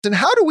And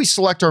how do we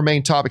select our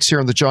main topics here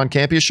on the John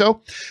Campea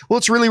Show? Well,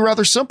 it's really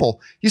rather simple.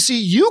 You see,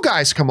 you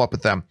guys come up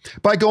with them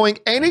by going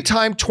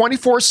anytime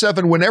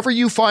 24/7 whenever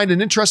you find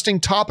an interesting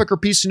topic or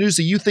piece of news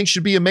that you think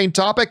should be a main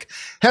topic.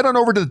 Head on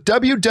over to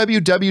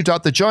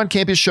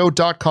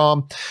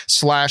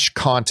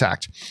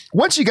www.thejohncampeashow.com/contact.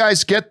 Once you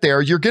guys get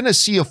there, you're going to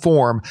see a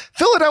form.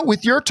 Fill it out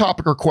with your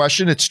topic or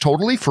question. It's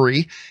totally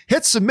free.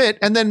 Hit submit,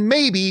 and then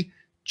maybe,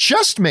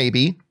 just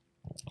maybe,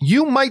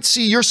 you might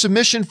see your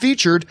submission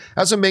featured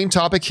as a main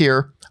topic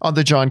here on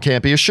the John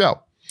Campea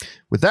Show.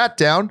 With that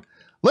down,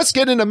 let's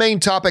get into main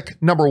topic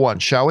number one,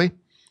 shall we?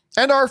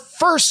 And our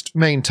first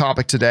main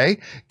topic today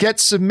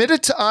gets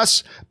submitted to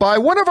us by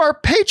one of our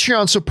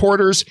Patreon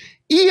supporters,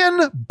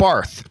 Ian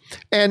Barth.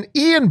 And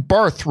Ian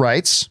Barth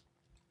writes,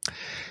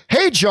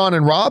 "Hey, John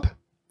and Rob.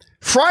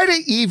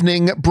 Friday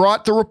evening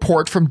brought the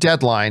report from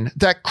Deadline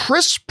that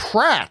Chris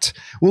Pratt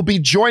will be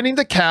joining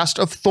the cast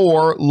of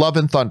Thor: Love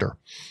and Thunder.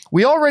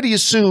 We already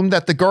assumed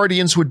that the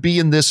Guardians would be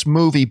in this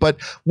movie, but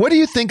what do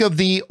you think of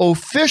the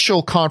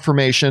official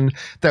confirmation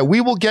that we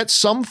will get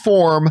some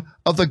form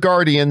of the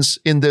Guardians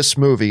in this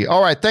movie?"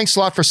 All right, thanks a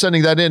lot for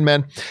sending that in,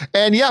 man.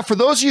 And yeah, for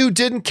those of you who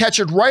didn't catch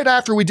it, right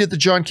after we did the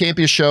John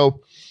Campea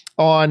Show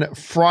on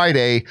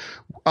Friday,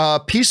 a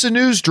piece of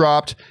news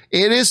dropped.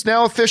 It is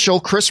now official.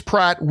 Chris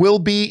Pratt will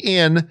be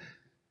in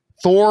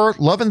Thor: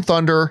 Love and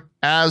Thunder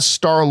as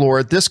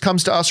Star-Lord. This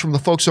comes to us from the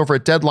folks over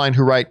at Deadline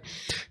who write,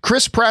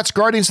 Chris Pratt's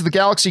Guardians of the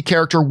Galaxy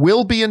character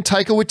will be in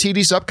Taika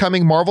Waititi's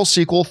upcoming Marvel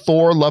sequel,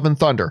 Thor: Love and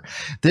Thunder.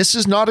 This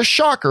is not a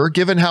shocker,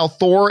 given how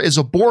Thor is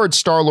aboard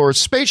Star-Lord's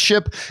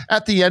spaceship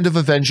at the end of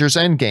Avengers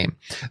Endgame.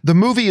 The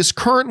movie is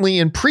currently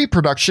in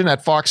pre-production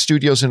at Fox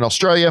Studios in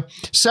Australia,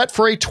 set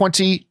for a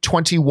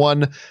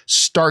 2021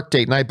 start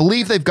date. And I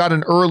believe they've got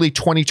an early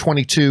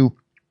 2022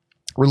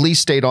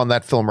 release date on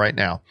that film right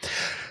now.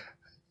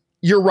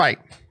 You're right.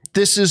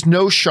 This is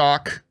no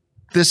shock.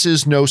 This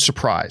is no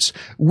surprise.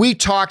 We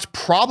talked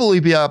probably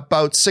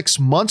about 6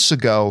 months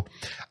ago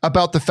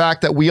about the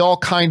fact that we all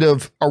kind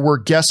of were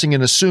guessing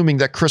and assuming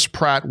that Chris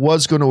Pratt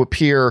was going to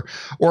appear,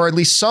 or at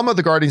least some of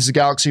the Guardians of the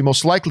Galaxy,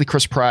 most likely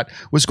Chris Pratt,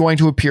 was going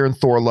to appear in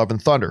Thor: Love and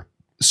Thunder.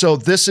 So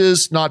this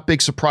is not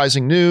big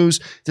surprising news.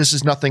 This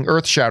is nothing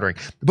earth-shattering.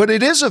 But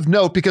it is of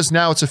note because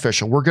now it's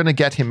official. We're going to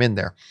get him in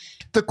there.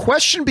 The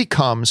question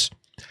becomes,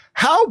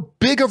 how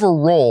big of a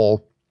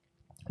role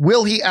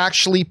will he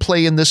actually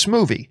play in this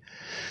movie?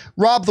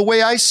 Rob, the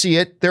way I see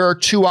it, there are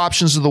two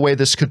options of the way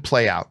this could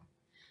play out.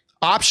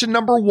 Option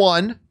number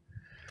one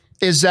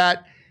is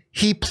that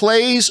he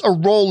plays a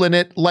role in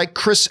it like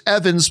Chris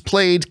Evans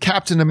played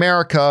Captain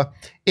America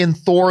in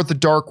Thor: The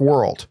Dark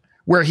World,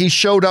 where he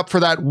showed up for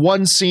that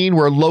one scene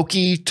where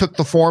Loki took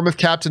the form of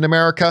Captain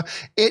America.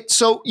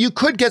 So you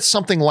could get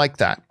something like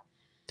that.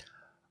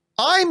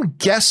 I'm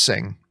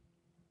guessing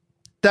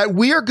that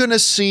we are going to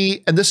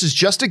see, and this is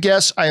just a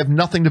guess, I have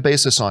nothing to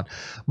base this on.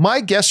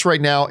 My guess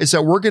right now is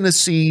that we're going to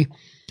see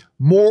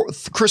more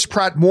Chris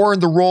Pratt more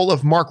in the role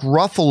of Mark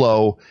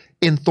Ruffalo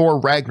in Thor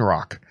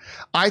Ragnarok.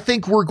 I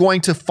think we're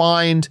going to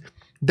find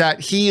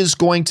that he is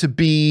going to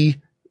be,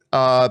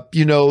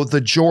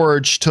 the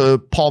George to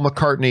Paul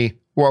McCartney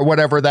or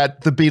whatever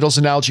that the Beatles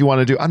analogy you want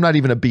to do. I'm not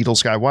even a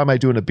Beatles guy. Why am I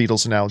doing a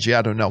Beatles analogy?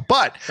 I don't know.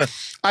 But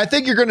I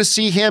think you're going to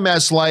see him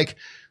as like,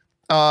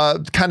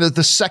 kind of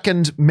the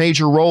second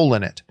major role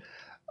in it,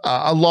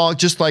 along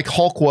just like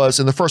Hulk was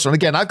in the first one.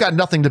 Again, I've got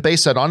nothing to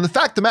base that on. The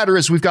fact of the matter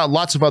is we've got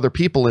lots of other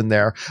people in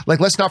there. Like,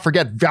 let's not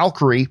forget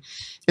Valkyrie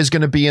is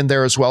going to be in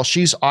there as well.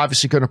 She's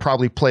obviously going to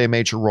probably play a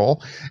major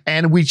role.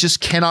 And we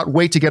just cannot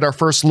wait to get our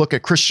first look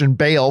at Christian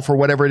Bale for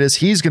whatever it is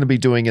he's going to be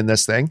doing in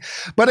this thing.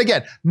 But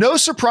again, no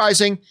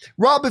surprising.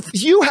 Rob, if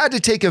you had to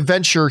take a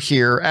venture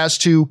here as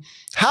to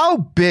how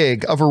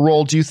big of a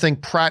role do you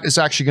think Pratt is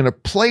actually going to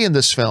play in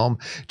this film?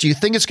 Do you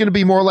think it's going to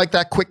be more like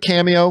that quick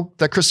cameo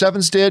that Chris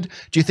Evans did?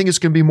 Do you think it's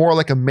going to be more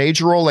like a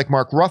major role like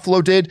Mark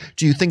Ruffalo did?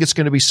 Do you think it's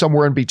going to be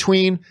somewhere in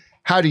between?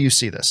 How do you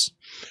see this?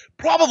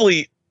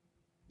 Probably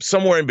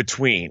somewhere in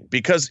between,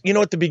 because,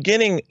 at the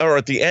beginning or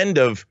at the end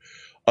of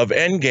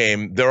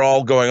Endgame, they're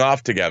all going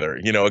off together.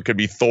 It could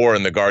be Thor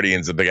and the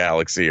Guardians of the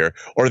Galaxy, or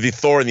the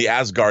Thor and the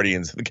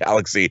Asgardians of the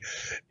Galaxy,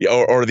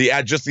 or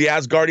just the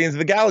Asgardians of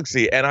the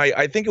Galaxy. And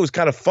I think it was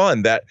kind of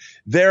fun that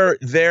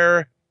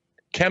their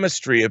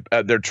chemistry,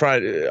 they're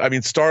trying. I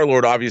mean,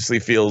 Star-Lord obviously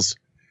feels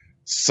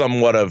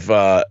somewhat of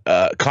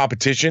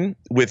competition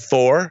with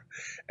Thor.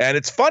 And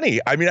it's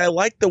funny. I mean, I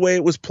like the way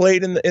it was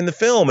played in the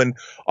film. And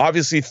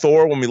obviously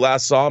Thor, when we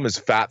last saw him, is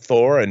Fat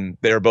Thor. And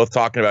they were both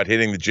talking about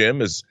hitting the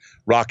gym. As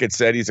Rocket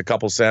said, he's a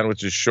couple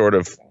sandwiches short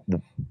of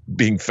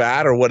being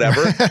fat or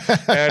whatever.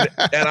 and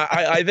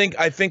I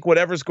think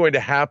whatever's going to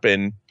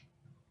happen,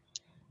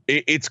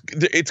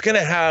 it's going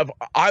to have,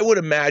 I would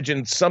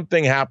imagine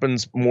something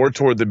happens more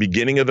toward the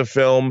beginning of the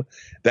film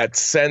that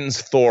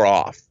sends Thor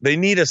off. They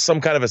need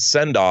some kind of a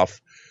send off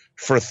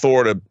for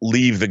Thor to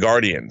leave the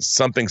Guardians,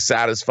 something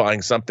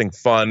satisfying, something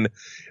fun.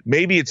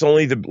 Maybe it's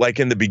only like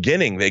in the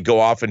beginning, they go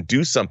off and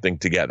do something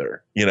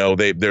together.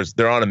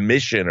 They're on a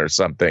mission or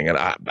something. And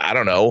I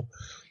don't know.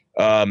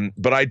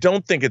 But I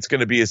don't think it's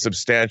going to be as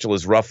substantial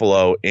as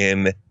Ruffalo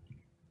in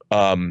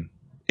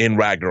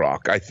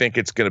Ragnarok. I think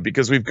it's going to,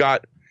 because we've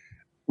got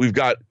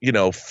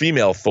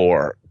female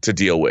Thor to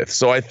deal with.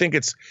 So I think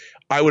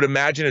I would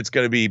imagine it's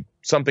going to be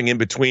something in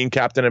between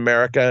Captain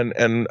America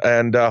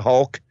and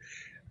Hulk.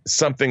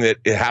 Something that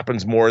it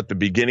happens more at the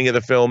beginning of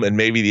the film and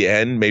maybe the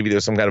end. Maybe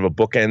there's some kind of a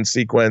bookend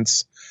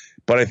sequence.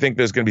 But I think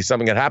there's going to be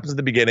something that happens at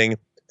the beginning.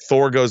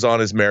 Thor goes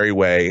on his merry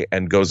way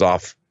and goes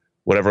off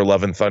whatever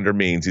Love and Thunder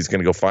means. He's going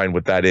to go find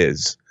what that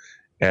is.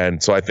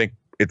 And so I think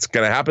it's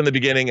going to happen in the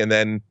beginning, and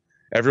then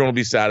everyone will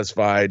be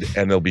satisfied,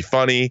 and it'll be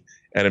funny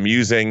and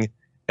amusing,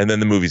 and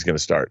then the movie's going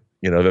to start.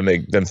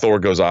 Then Thor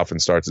goes off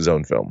and starts his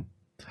own film.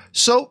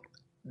 So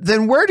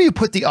then where do you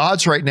put the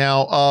odds right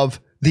now of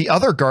the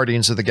other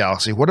Guardians of the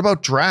Galaxy? What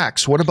about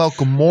Drax? What about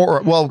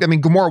Gamora? Well, I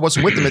mean, Gamora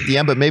wasn't with them at the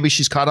end, but maybe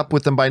she's caught up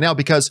with them by now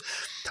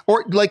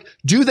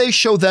do they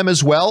show them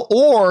as well?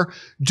 Or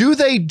do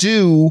they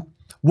do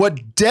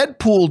what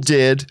Deadpool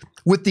did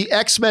with the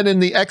X-Men in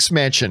the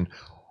X-Mansion?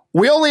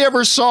 We only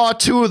ever saw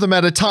two of them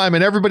at a time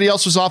and everybody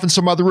else was off in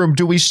some other room.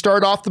 Do we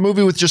start off the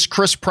movie with just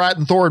Chris Pratt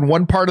and Thor in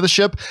one part of the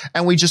ship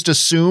and we just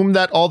assume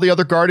that all the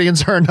other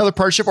Guardians are another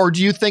part of the ship? Or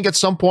do you think at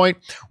some point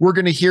we're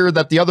going to hear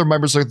that the other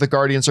members of the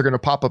Guardians are going to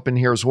pop up in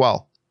here as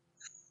well?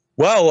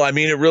 Well, I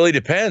mean, it really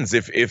depends.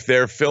 If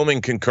they're filming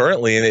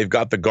concurrently and they've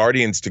got the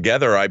Guardians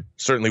together, I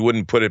certainly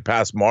wouldn't put it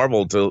past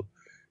Marvel to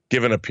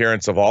give an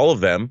appearance of all of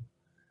them.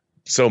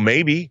 So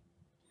maybe.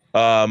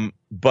 But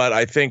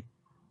I think,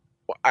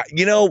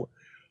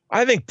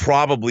 I think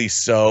probably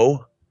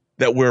so,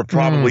 that we're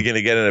probably going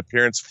to get an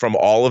appearance from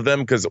all of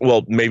them because,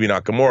 well, maybe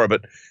not Gamora,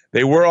 but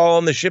they were all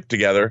on the ship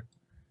together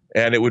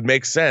and it would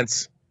make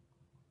sense.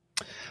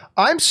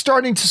 I'm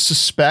starting to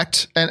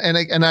suspect,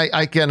 and I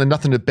again,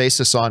 nothing to base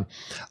this on.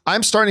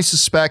 I'm starting to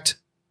suspect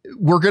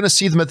we're going to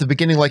see them at the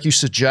beginning, like you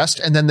suggest,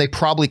 and then they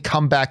probably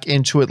come back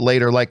into it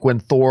later, like when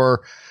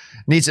Thor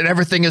needs it.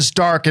 Everything is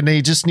dark and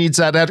he just needs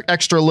that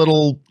extra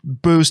little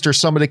boost, or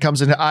somebody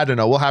comes in. I don't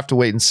know. We'll have to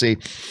wait and see.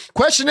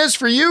 Question is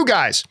for you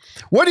guys.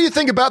 What do you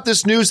think about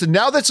this news that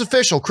now that's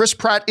official, Chris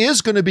Pratt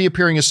is going to be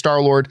appearing as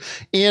Star-Lord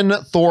in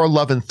Thor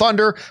Love and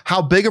Thunder?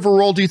 How big of a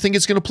role do you think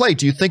it's going to play?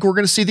 Do you think we're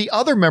going to see the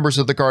other members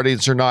of the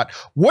Guardians or not?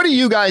 What do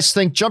you guys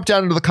think? Jump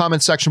down into the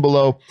comment section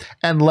below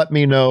and let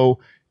me know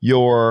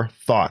your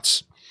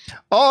thoughts.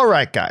 All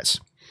right, guys.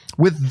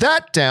 With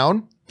that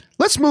down,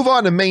 let's move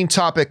on to main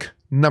topic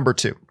number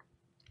 2.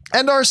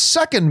 And our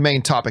second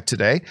main topic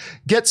today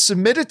gets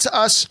submitted to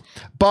us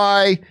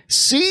by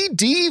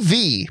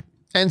CDV.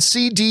 And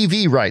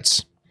CDV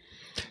writes,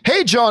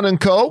 "Hey, John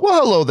and Co.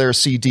 Well, hello there,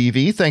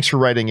 CDV. Thanks for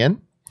writing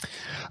in.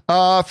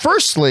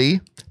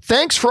 Firstly,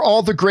 thanks for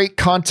all the great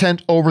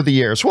content over the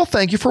years." Well,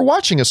 thank you for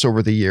watching us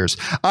over the years.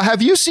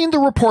 Have you seen the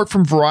report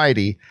from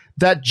Variety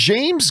that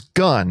James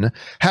Gunn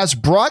has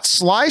brought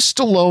Sly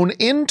Stallone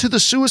into the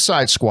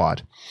Suicide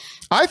Squad?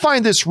 I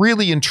find this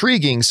really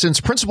intriguing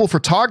since principal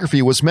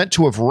photography was meant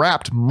to have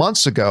wrapped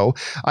months ago.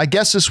 I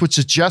guess this would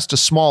suggest a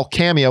small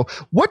cameo.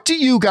 What do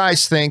you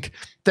guys think?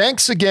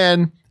 Thanks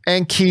again,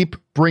 and keep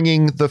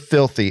bringing the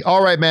filthy.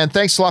 All right, man.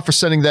 Thanks a lot for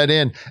sending that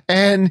in.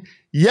 And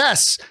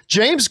yes,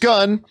 James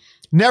Gunn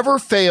never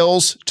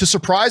fails to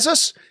surprise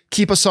us,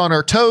 keep us on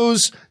our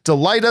toes,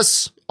 delight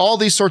us, all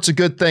these sorts of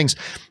good things.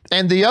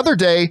 And the other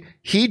day,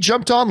 he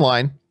jumped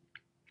online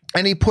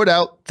and he put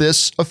out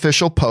this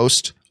official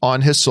post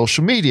on his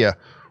social media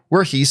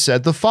where he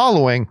said the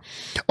following: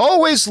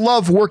 "Always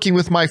love working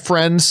with my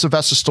friend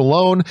Sylvester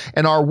Stallone,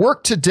 and our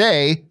work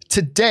today,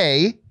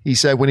 he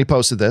said when he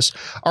posted this,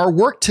 our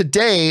work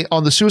today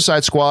on the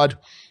Suicide Squad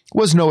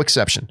was no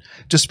exception.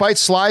 Despite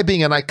Sly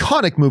being an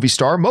iconic movie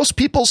star, most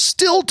people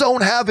still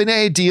don't have an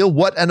idea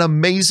what an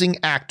amazing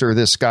actor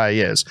this guy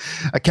is.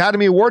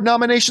 Academy Award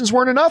nominations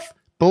weren't enough?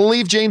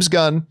 Believe James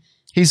Gunn,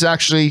 he's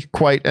actually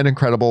quite an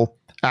incredible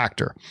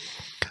actor."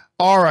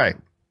 All right.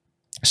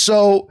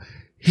 So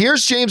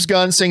here's James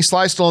Gunn saying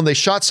Sly Stallone, they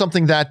shot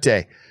something that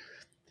day.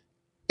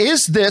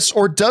 Is this,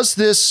 or does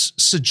this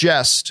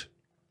suggest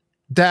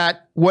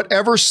that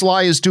whatever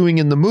Sly is doing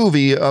in the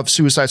movie of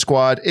Suicide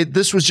Squad,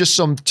 this was just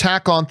some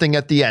tack on thing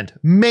at the end?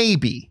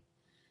 Maybe.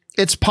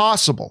 It's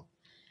possible.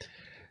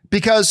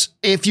 Because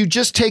if you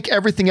just take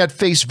everything at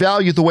face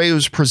value the way it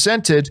was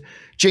presented,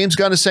 James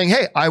Gunn is saying,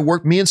 hey,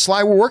 me and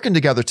Sly were working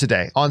together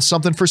today on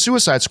something for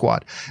Suicide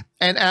Squad.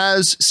 And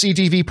as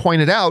CDV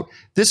pointed out,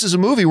 this is a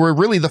movie where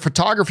really the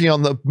photography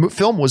on the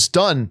film was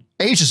done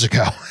ages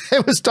ago.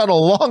 It was done a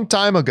long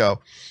time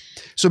ago.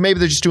 So maybe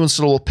they're just doing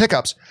some little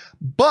pickups.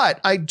 But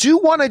I do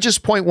want to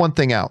just point one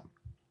thing out.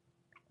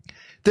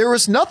 There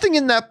was nothing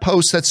in that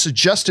post that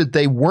suggested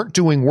they weren't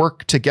doing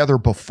work together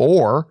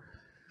before.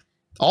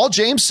 All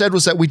James said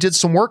was that we did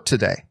some work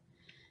today.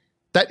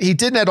 That he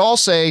didn't at all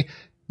say,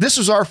 this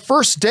was our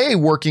first day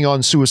working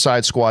on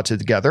Suicide Squad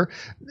together.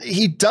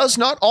 He does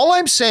not. All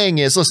I'm saying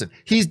is, listen,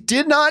 he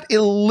did not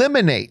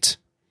eliminate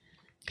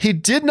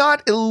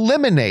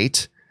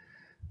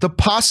the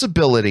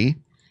possibility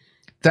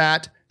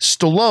that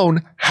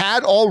Stallone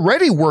had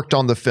already worked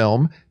on the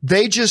film.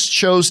 They just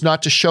chose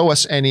not to show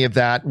us any of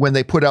that when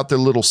they put out their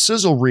little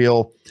sizzle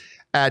reel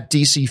at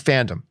DC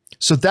Fandom.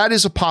 So that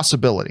is a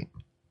possibility.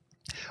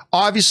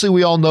 Obviously,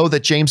 we all know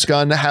that James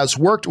Gunn has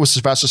worked with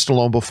Sylvester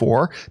Stallone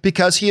before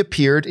because he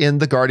appeared in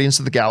the Guardians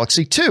of the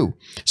Galaxy 2.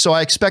 So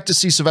I expect to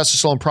see Sylvester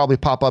Stallone probably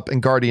pop up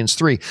in Guardians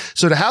 3.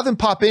 So to have him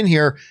pop in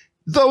here,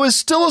 though, is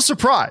still a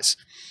surprise.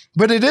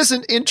 But it is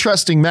an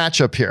interesting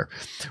matchup here.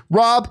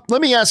 Rob,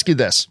 let me ask you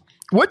this.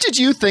 What did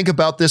you think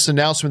about this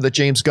announcement that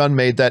James Gunn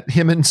made that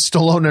him and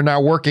Stallone are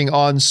now working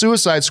on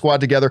Suicide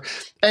Squad together?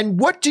 And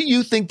what do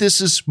you think this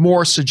is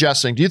more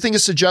suggesting? Do you think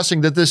it's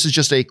suggesting that this is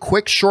just a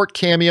quick, short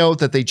cameo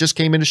that they just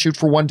came in to shoot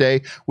for one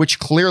day, which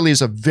clearly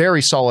is a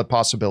very solid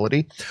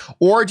possibility?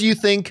 Or do you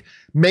think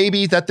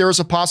maybe that there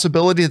is a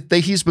possibility that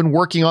he's been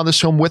working on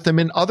this film with them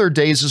in other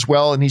days as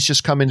well, and he's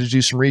just come in to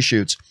do some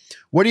reshoots?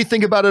 What do you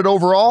think about it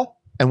overall?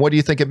 And what do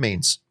you think it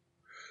means?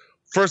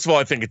 First of all,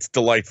 I think it's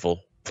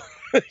delightful.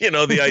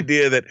 The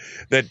idea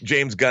that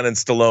James Gunn and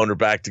Stallone are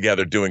back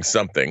together doing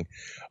something.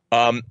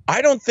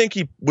 I don't think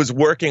he was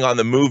working on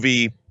the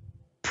movie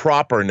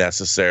proper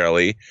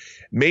necessarily.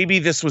 Maybe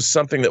this was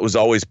something that was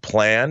always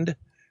planned,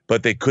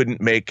 but they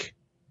couldn't make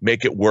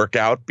it work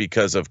out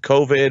because of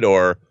COVID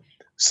or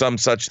some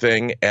such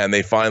thing, and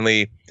they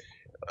finally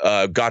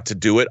got to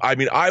do it. I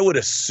mean, I would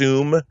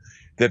assume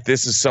that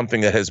this is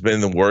something that has been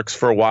in the works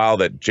for a while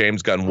that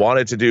James Gunn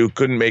wanted to do,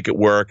 couldn't make it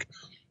work.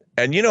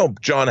 And you know,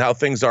 John, how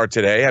things are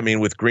today. I mean,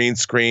 with green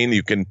screen,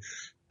 you can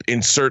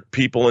insert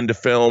people into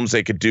films.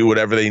 They could do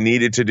whatever they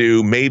needed to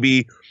do.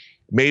 Maybe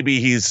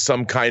he's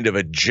some kind of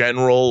a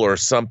general or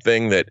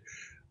something that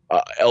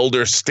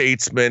elder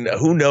statesman.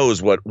 Who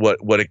knows what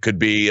it could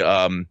be?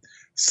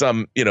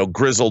 Some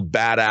grizzled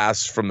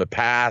badass from the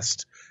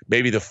past.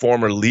 Maybe the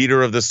former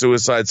leader of the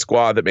Suicide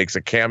Squad that makes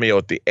a cameo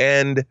at the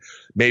end.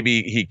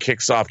 Maybe he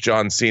kicks off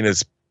John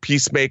Cena's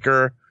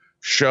Peacemaker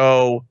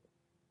show.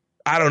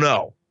 I don't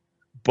know.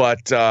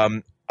 But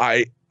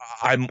I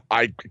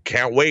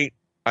can't wait.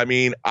 I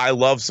mean, I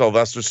love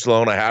Sylvester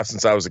Stallone. I have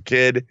since I was a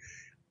kid.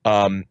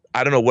 I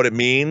don't know what it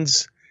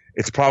means.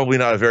 It's probably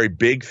not a very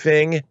big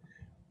thing,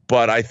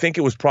 but I think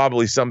it was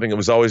probably something that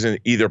was always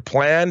either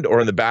planned or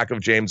in the back of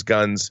James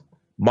Gunn's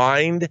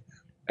mind.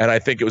 And I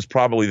think it was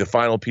probably the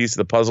final piece of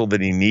the puzzle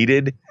that he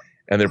needed.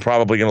 And they're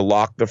probably going to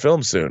lock the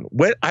film soon.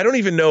 I don't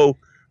even know.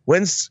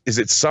 Is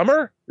it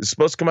summer? It's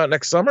supposed to come out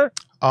next summer?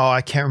 Oh,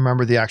 I can't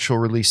remember the actual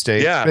release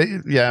date. Yeah.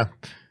 Yeah.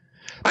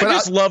 I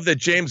just love that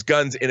James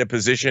Gunn's in a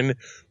position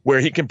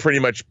where he can pretty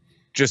much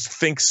just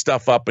think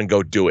stuff up and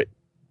go do it.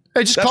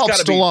 Hey, just call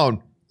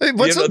Stallone. Hey,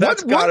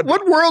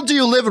 what world do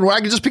you live in where I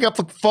can just pick up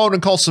the phone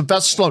and call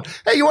Sylvester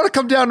Stallone? Hey, you want to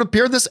come down and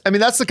appear this? I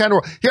mean, that's the kind of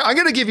world. Here, I'm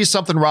going to give you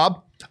something,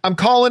 Rob. I'm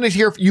calling it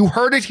here. You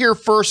heard it here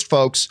first,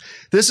 folks.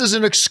 This is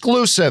an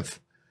exclusive.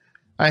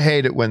 I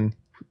hate it when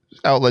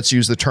outlets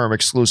use the term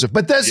exclusive,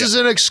 but this is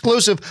an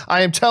exclusive.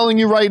 I am telling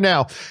you right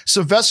now,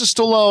 Sylvester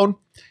Stallone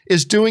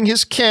is doing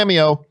his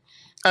cameo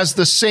as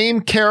the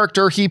same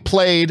character he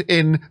played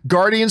in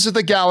Guardians of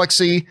the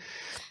Galaxy.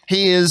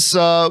 He is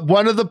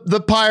one of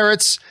the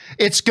pirates.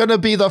 It's going to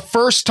be the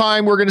first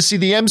time we're going to see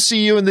the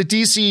MCU and the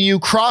DCU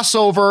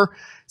crossover.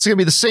 It's going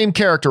to be the same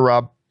character,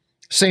 Rob.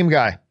 Same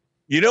guy.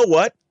 You know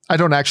what? I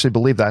don't actually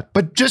believe that,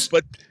 but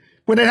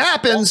when it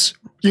happens,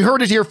 you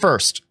heard it here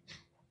first.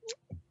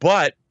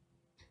 But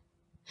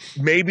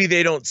maybe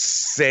they don't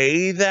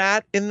say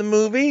that in the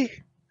movie,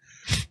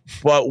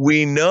 but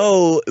we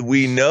know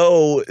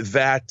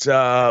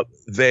that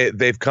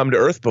they've come to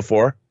Earth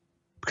before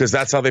because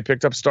that's how they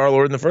picked up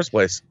Star-Lord in the first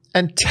place.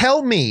 And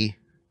tell me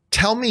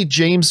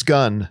James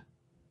Gunn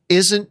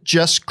isn't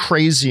just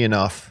crazy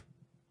enough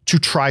to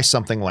try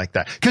something like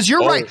that. Because you're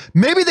right.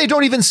 Maybe they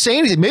don't even say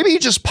anything. Maybe he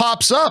just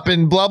pops up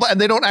and blah, blah,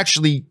 and they don't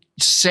actually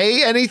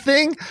say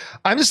anything.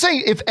 I'm just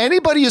saying, if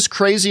anybody is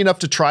crazy enough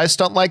to try a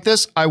stunt like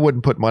this, I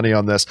wouldn't put money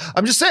on this.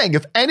 I'm just saying,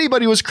 if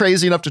anybody was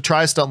crazy enough to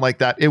try a stunt like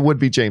that, it would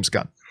be James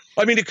Gunn.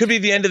 I mean, it could be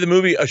the end of the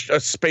movie. A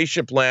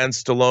spaceship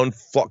lands, Stallone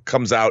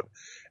comes out,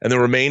 and the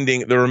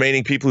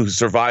remaining people who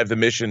survived the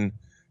mission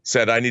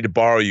said, "I need to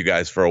borrow you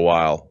guys for a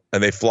while,"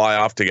 and they fly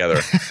off together,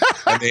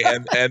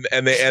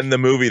 and they end the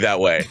movie that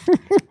way.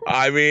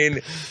 I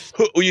mean,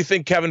 you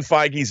think Kevin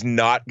Feige's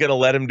not going to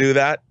let him do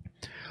that?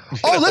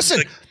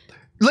 Listen,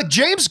 like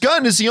James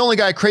Gunn is the only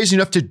guy crazy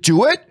enough to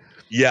do it.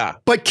 Yeah,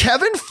 but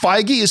Kevin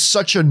Feige is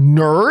such a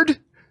nerd.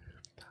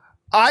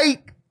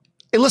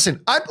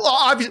 Listen,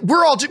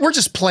 we're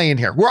just playing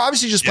here. We're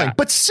obviously just playing.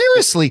 But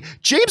seriously,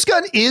 James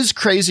Gunn is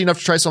crazy enough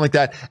to try something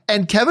like that.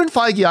 And Kevin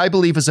Feige, I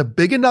believe, is a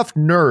big enough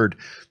nerd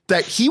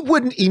that he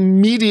wouldn't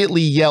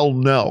immediately yell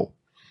no.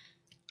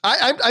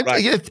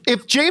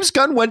 If James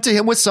Gunn went to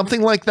him with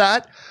something like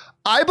that,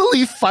 I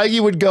believe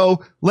Feige would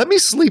go, "Let me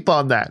sleep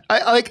on that."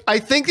 I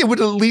think it would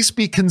at least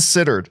be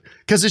considered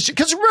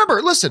because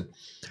remember, listen,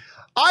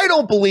 I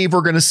don't believe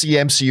we're going to see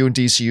MCU and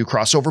DCU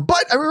crossover,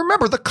 but I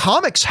remember the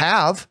comics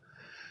have.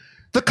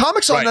 The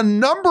comics on a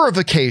number of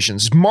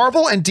occasions,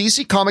 Marvel and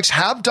DC Comics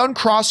have done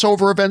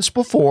crossover events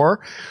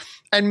before,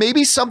 and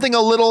maybe something a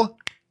little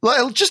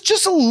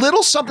Just a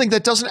little something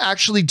that doesn't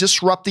actually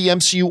disrupt the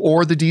MCU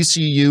or the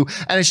DCU,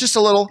 and it's just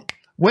a little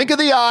wink of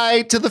the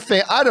eye to the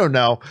fan. I don't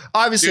know.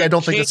 Obviously, Dude, I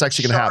don't think that's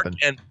actually going to happen.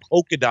 And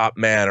Polka Dot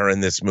Man are in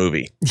this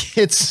movie.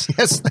 Yes,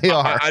 they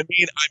are. I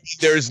mean,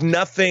 there's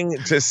nothing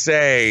to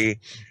say.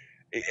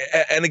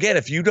 And again,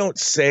 if you don't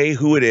say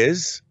who it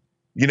is,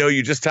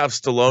 you just have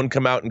Stallone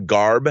come out in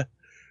garb,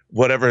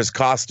 whatever his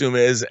costume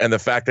is, and the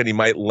fact that he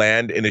might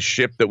land in a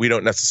ship that we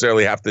don't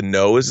necessarily have to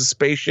know is a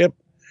spaceship.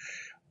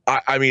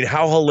 I mean,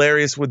 how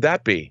hilarious would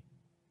that be?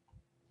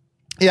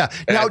 Yeah.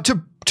 Now,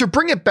 to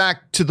bring it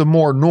back to the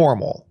more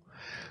normal,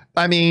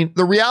 I mean,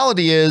 the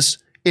reality is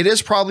it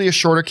is probably a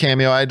shorter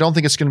cameo. I don't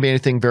think it's going to be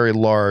anything very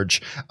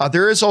large.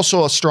 There is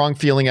also a strong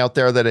feeling out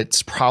there that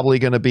it's probably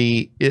going to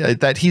be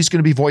that he's going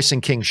to be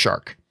voicing King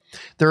Shark.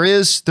 There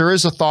is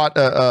a thought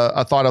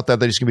out there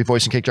that he's going to be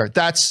voicing King Shark.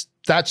 That's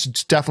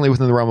definitely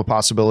within the realm of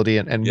possibility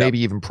and maybe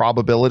even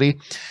probability.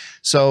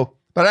 So,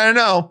 but I don't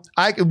know.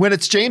 When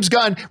it's James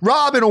Gunn,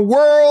 Rob, in a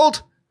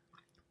world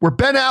where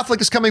Ben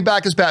Affleck is coming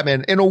back as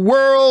Batman, in a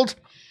world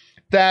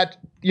that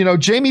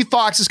Jamie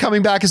Foxx is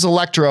coming back as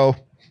Electro,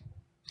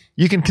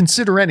 you can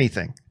consider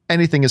anything.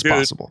 Anything is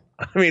possible.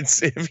 I mean,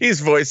 if he's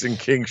voicing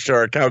King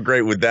Shark, how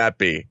great would that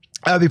be?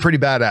 That'd be pretty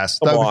badass.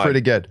 That would be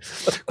pretty good.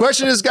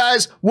 Question is,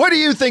 guys, what do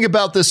you think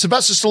about this?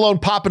 Sylvester Stallone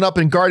popping up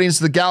in Guardians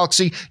of the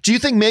Galaxy. Do you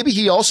think maybe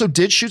he also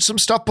did shoot some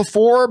stuff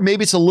before?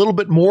 Maybe it's a little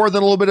bit more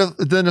than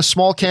than a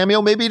small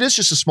cameo. Maybe it is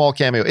just a small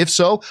cameo. If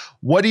so,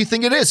 what do you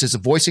think it is? Is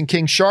it voicing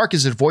King Shark?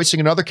 Is it voicing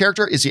another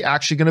character? Is he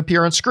actually going to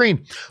appear on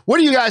screen? What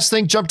do you guys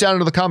think? Jump down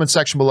into the comment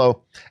section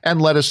below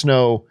and let us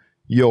know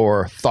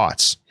your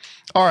thoughts.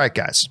 All right,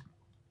 guys.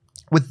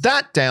 With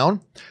that down,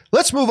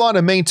 let's move on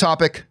to main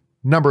topic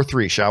number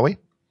 3, shall we?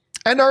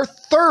 And our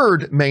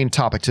third main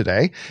topic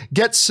today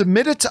gets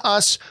submitted to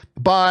us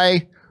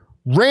by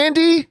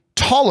Randy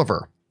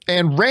Tolliver.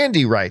 And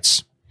Randy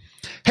writes,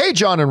 "Hey,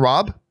 John and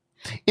Rob.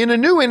 In a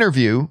new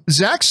interview,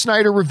 Zack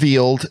Snyder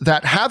revealed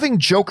that having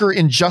Joker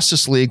in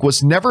Justice League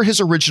was never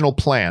his original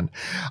plan.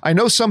 I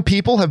know some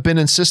people have been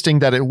insisting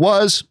that it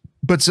was,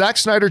 but Zack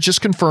Snyder just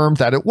confirmed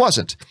that it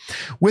wasn't.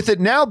 With it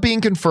now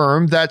being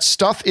confirmed that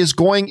stuff is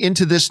going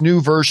into this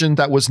new version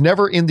that was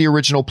never in the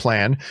original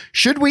plan,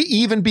 should we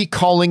even be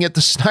calling it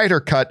the Snyder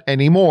Cut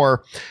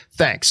anymore?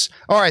 Thanks."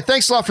 All right,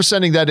 thanks a lot for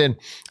sending that in.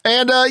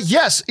 And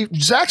yes,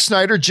 Zack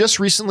Snyder just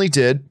recently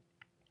did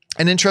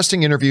an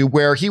interesting interview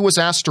where he was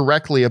asked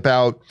directly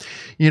about,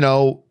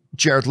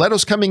 Jared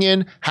Leto's coming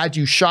in. Had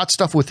you shot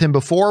stuff with him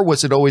before?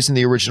 Was it always in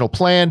the original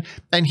plan?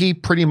 And he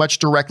pretty much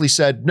directly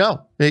said,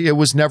 no, it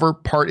was never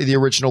part of the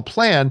original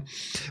plan.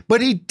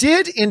 But he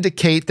did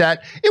indicate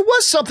that it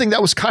was something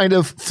that was kind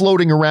of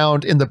floating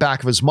around in the back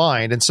of his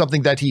mind and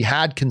something that he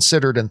had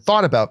considered and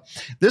thought about.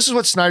 This is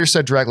what Snyder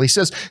said directly. He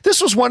says,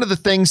 "This was one of the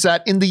things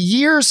that in the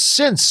years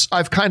since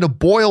I've kind of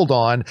boiled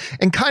on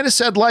and kind of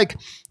said, like,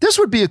 this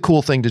would be a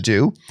cool thing to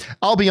do.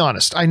 I'll be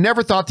honest, I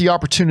never thought the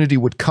opportunity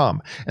would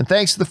come. And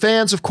thanks to the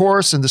fans, of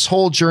course, and this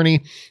whole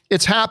journey,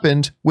 it's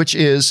happened, which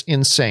is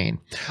insane."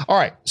 All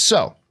right,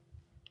 so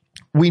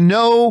we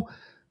know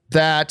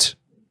that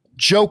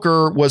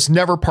Joker was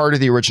never part of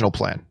the original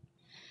plan.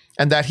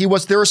 And that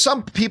there were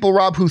some people,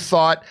 Rob, who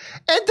thought,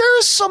 and there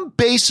is some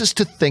basis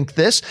to think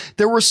this,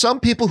 there were some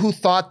people who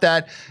thought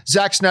that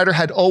Zack Snyder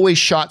had always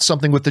shot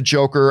something with the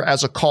Joker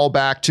as a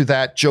callback to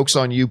that Joke's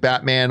on You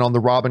Batman on the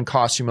Robin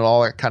costume and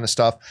all that kind of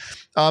stuff.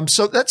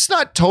 So that's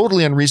not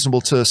totally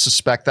unreasonable to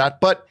suspect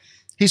that, but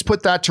he's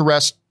put that to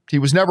rest. He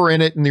was never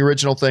in it in the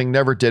original thing,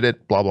 never did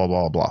it, blah, blah,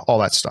 blah, blah, all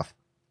that stuff.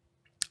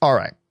 All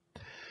right.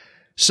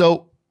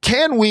 So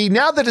can we,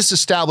 now that it's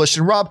established,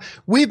 and Rob,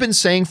 we've been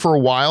saying for a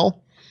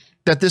while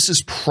that this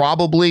is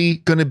probably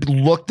going to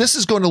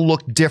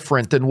look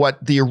different than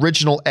what the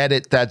original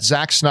edit that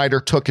Zack Snyder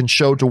took and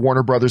showed to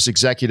Warner Brothers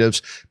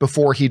executives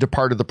before he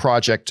departed the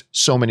project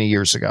so many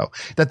years ago.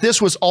 That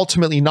this was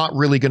ultimately not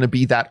really going to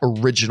be that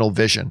original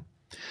vision.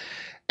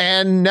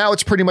 And now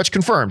it's pretty much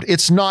confirmed.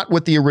 It's not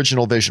what the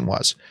original vision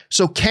was.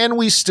 So can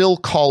we still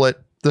call it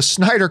the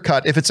Snyder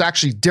Cut if it's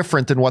actually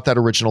different than what that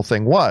original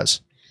thing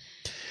was?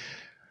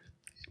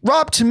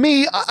 Rob, to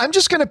me, I'm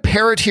just going to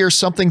parrot here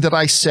something that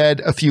I said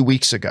a few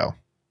weeks ago.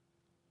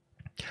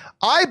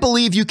 I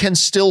believe you can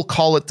still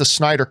call it the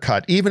Snyder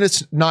Cut, even if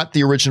it's not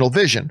the original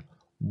vision.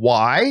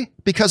 Why?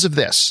 Because of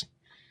this.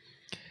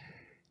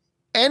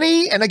 And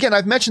again,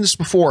 I've mentioned this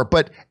before,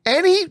 but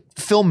any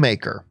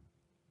filmmaker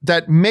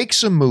that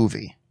makes a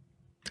movie,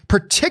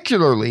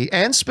 particularly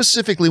and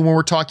specifically when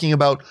we're talking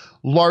about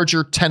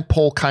larger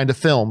tentpole kind of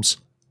films,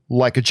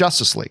 like a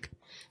Justice League,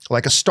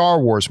 like a Star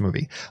Wars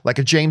movie, like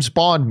a James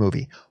Bond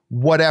movie,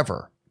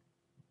 whatever.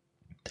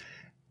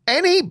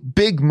 Any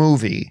big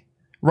movie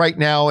right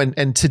now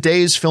in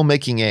today's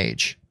filmmaking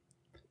age,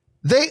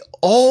 they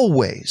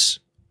always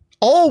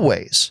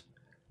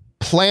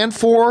plan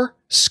for,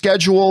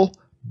 schedule,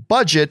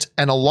 budget,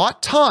 and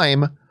allot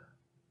time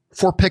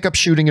for pickup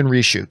shooting and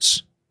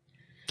reshoots.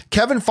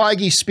 Kevin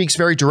Feige speaks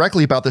very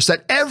directly about this,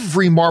 that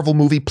every Marvel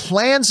movie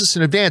plans this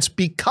in advance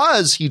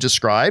because, he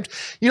described,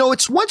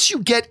 it's once you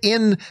get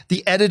in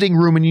the editing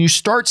room and you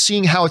start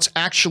seeing how it's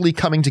actually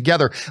coming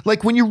together.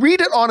 Like when you read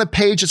it on a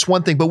page, it's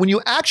one thing, but when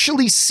you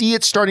actually see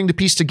it starting to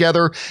piece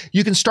together,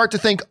 you can start to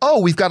think,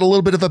 oh, we've got a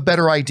little bit of a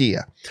better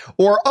idea.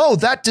 Or, oh,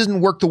 that didn't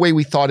work the way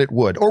we thought it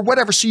would, or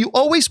whatever. So you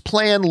always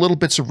plan little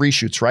bits of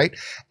reshoots, right?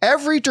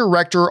 Every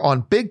director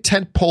on big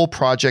tentpole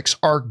projects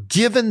are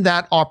given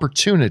that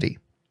opportunity.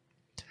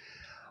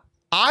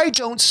 I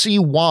don't see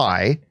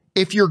why,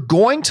 if you're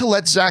going to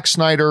let Zack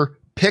Snyder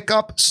pick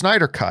up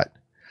Snyder Cut,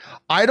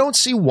 I don't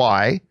see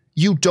why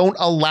you don't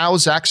allow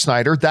Zack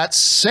Snyder that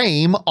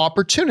same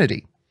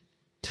opportunity.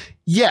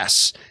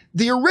 Yes,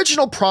 the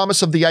original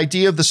promise of the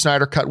idea of the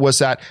Snyder Cut was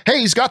that,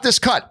 hey, he's got this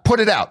cut, put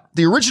it out.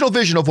 The original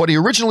vision of what he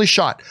originally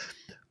shot.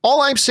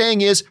 All I'm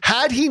saying is,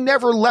 had he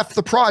never left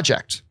the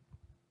project,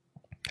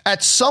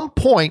 at some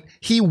point,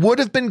 he would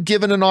have been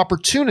given an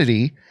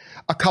opportunity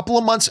a couple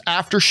of months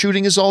after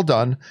shooting is all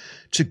done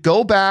to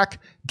go back,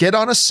 get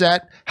on a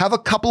set, have a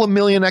couple of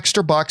million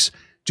extra bucks,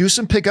 do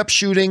some pickup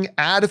shooting,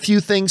 add a few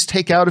things,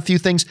 take out a few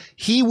things.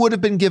 He would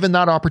have been given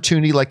that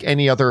opportunity like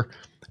any other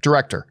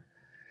director.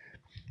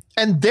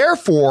 And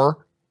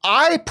therefore,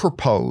 I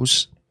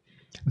propose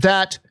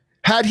that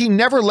had he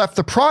never left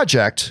the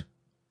project,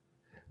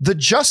 the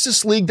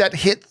Justice League that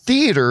hit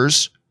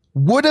theaters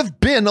would have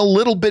been a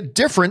little bit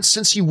different,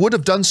 since he would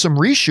have done some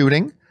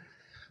reshooting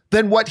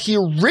than what he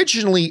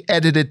originally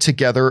edited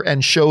together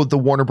and showed the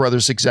Warner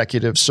Brothers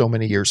executives so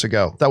many years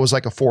ago. That was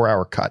like a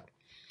 4-hour cut.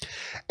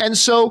 And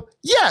so,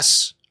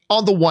 yes,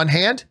 on the one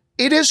hand,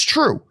 it is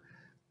true.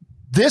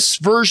 This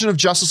version of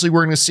Justice League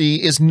we're going to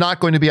see is not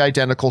going to be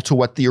identical to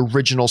what the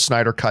original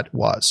Snyder Cut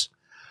was.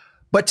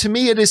 But to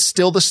me, it is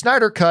still the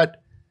Snyder Cut,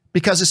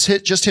 because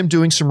it's just him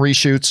doing some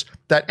reshoots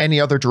that any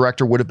other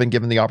director would have been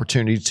given the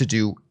opportunity to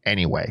do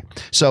anyway.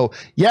 So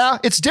yeah,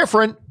 it's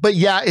different, but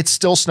yeah, it's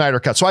still Snyder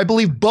Cut. So I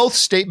believe both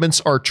statements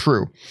are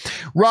true.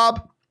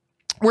 Rob,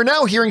 we're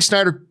now hearing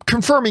Snyder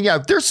confirming, yeah,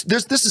 this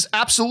is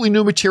absolutely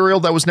new material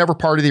that was never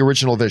part of the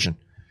original vision.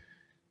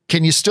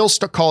 Can you still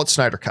call it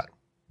Snyder Cut?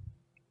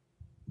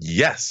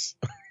 Yes,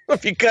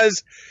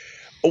 because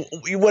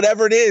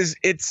whatever it is,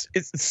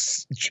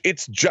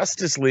 it's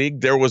Justice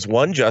League. There was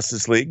one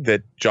Justice League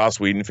that Joss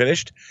Whedon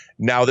finished.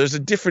 Now there's a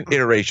different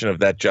iteration of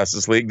that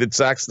Justice League that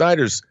Zack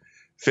Snyder's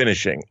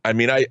finishing. I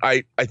mean,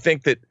 I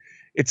think that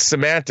it's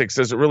semantics.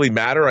 Does it really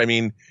matter? I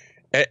mean,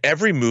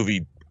 every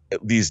movie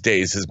these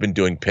days has been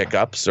doing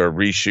pickups or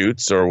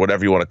reshoots or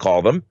whatever you want to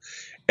call them.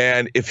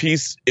 And if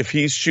he's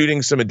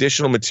shooting some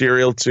additional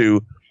material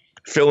to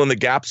fill in the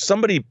gaps,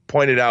 somebody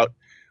pointed out,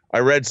 I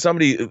read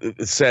somebody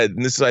said,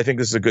 and I think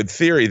this is a good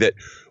theory, that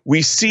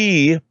we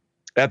see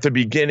at the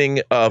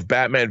beginning of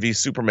Batman v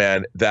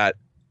Superman that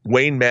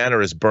Wayne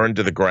Manor is burned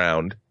to the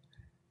ground,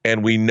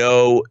 and we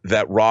know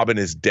that Robin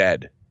is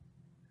dead.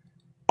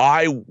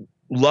 I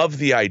love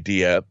the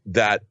idea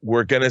that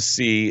we're going to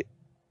see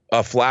a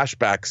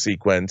flashback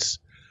sequence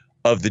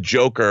of the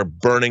Joker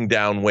burning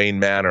down Wayne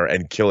Manor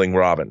and killing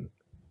Robin.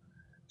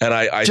 And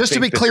I just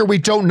to be clear, we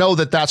don't know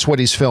that that's what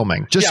he's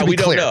filming. Just to be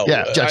clear. Don't know.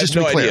 Yeah, just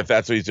to be clear. I have no idea if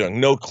that's what he's doing.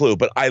 No clue.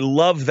 But I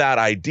love that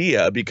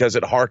idea because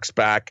it harks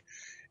back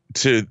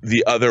to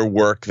the other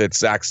work that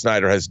Zack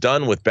Snyder has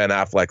done with Ben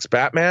Affleck's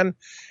Batman,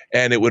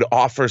 and it would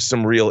offer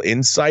some real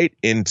insight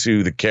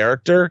into the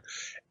character.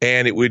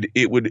 And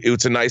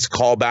it's a nice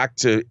callback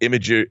to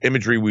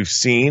imagery we've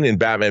seen in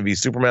Batman v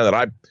Superman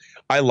that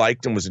I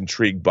liked and was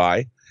intrigued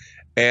by.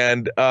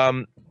 And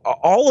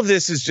all of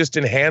this is just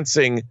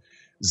enhancing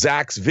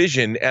Zack's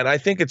vision, and I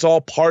think it's all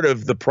part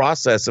of the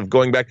process of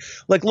going back.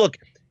 Like, look,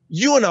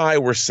 you and I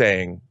were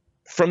saying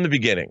from the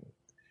beginning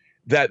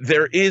that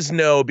there is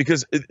no,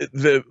 because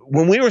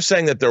when we were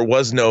saying that there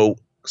was no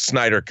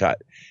Snyder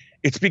Cut,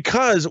 it's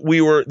because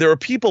there were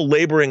people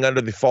laboring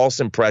under the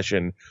false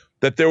impression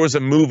that there was a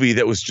movie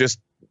that was just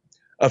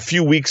a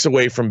few weeks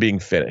away from being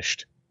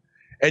finished.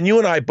 And you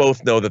and I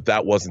both know that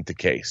that wasn't the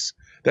case.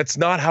 That's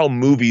not how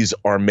movies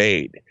are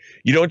made.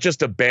 You don't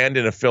just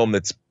abandon a film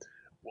that's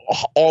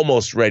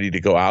almost ready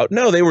to go out.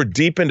 No, they were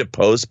deep into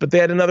post, but they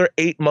had another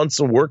 8 months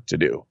of work to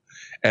do.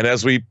 And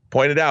as we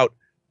pointed out,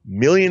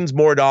 millions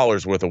more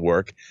dollars worth of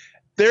work.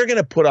 They're going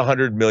to put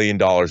 $100 million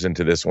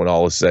into this when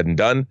all is said and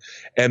done.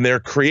 And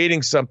they're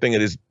creating something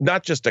that is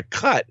not just a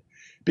cut,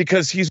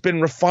 because he's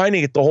been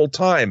refining it the whole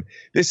time.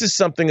 This is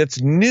something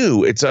that's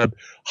new. It's a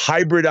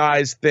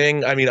hybridized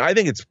thing. I mean, I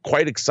think it's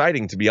quite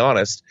exciting, to be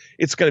honest.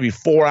 It's going to be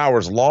 4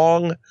 hours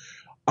long.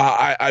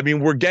 I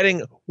mean,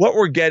 what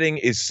we're getting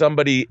is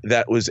somebody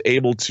that was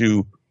able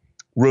to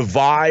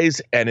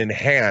revise and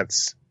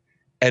enhance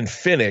and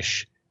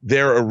finish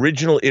their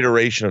original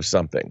iteration of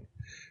something.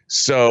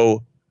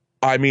 So,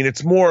 I mean,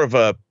 it's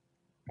not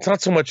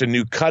so much a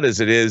new cut as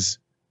it is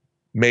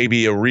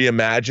maybe a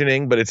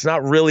reimagining, but it's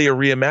not really a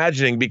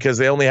reimagining because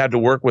they only had to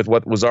work with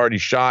what was already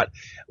shot.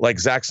 Like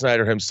Zack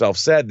Snyder himself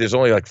said, there's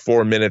only like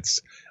 4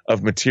 minutes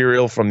of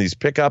material from these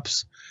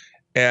pickups.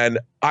 And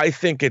I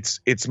think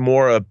it's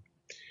more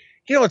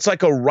it's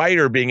like a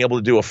writer being able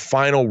to do a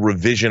final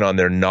revision on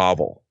their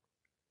novel.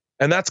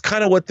 And that's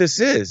kind of what this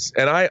is.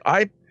 And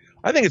I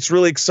think it's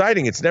really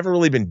exciting. It's never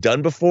really been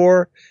done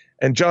before.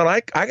 And John,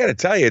 I got to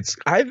tell you,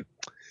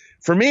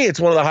 for me, it's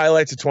one of the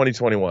highlights of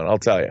 2021. I'll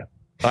tell you.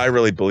 I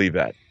really believe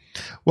that.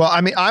 Well,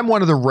 I mean, I'm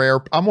one of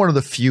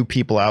the few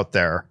people out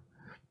there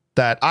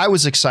that I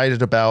was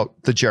excited about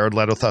the Jared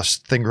Leto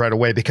thing right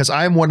away, because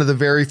I'm one of the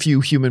very few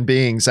human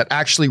beings that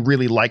actually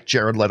really like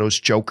Jared Leto's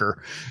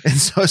Joker in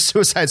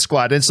Suicide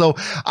Squad. And so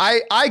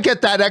I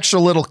get that extra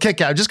little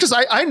kick out just because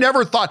I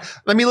never thought,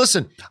 I mean,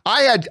 listen,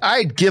 I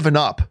had given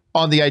up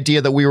on the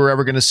idea that we were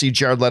ever going to see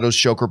Jared Leto's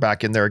Joker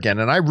back in there again.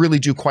 And I really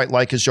do quite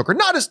like his Joker.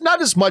 Not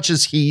as much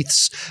as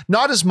Heath's,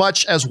 not as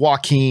much as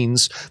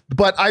Joaquin's,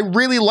 but I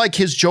really like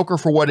his Joker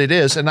for what it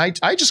is. And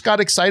I just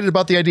got excited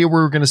about the idea we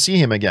were going to see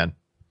him again.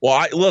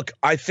 Well,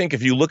 I think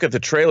if you look at the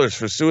trailers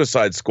for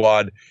Suicide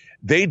Squad,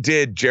 they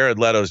did Jared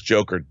Leto's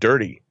Joker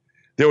dirty.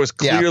 There was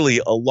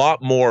clearly a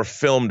lot more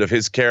filmed of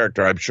his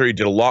character. I'm sure he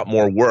did a lot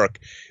more work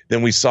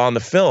than we saw in the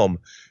film.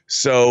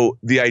 So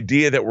the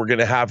idea that we're going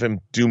to have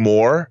him do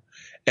more,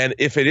 and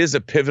if it is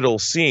a pivotal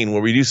scene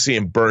where we do see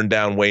him burn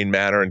down Wayne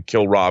Manor and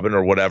kill Robin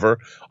or whatever,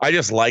 I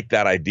just like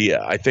that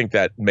idea. I think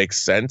that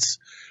makes sense.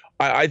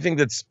 I think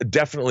that's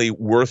definitely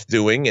worth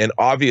doing. And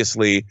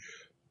obviously,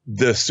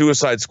 the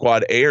Suicide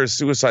Squad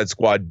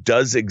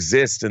does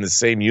exist in the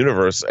same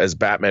universe as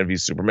Batman v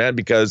Superman,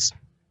 because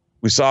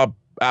we saw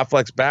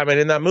Affleck's Batman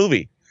in that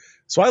movie.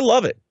 So I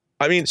love it.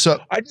 I mean, so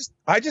I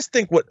just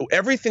think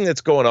everything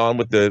that's going on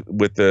with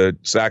the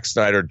Zack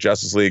Snyder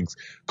Justice League,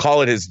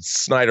 call it his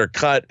Snyder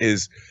cut,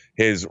 his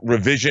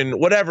revision,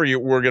 whatever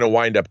we're going to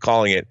wind up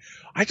calling it.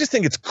 I just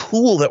think it's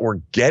cool that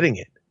we're getting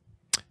it.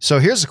 So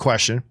here's a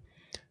question.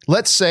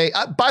 Let's say,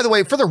 by the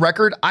way, for the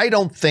record, I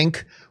don't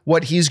think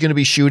what he's going to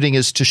be shooting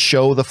is to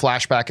show the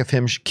flashback of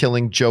him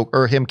killing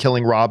Joker or him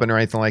killing Robin or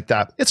anything like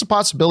that. It's a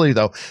possibility,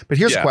 though. But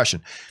here's the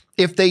question.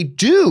 If they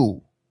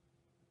do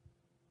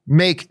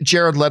make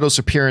Jared Leto's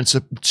appearance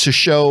to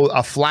show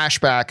a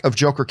flashback of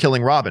Joker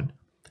killing Robin,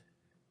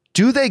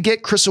 do they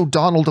get Chris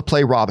O'Donnell to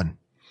play Robin?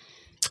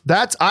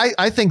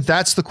 I think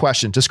that's the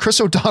question. Does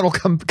Chris O'Donnell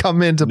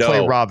come in to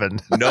play Robin?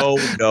 No.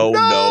 Oh,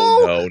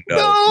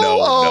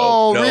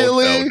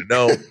 really?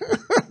 No.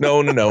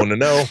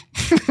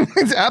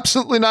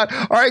 Absolutely not.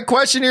 All right,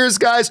 question here is,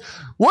 guys,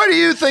 what do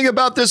you think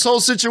about this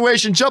whole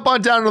situation? Jump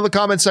on down into the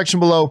comment section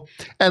below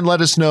and let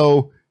us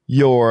know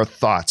your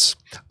thoughts.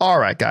 All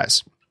right,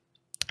 guys.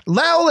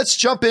 Now let's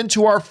jump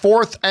into our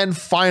fourth and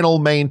final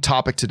main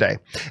topic today.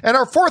 And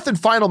our fourth and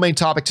final main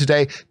topic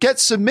today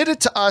gets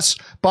submitted to us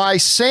by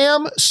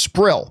Sam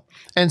Sprill.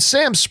 And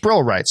Sam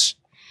Sprill writes,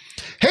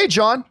 "Hey,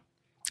 John.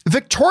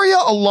 Victoria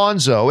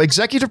Alonso,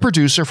 executive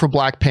producer for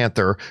Black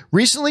Panther,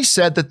 recently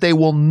said that they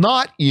will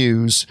not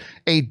use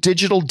a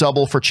digital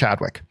double for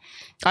Chadwick.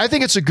 I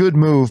think it's a good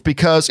move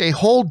because a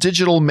whole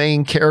digital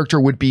main character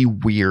would be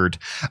weird.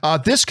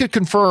 This could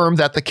confirm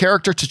that the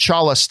character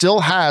T'Challa still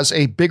has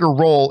a bigger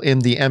role in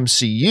the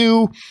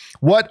MCU.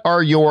 What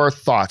are your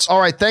thoughts?" All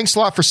right, thanks a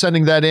lot for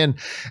sending that in.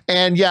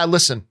 And yeah,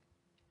 listen,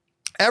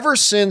 ever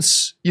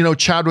since,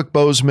 Chadwick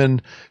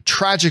Boseman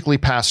tragically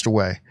passed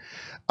away,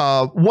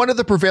 one of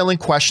the prevailing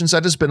questions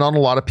that has been on a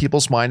lot of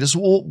people's mind is,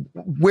 well,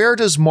 where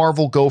does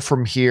Marvel go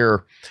from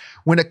here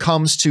when it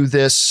comes to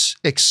this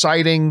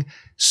exciting,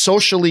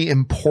 socially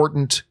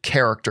important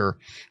character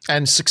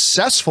and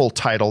successful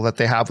title that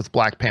they have with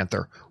Black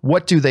Panther?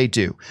 What do they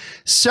do?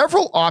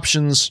 Several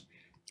options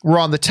were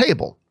on the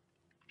table.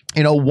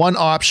 One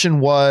option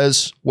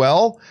was,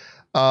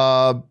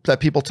 that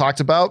people talked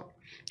about,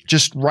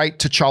 just write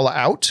T'Challa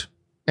out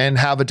and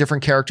have a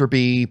different character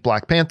be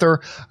Black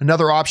Panther.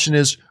 Another option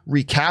is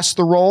recast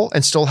the role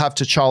and still have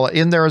T'Challa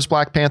in there as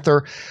Black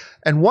Panther.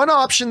 And one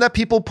option that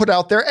people put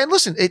out there, and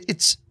listen,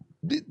 it's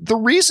the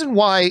reason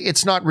why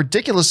it's not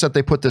ridiculous that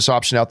they put this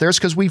option out there is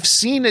because we've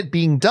seen it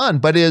being done,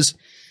 but is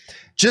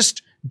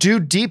just do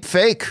deep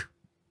fake,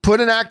 put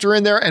an actor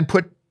in there and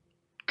put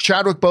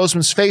Chadwick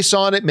Boseman's face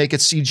on it, make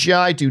it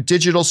CGI, do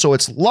digital so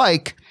it's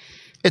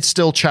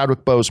still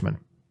Chadwick Boseman.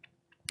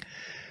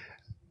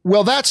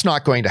 Well, that's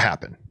not going to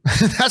happen.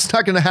 That's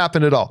not going to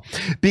happen at all.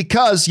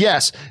 Because,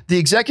 yes, the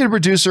executive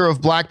producer of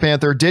Black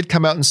Panther did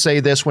come out and say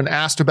this when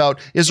asked about,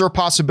 is there a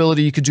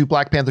possibility you could do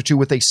Black Panther 2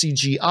 with a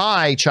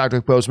CGI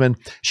Chadwick Boseman?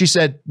 She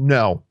said,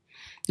 no.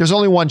 There's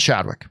only one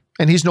Chadwick,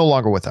 and he's no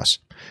longer with us.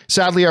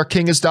 Sadly, our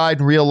king has died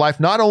in real life,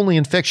 not only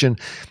in fiction,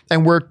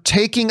 and we're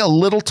taking a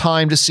little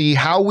time to see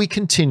how we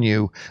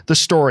continue the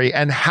story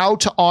and how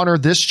to honor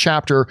this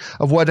chapter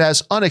of what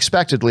has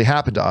unexpectedly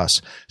happened to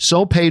us.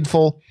 So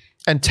painful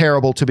and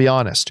terrible, to be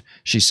honest,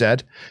 she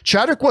said.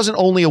 Chadwick wasn't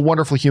only a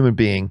wonderful human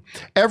being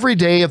every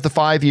day of the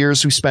 5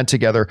 years we spent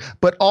together,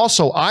 but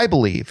also I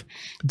believe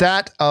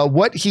that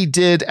what he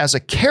did as a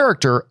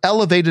character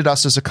elevated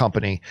us as a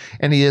company,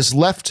 and he has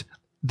left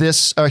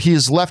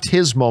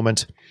his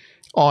moment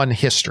on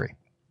history.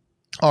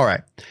 All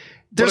right.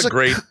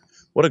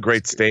 What a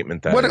great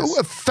statement that is. What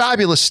a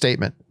fabulous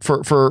statement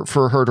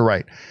for her to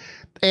write.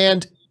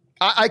 And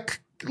I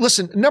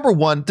listen, number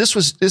one, this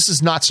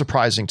is not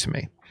surprising to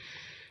me.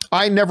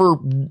 I never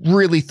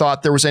really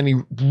thought there was any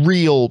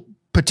real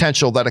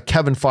potential that a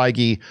Kevin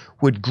Feige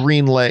would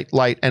green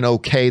light and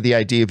okay the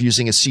idea of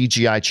using a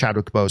CGI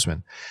Chadwick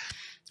Boseman.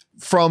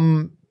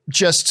 From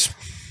just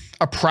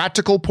a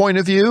practical point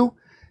of view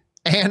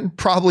and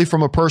probably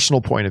from a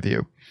personal point of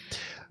view.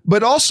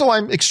 But also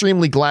I'm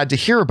extremely glad to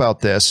hear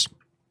about this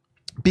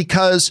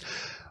because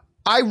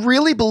I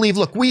really believe,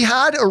 look, we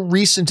had a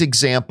recent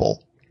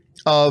example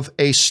of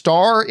a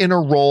star in a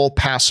role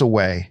pass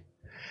away.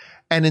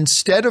 And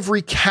instead of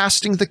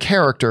recasting the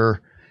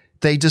character,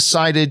 they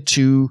decided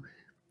to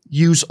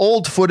use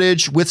old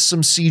footage with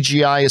some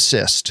CGI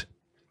assist.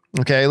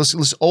 Okay,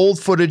 let's old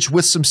footage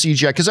with some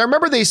CGI. Because I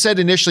remember they said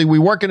initially we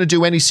weren't going to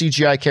do any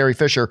CGI Carrie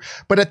Fisher.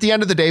 But at the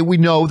end of the day, we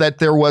know that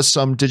there was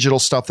some digital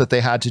stuff that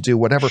they had to do,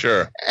 whatever.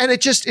 Sure. And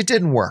it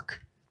didn't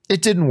work.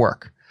 It didn't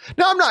work.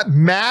 Now, I'm not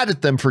mad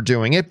at them for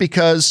doing it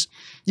because,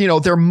 you know,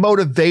 their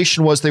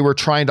motivation was they were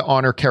trying to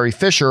honor Carrie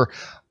Fisher.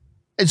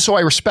 And so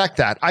I respect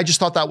that. I just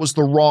thought that was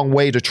the wrong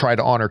way to try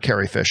to honor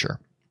Carrie Fisher.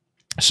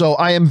 So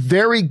I am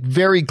very,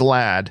 very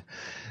glad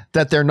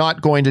that they're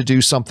not going to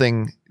do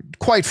something,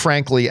 quite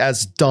frankly,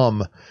 as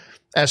dumb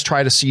as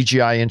try to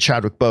CGI in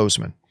Chadwick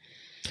Boseman.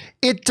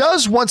 It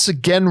does once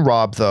again,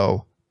 Rob,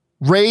 though,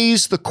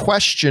 raise the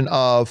question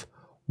of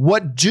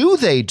what do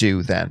they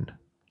do then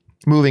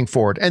moving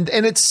forward? And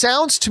it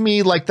sounds to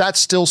me like that's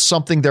still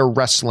something they're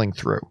wrestling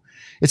through.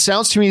 It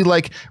sounds to me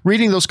like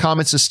reading those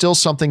comments is still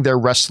something they're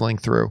wrestling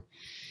through.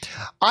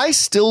 I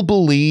still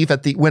believe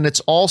when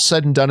it's all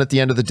said and done at the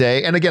end of the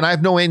day, and again, I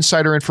have no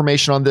insider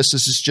information on this.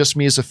 This is just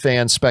me as a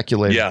fan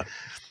speculating. Yeah.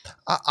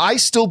 I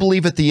still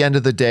believe at the end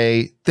of the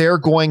day, they're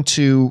going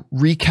to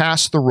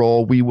recast the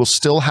role. We will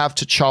still have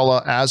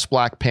T'Challa as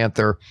Black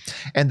Panther,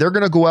 and they're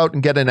going to go out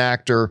and get an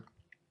actor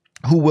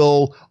who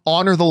will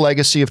honor the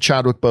legacy of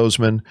Chadwick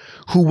Boseman,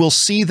 who will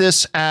see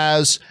this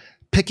as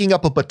picking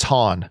up a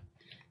baton,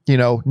 you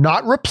know,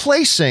 not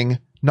replacing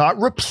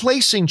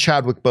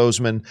Chadwick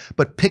Boseman,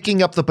 but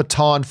picking up the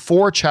baton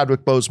for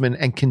Chadwick Boseman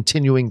and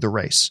continuing the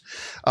race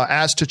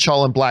as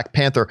T'Challa and Black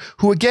Panther,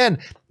 who again,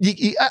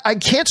 I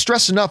can't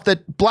stress enough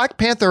that Black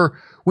Panther,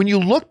 when you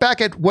look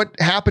back at what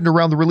happened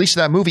around the release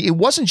of that movie, it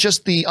wasn't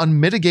just the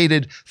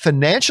unmitigated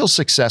financial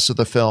success of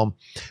the film,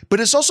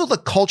 but it's also the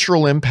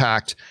cultural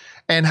impact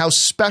and how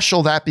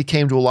special that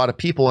became to a lot of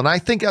people. And I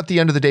think at the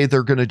end of the day,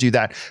 they're going to do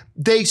that.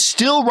 They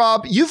still,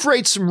 Rob, you've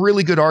raised some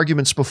really good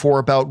arguments before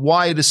about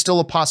why it is still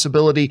a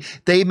possibility.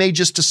 They may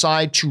just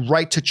decide to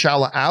write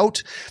T'Challa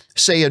out,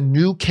 say a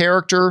new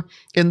character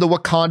in the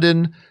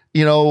Wakandan,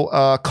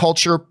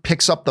 culture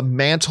picks up the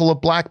mantle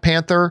of Black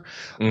Panther.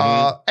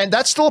 And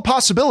that's still a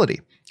possibility.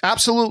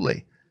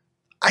 Absolutely.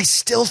 I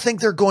still think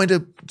they're going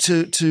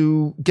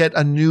to get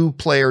a new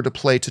player to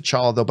play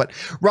T'Challa, though. But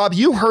Rob,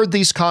 you heard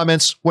these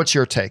comments. What's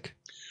your take?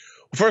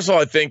 First of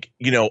all, I think,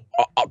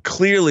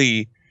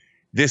 clearly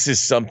this is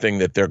something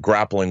that they're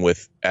grappling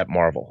with at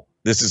Marvel.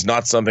 This is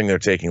not something they're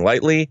taking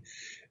lightly.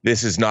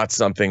 This is not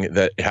something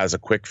that has a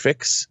quick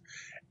fix.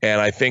 And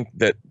I think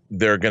that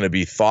they're going to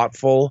be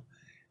thoughtful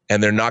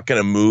and they're not going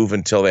to move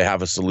until they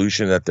have a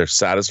solution that they're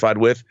satisfied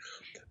with.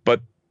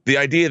 But the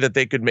idea that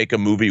they could make a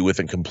movie with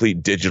a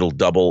complete digital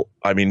double,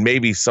 I mean,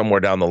 maybe somewhere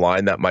down the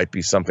line that might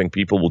be something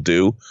people will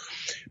do.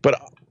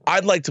 But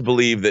I'd like to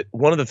believe that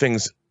one of the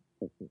things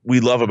we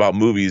love about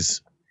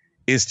movies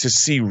is to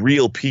see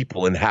real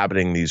people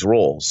inhabiting these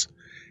roles.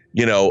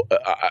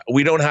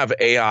 We don't have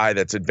AI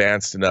that's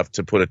advanced enough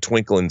to put a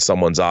twinkle in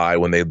someone's eye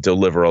when they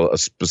deliver a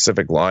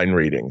specific line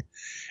reading.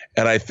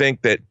 And I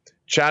think that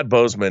Chad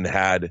Boseman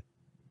had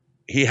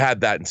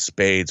that in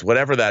spades.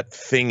 Whatever that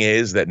thing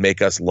is that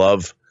make us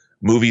love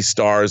movie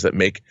stars, that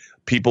make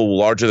people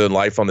larger than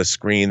life on the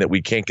screen, that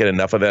we can't get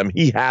enough of them.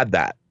 He had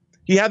that.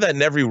 He had that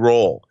in every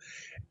role.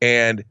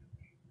 And,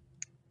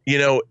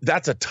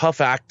 that's a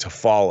tough act to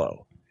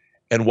follow.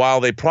 And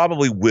while they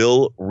probably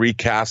will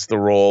recast the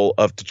role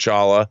of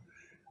T'Challa,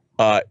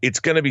 it's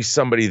going to be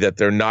somebody that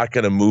they're not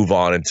going to move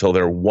on until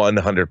they're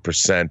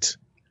 100%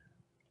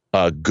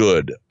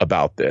 good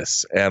about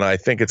this. And I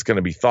think it's going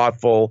to be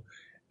thoughtful.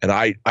 And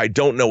I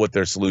don't know what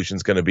their solution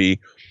is going to be.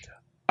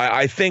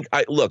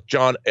 Look,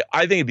 John,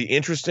 I think it'd be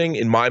interesting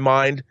in my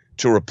mind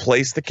to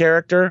replace the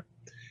character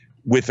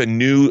with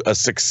a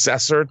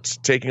successor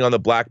taking on the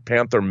Black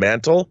Panther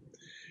mantle.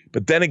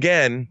 But then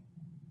again,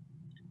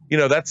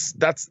 that's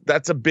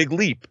a big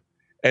leap.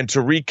 And to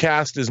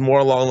recast is more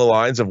along the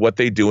lines of what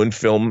they do in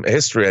film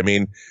history. I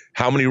mean,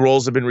 how many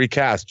roles have been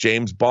recast?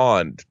 James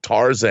Bond,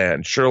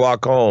 Tarzan,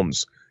 Sherlock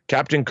Holmes,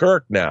 Captain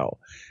Kirk now.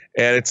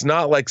 And it's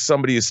not like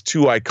somebody is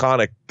too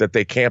iconic that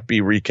they can't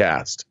be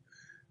recast.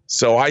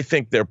 So I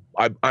think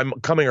I'm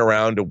coming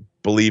around to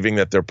believing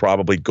that they're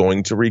probably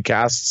going to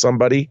recast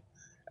somebody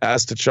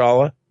as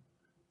T'Challa.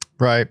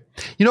 Right.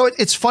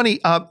 It's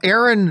funny.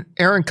 Aaron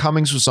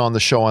Cummings was on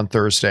the show on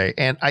Thursday,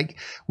 and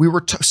we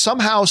were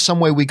somehow, some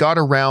way, we got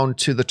around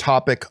to the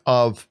topic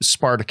of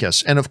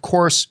Spartacus, and of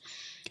course,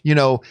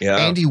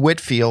 Andy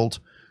Whitfield,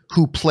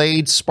 who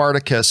played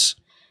Spartacus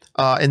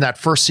in that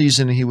first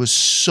season, he was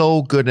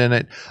so good in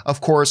it.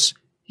 Of course,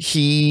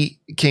 he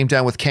came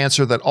down with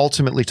cancer that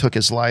ultimately took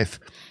his life,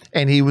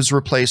 and he was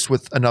replaced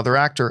with another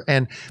actor.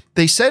 And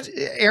they said,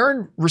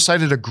 Aaron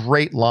recited a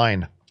great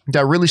line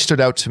that really stood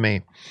out to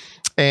me.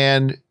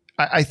 And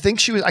I think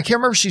I can't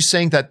remember if she's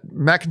saying that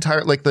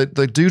McIntyre, like the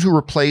dude who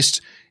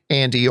replaced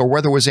Andy, or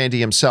whether it was Andy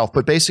himself,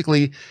 but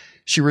basically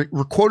she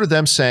quoted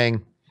them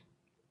saying,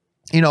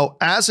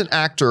 as an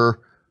actor,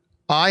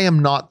 I am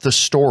not the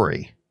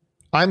story.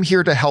 I'm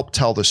here to help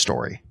tell the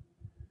story.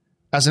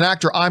 As an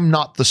actor, I'm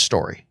not the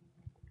story.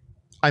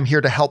 I'm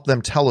here to help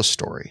them tell a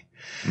story.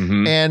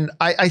 Mm-hmm. And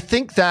I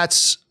think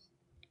that's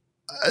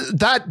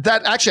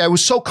that actually, I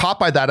was so caught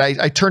by that.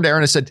 I turned to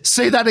Aaron and said,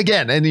 say that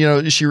again.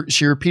 And,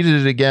 she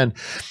repeated it again.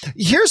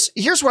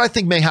 Here's what I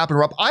think may happen,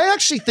 Rob. I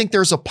actually think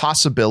there's a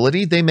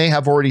possibility they may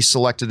have already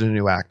selected a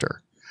new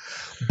actor.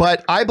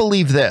 But I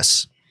believe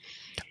this.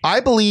 I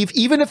believe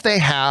even if they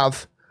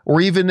have,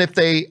 or even if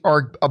they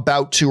are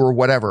about to, or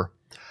whatever,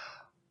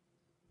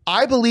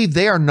 I believe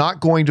they are not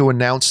going to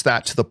announce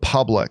that to the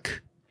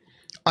public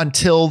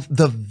until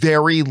the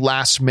very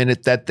last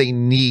minute that they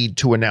need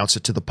to announce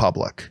it to the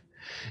public.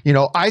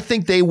 I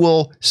think they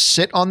will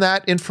sit on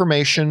that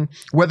information,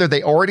 whether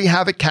they already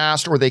have it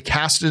cast or they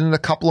cast it in a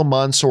couple of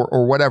months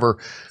or whatever.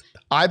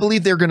 I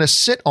believe they're going to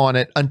sit on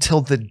it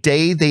until the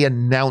day they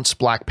announce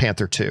Black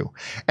Panther 2.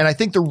 And I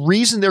think the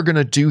reason they're going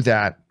to do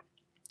that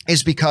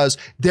is because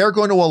they're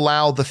going to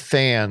allow the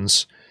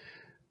fans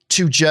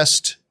to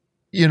just,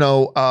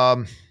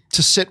 to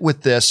sit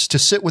with this, to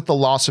sit with the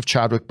loss of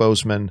Chadwick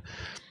Boseman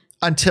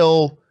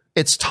until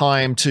it's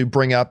time to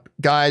bring up,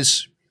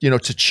 guys,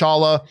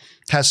 T'Challa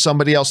has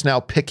somebody else now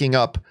picking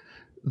up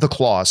the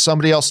claws,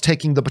 somebody else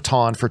taking the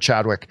baton for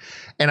Chadwick.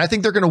 And I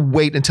think they're going to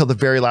wait until the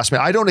very last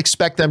minute. I don't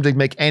expect them to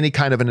make any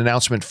kind of an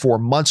announcement for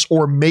months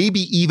or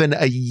maybe even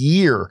a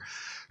year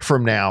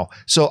from now.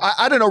 So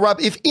I don't know, Rob,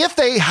 if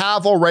they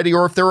have already,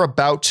 or if they're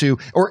about to,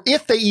 or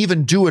if they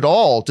even do at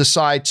all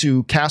decide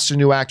to cast a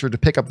new actor to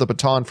pick up the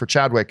baton for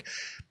Chadwick,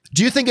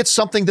 do you think it's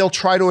something they'll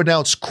try to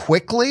announce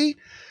quickly?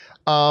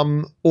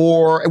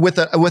 Or with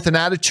an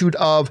attitude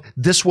of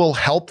this will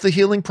help the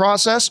healing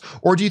process?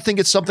 Or do you think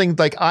it's something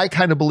like I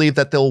kind of believe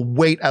that they'll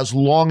wait as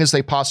long as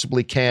they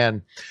possibly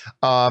can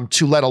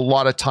to let a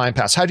lot of time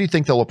pass? How do you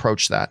think they'll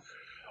approach that?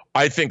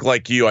 I think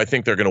like you, I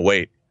think they're going to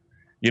wait.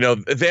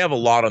 They have a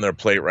lot on their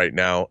plate right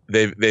now.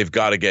 They've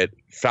got to get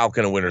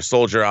Falcon and Winter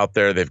Soldier out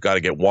there. They've got to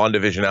get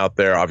WandaVision out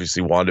there.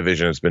 Obviously,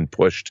 WandaVision has been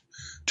pushed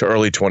to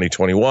early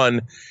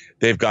 2021.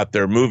 They've got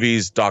their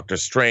movies, Doctor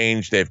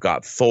Strange. They've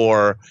got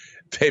Thor.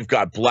 They've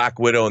got Black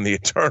Widow and the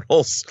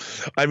Eternals.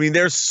 I mean,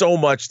 there's so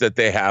much that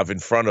they have in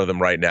front of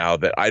them right now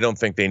that I don't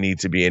think they need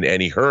to be in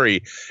any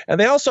hurry. And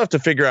they also have to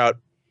figure out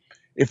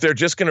if they're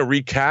just going to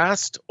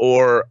recast,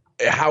 or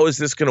how is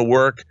this going to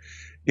work?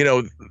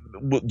 Do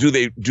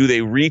they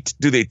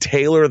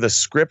tailor the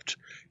script?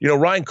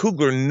 Ryan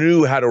Coogler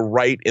knew how to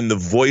write in the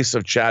voice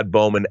of Chad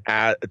Bowman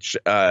as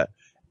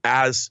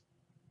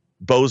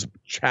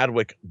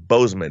Chadwick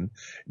Boseman,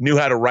 knew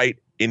how to write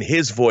in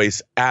his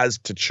voice as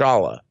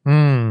T'Challa.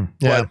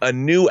 But a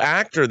new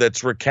actor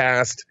that's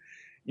recast,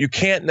 you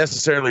can't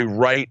necessarily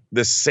write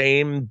the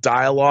same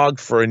dialogue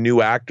for a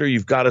new actor.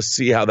 You've got to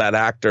see how that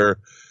actor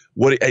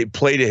would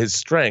play to his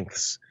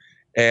strengths.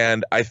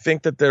 And I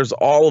think that there's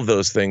all of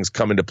those things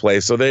come into play.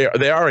 So they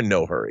are in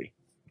no hurry.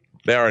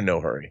 They are in no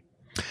hurry.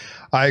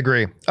 I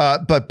agree.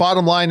 But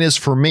bottom line is,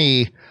 for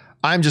me,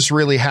 I'm just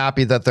really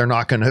happy that they're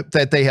not going to,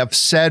 that they have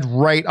said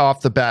right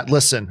off the bat,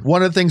 listen,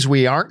 one of the things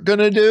we aren't going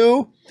to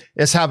do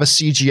is have a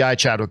CGI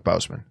Chadwick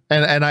Boseman.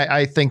 And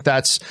I think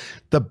that's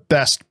the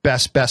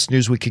best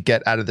news we could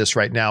get out of this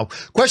right now.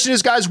 Question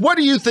is, guys, what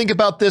do you think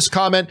about this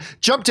comment?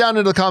 Jump down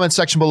into the comment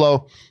section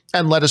below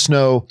and let us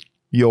know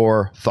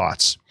your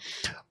thoughts.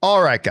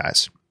 All right,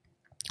 guys.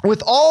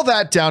 With all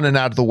that down and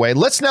out of the way,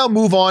 let's now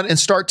move on and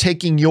start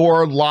taking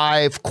your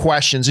live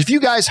questions. If you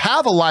guys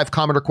have a live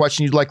comment or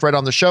question you'd like right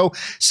on the show,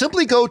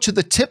 simply go to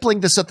the tip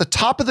link that's at the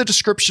top of the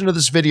description of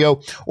this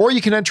video, or you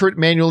can enter it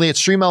manually at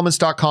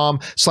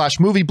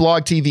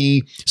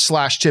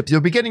streamelements.com/movieblogtv/tip.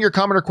 You'll be getting your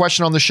comment or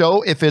question on the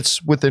show if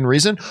it's within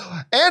reason.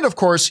 And of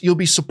course, you'll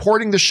be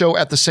supporting the show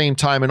at the same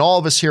time. And all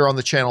of us here on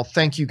the channel,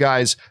 thank you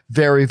guys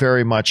very,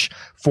 very much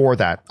for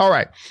that. All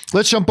right,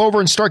 let's jump over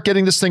and start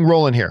getting this thing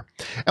rolling here.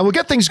 And we'll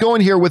get things going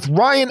here with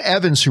Ryan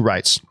Evans, who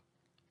writes,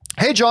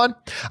 "Hey, John,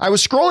 I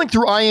was scrolling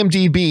through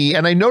IMDb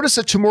and I noticed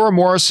that Tamora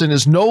Morrison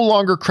is no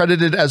longer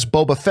credited as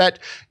Boba Fett.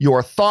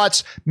 Your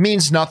thoughts?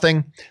 Means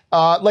nothing."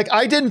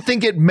 I didn't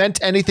think it meant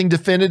anything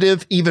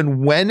definitive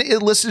even when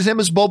it listed him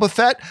as Boba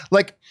Fett.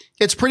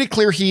 It's pretty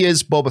clear he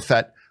is Boba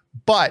Fett.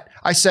 But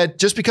I said,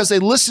 just because they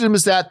listed him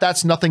as that,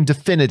 that's nothing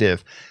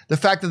definitive. The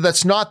fact that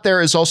that's not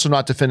there is also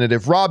not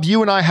definitive. Rob,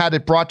 you and I had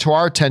it brought to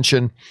our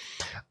attention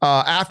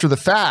after the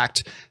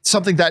fact,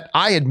 something that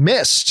I had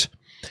missed.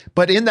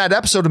 But in that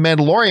episode of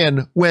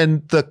Mandalorian,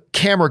 when the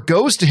camera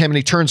goes to him and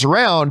he turns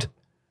around,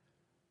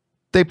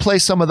 they play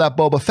some of that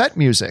Boba Fett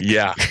music.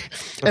 Yeah.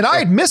 And I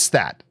had missed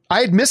that. I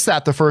had missed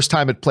that the first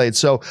time it played.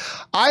 So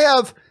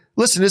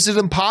listen, is it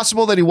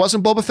impossible that he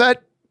wasn't Boba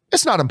Fett?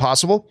 It's not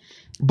impossible.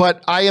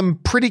 But I am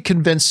pretty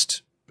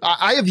convinced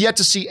I have yet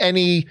to see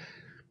any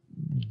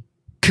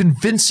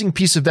convincing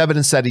piece of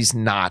evidence that he's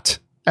not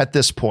at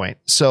this point.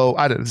 So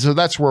so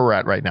that's where we're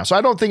at right now. So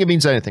I don't think it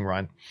means anything,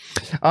 Ryan.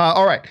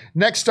 All right.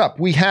 Next up,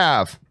 we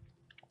have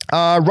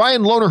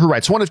Ryan Lohner, who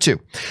writes, one of two.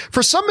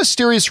 For some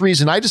mysterious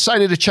reason, I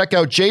decided to check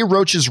out Jay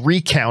Roach's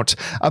recount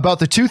about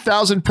the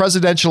 2000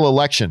 presidential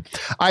election.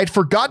 I had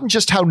forgotten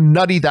just how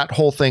nutty that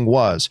whole thing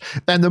was.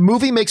 And the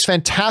movie makes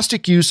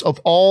fantastic use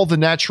of all the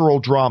natural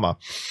drama.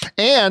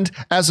 And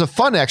as a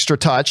fun extra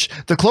touch,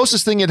 the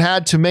closest thing it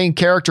had to main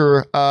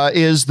character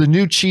is the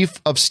new chief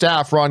of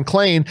staff, Ron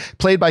Klain,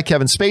 played by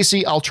Kevin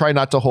Spacey. I'll try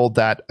not to hold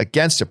that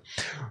against him.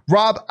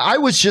 Rob, I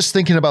was just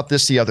thinking about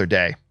this the other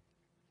day,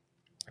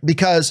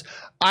 because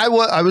I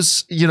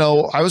was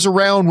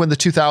around when the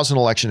 2000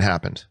 election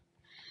happened.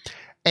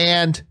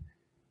 And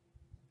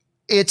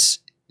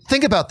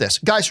think about this.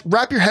 Guys,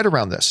 wrap your head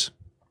around this.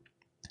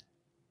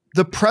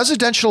 The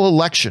presidential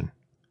election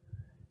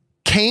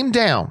came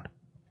down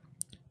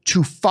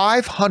to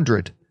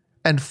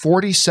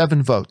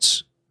 547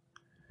 votes.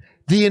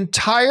 The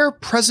entire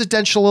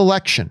presidential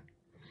election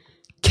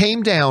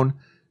came down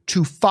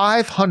to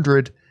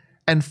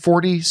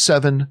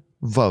 547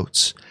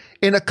 votes.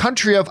 In a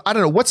country of, I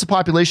don't know, what's the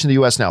population of the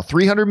U.S. now?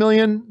 300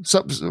 million?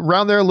 Something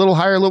around there, a little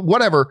higher,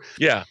 whatever.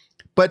 Yeah.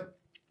 But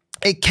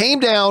it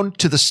came down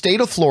to the state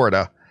of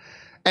Florida,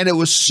 and it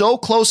was so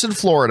close in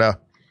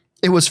Florida,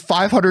 it was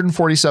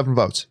 547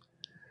 votes.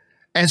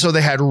 And so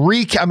they had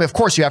of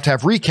course, you have to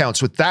have recounts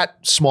with that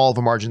small of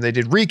a margin. They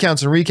did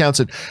recounts and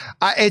recounts. And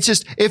it's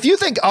just, if you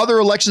think other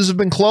elections have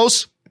been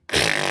close,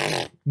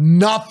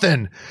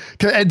 nothing.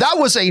 And that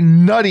was a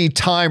nutty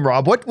time,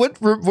 Rob. What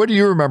do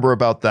you remember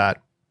about that?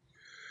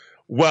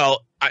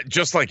 Well,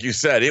 just like you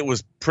said, it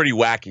was pretty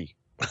wacky.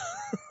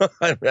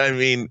 I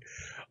mean,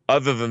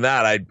 other than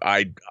that,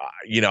 I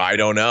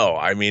don't know.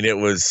 I mean, it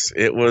was,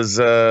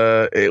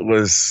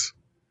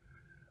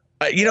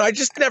 I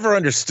just never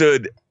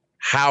understood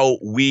how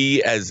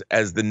we, as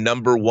the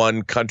number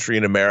one country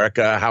in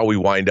America, how we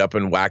wind up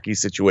in wacky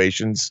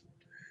situations.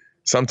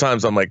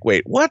 Sometimes I'm like,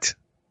 wait, what?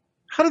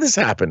 How did this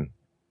happen?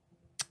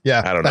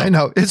 Yeah, I don't know. I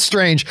know. It's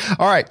strange.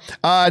 All right.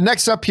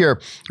 Next up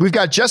here, we've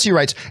got Jesse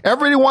writes,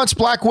 everybody wants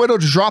Black Widow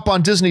to drop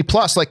on Disney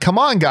Plus. Like, come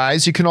on,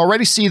 guys. You can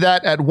already see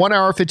that at 1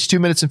 hour, 52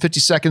 minutes and 50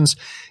 seconds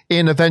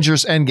in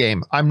Avengers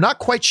Endgame. I'm not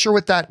quite sure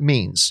what that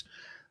means.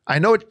 I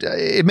know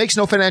it makes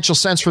no financial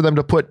sense for them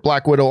to put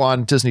Black Widow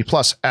on Disney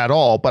Plus at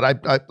all, but I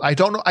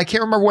don't know. I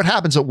can't remember what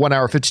happens at 1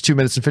 hour, 52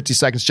 minutes and 50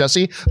 seconds,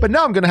 Jesse, but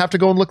now I'm going to have to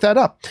go and look that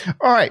up.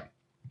 All right.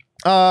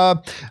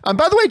 And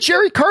by the way,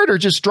 Jerry Carter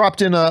just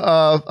dropped in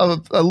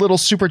a little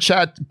super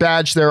chat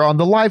badge there on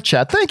the live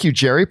chat. Thank you,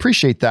 Jerry.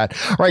 Appreciate that.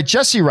 All right.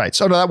 Jesse writes.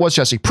 Oh, no, that was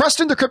Jesse.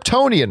 Preston the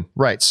Kryptonian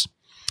writes,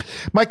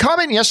 my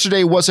comment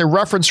yesterday was a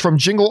reference from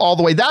Jingle All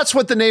the Way. That's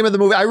what the name of the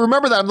movie. I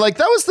remember that. I'm like,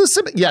 that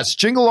was yes,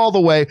 Jingle All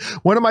the Way.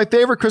 One of my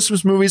favorite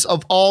Christmas movies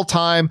of all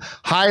time.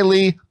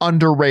 Highly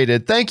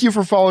underrated. Thank you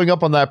for following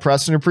up on that,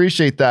 Preston.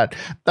 Appreciate that.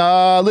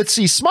 Let's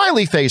see.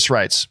 Smiley Face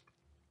writes,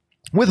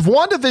 with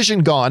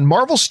WandaVision gone,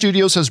 Marvel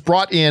Studios has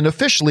brought in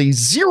officially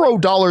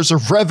 $0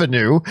 of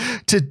revenue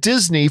to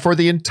Disney for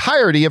the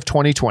entirety of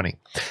 2020.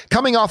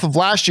 Coming off of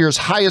last year's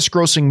highest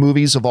grossing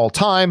movies of all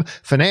time,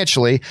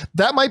 financially,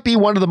 that might be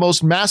one of the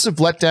most massive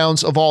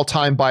letdowns of all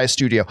time by a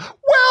studio.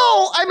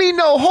 Well, I mean,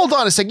 no, hold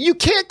on a second. You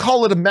can't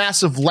call it a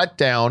massive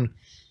letdown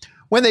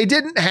when they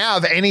didn't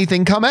have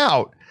anything come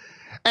out.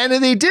 And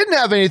they didn't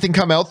have anything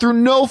come out through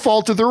no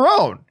fault of their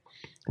own.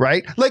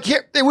 Right? Like,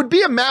 here, it would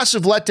be a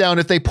massive letdown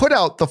if they put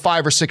out the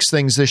 5 or 6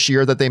 things this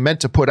year that they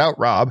meant to put out,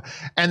 Rob,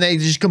 and they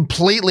just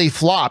completely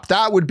flopped.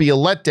 That would be a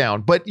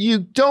letdown. But you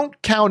don't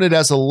count it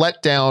as a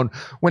letdown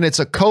when it's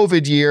a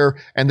COVID year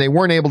and they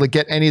weren't able to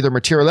get any of their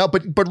material out.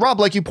 But Rob,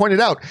 like you pointed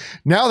out,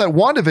 now that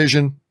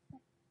WandaVision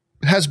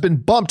has been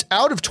bumped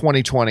out of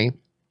 2020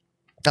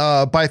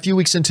 by a few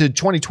weeks into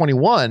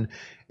 2021,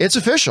 it's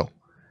official.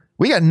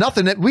 We got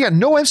nothing. We got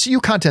no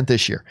MCU content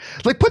this year.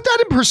 Like, put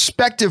that in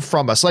perspective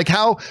from us. Like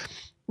how...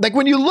 Like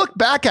when you look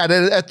back at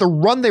it, at the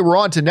run they were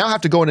on to now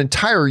have to go an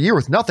entire year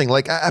with nothing,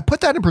 like I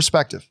put that in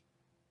perspective.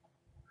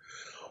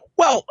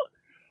 Well,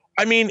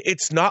 I mean,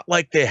 it's not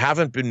like they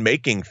haven't been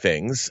making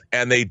things,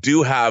 and they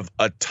do have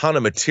a ton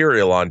of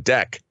material on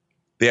deck.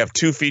 They have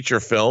 2 feature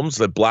films,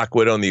 the Black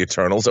Widow and the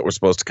Eternals, that were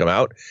supposed to come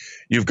out.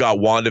 You've got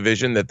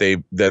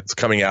WandaVision that's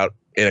coming out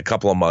in a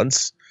couple of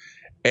months.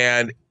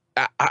 And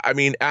I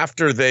mean,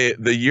 after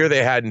the year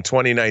they had in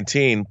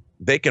 2019,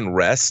 they can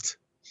rest.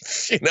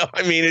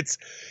 I mean,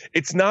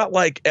 it's not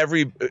like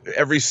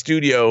every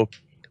studio.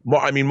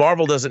 I mean,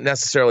 Marvel doesn't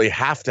necessarily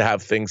have to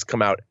have things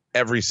come out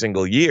every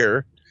single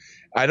year.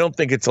 I don't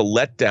think it's a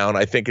letdown.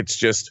 I think it's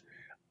just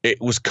it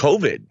was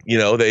COVID.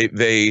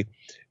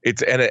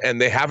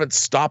 And they haven't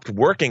stopped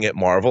working at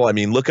Marvel. I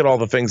mean, look at all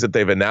the things that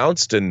they've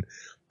announced and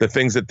the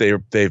things that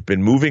they've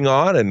been moving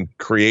on and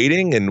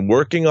creating and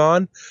working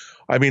on.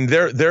 I mean,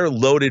 they're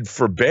loaded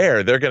for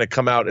bear. They're going to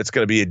come out. It's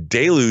going to be a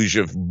deluge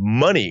of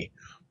money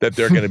that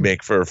they're going to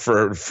make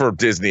for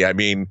Disney. I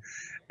mean,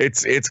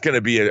 it's going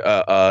to be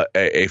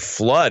a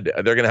flood.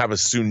 They're going to have a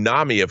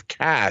tsunami of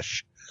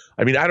cash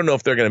I mean, I don't know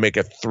if they're going to make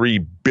a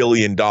 $3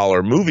 billion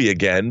movie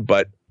again,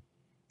 but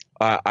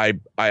I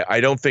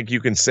don't think you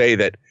can say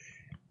that.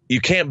 You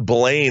can't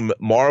blame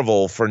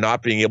Marvel for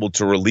not being able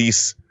to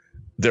release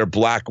their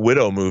Black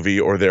Widow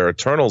movie or their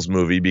Eternals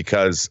movie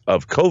because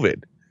of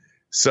COVID.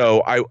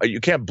 So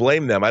you can't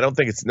blame them. I don't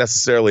think it's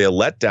necessarily a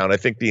letdown. I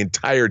think the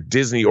entire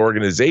Disney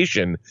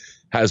organization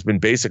has been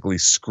basically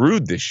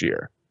screwed this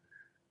year.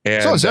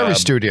 And, so is every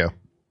studio.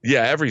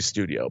 Yeah, every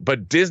studio.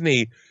 But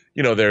Disney,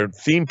 their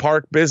theme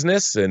park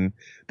business, and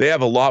they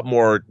have a lot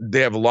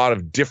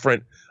of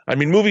different. I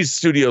mean, movie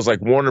studios like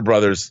Warner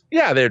Brothers,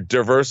 yeah, they're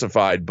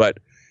diversified, but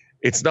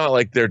it's not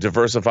like they're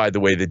diversified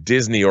the way the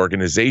Disney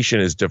organization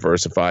is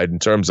diversified in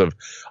terms of,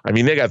 I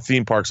mean, they got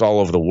theme parks all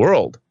over the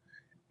world.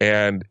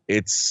 And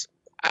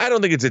I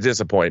don't think it's a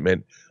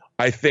disappointment.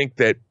 I think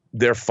that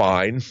they're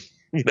fine.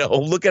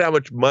 Look at how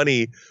much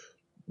money.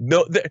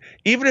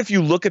 Even if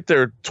you look at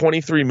their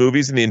 23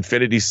 movies in the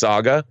Infinity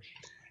Saga,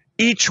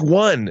 each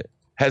one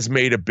has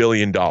made $1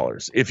 billion.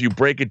 If you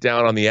break it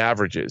down on the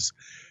averages.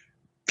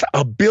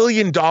 $1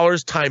 billion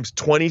times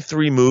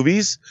 23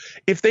 movies.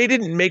 If they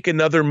didn't make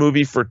another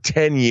movie for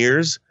 10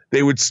 years,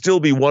 they would still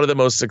be one of the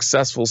most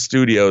successful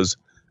studios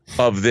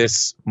of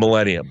this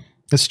millennium.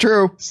 It's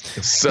true.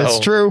 It's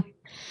true.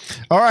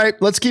 All right,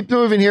 let's keep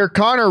moving here.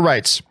 Connor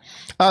writes,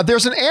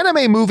 there's an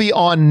anime movie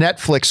on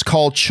Netflix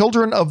called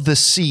Children of the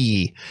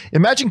Sea.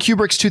 Imagine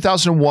Kubrick's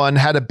 2001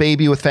 had a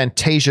baby with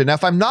Fantasia. Now,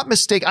 if I'm not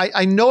mistaken,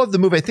 I know of the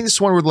movie. I think this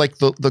is one where like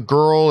the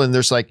girl and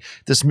there's like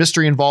this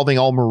mystery involving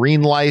all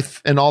marine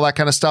life and all that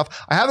kind of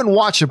stuff. I haven't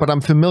watched it, but I'm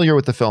familiar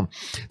with the film.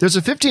 There's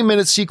a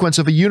 15-minute sequence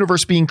of a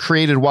universe being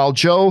created while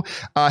Joe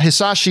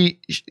Hisaishi,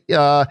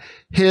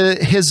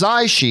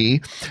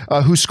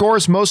 who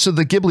scores most of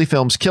the Ghibli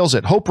films, kills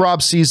it. Hope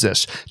Rob sees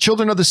this.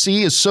 Children of the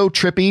Sea is so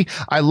trippy.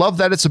 I love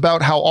that it's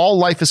about how all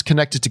life is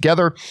connected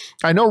together.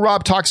 I know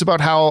Rob talks about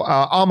how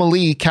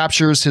Amelie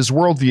captures his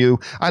worldview.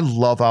 I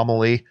love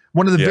Amelie.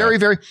 One of the very,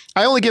 very,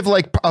 I only give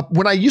like,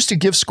 when I used to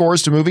give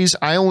scores to movies,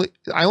 I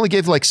only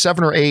gave like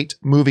 7 or 8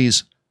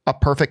 movies a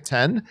perfect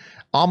 10.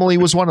 Amelie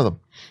was one of them.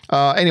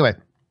 Anyway.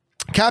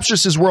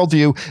 Captures his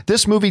worldview.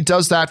 This movie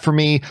does that for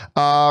me.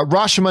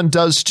 Rashomon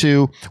does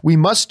too. We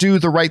must do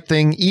the right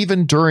thing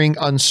even during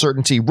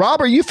uncertainty. Rob,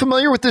 are you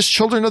familiar with this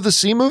Children of the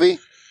Sea movie?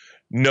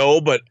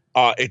 No, but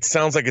it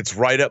sounds like it's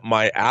right up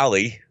my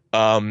alley.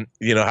 I'm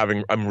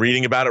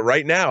reading about it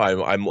right now.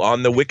 I'm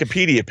on the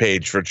Wikipedia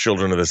page for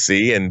Children of the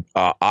Sea, and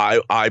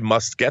I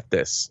must get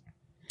this.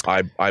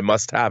 I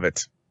must have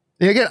it.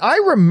 Again, I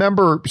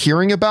remember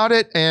hearing about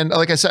it, and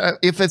like I said,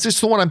 if it's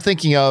just the one I'm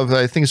thinking of,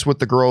 I think it's with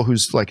the girl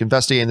who's like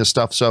investigating this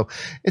stuff. So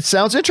it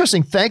sounds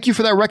interesting. Thank you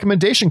for that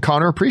recommendation,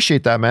 Connor.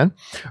 Appreciate that, man.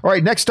 All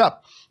right, next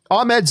up,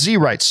 Ahmed Z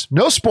writes,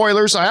 no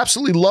spoilers. I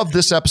absolutely love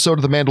this episode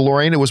of The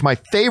Mandalorian. It was my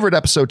favorite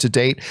episode to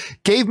date.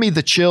 Gave me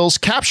the chills,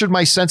 captured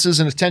my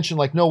senses and attention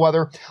like no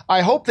other.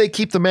 I hope they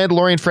keep the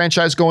Mandalorian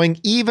franchise going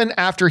even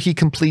after he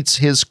completes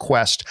his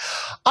quest.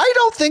 I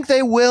don't think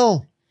they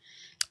will.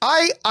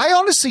 I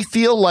honestly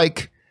feel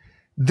like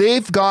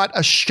they've got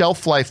a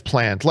shelf life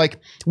planned. Like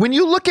when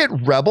you look at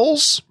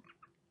Rebels,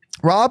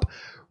 Rob,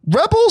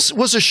 Rebels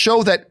was a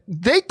show that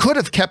they could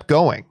have kept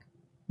going.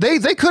 They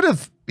could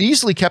have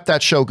easily kept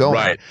that show going.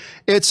 Right.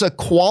 It's a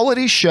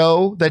quality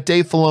show that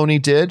Dave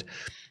Filoni did.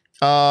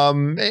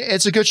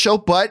 It's a good show,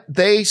 but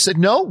they said,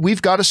 no,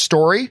 we've got a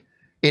story.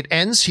 It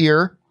ends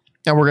here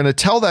and we're going to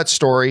tell that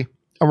story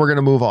and we're going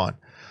to move on.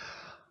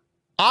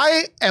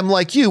 I am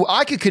like you.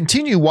 I could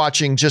continue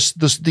watching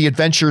just the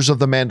adventures of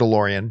the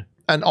Mandalorian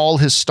and all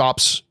his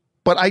stops,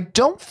 but I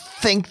don't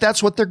think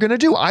that's what they're going to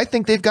do. I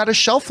think they've got a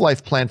shelf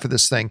life plan for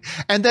this thing.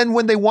 And then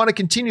when they want to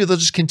continue, they'll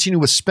just continue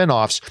with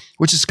spinoffs,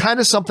 which is kind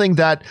of something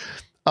that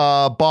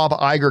Bob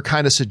Iger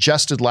kind of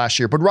suggested last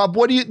year. But Rob,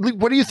 what do you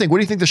think? What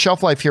do you think the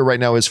shelf life here right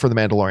now is for the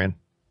Mandalorian?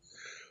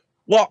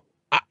 Well,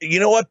 you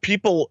know what,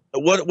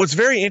 what's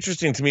very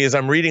interesting to me is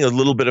I'm reading a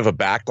little bit of a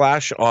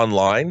backlash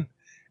online,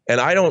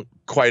 and I don't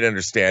quite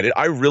understand it.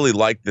 I really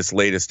like this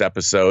latest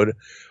episode.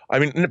 I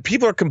mean,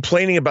 people are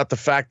complaining about the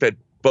fact that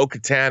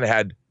Bo-Katan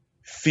had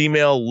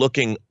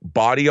female-looking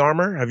body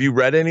armor. Have you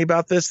read any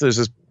about this? There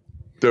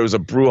was a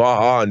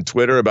brouhaha on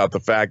Twitter about the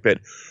fact that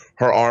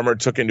her armor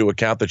took into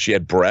account that she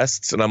had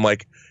breasts. And I'm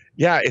like,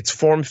 yeah, it's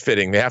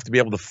form-fitting. They have to be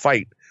able to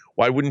fight.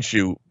 Why wouldn't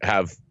you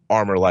have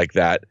armor like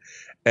that?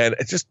 And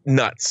it's just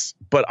nuts.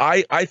 But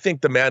I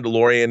think The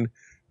Mandalorian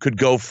could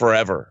go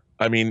forever.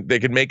 I mean, they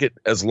could make it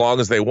as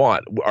long as they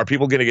want. Are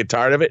people going to get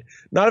tired of it?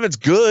 None of it's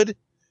good.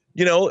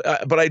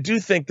 But I do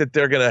think that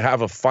they're going to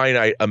have a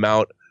finite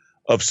amount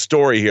of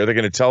story here. They're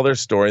going to tell their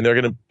story and they're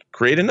going to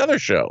create another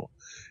show.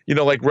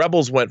 Like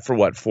Rebels went for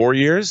what, 4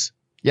 years?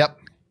 Yep.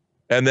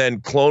 And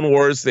then Clone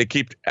Wars, they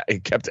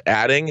kept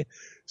adding.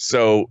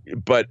 So,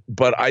 but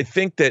I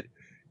think that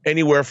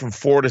anywhere from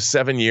 4 to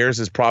 7 years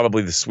is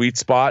probably the sweet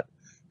spot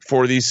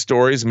for these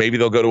stories. Maybe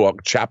they'll go to a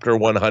chapter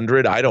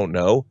 100. I don't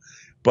know.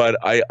 But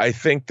I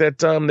think that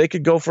they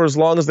could go for as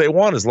long as they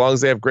want, as long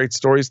as they have great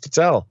stories to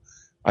tell.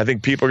 I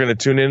think people are going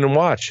to tune in and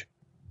watch.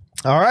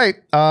 All right.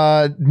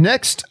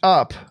 Next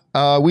up,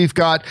 We've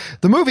got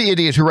the movie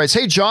idiot who writes,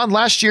 "Hey, John,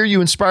 last year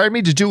you inspired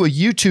me to do a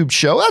YouTube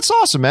show." That's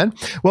awesome, man.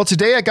 Well,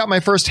 today I got my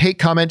first hate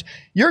comment.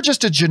 "You're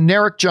just a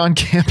generic John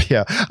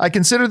Campia. I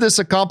consider this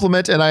a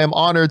compliment and I am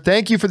honored.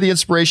 Thank you for the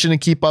inspiration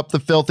and keep up the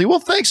filthy." Well,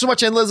 thanks so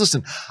much. And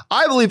listen,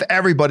 I believe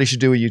everybody should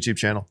do a YouTube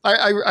channel.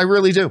 I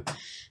really do.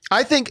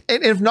 I think,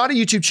 and if not a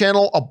YouTube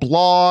channel, a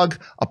blog,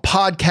 a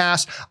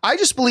podcast, I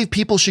just believe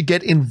people should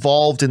get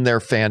involved in their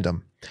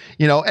fandom.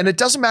 You know, and it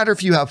doesn't matter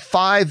if you have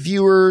 5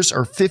 viewers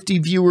or 50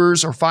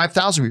 viewers or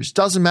 5,000 viewers.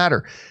 Doesn't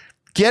matter.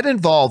 Get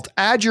involved.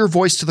 Add your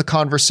voice to the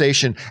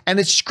conversation. And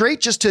it's great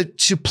just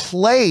to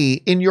play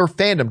in your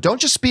fandom.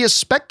 Don't just be a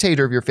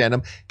spectator of your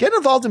fandom. Get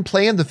involved and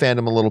play in the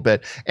fandom a little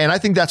bit. And I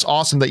think that's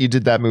awesome that you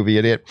did that movie,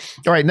 idiot.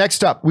 All right,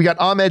 next up, we got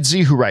Ahmed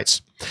Z who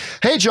writes,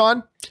 "Hey,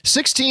 John,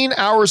 16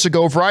 hours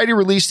ago, Variety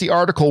released the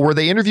article where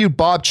they interviewed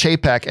Bob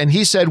Chapek, and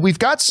he said, we've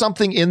got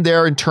something in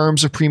there in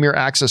terms of Premier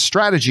Access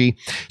strategy,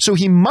 so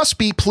he must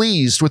be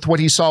pleased with what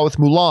he saw with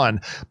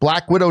Mulan.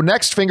 Black Widow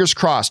next, fingers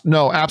crossed."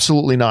 No,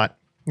 absolutely not.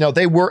 No,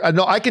 they were,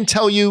 no, I can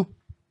tell you,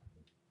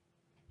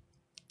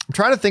 I'm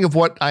trying to think of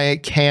what I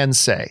can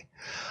say.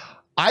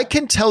 I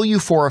can tell you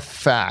for a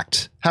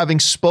fact, having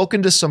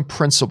spoken to some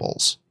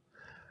principals,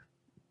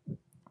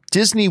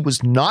 Disney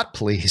was not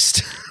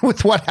pleased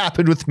with what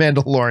happened with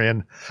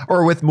Mandalorian,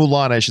 or with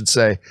Mulan, I should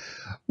say,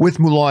 with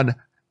Mulan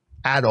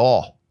at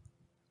all,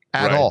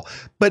 at all.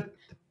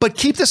 But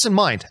keep this in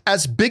mind,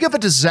 as big of a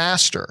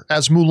disaster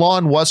as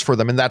Mulan was for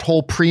them in that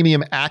whole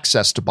premium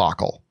access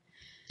debacle,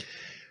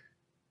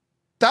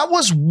 that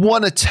was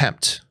one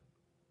attempt.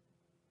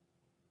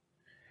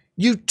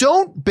 You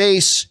don't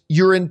base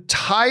your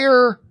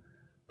entire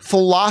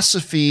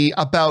philosophy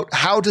about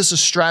how does a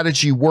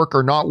strategy work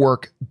or not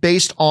work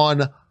based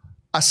on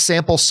a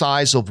sample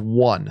size of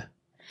 1.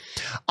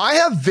 I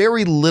have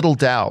very little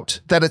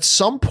doubt that at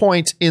some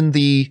point in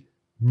the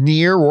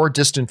near or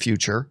distant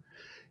future,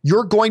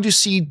 you're going to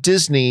see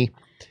Disney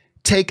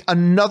take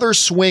another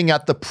swing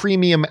at the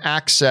premium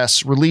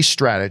access release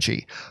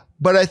strategy.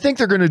 But I think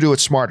they're going to do it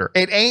smarter.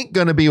 It ain't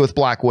going to be with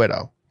Black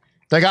Widow.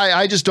 Like,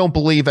 I just don't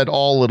believe at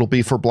all it'll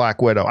be for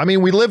Black Widow. I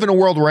mean, we live in a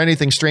world where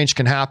anything strange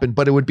can happen,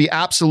 but it would be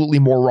absolutely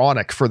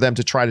moronic for them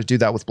to try to do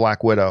that with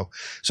Black Widow.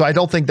 So I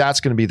don't think that's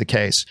going to be the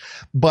case.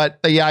 But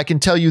yeah, I can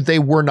tell you they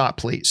were not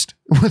pleased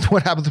with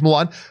what happened with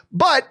Mulan.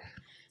 But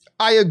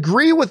I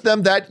agree with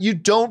them that you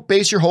don't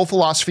base your whole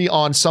philosophy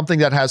on something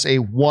that has a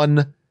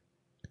 1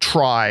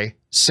 try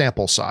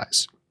sample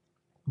size.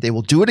 They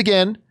will do it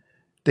again.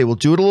 They will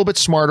do it a little bit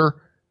smarter.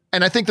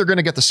 And I think they're going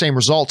to get the same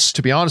results,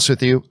 to be honest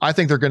with you. I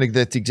think they're going to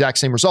get the exact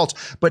same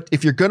results. But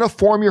if you're going to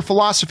form your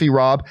philosophy,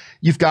 Rob,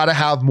 you've got to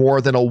have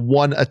more than a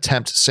 1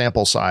 attempt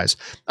sample size.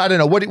 I don't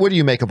know. What do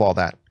you make of all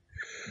that?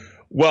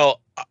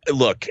 Well,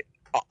 look,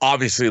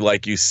 obviously,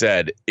 like you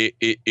said,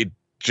 it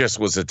just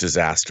was a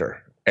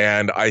disaster.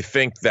 And I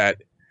think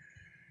that,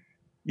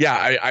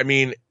 yeah, I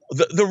mean,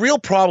 the real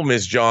problem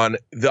is, John,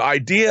 the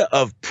idea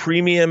of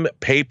premium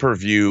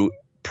pay-per-view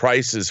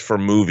prices for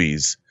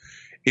movies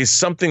is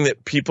something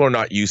that people are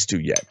not used to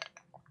yet.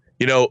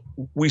 You know,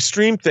 we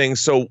stream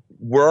things, so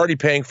we're already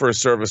paying for a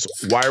service.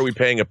 Why are we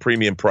paying a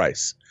premium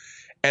price?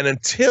 And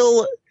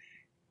until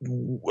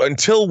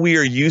we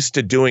are used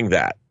to doing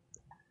that,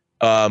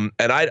 and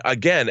I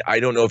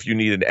don't know if you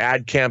need an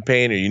ad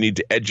campaign or you need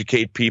to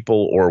educate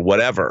people or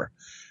whatever.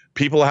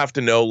 People have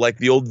to know, like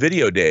the old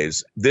video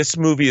days, this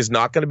movie is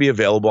not going to be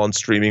available on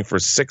streaming for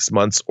 6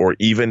 months or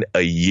even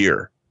a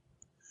year.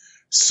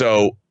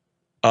 So,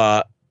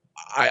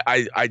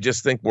 I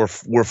just think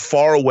we're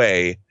far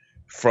away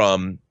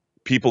from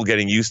people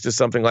getting used to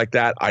something like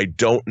that. I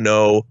don't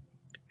know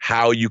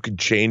how you could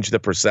change the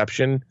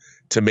perception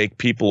to make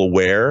people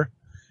aware,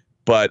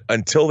 but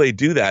until they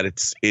do that,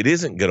 it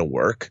isn't going to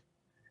work.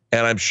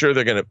 And I'm sure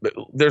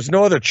there's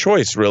no other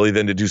choice really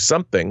than to do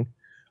something.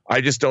 I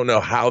just don't know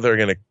how they're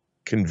going to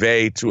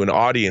convey to an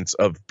audience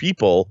of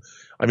people.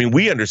 I mean,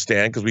 we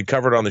understand because we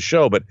covered it on the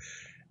show, but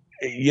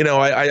you know,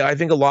 I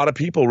think a lot of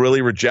people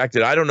really reject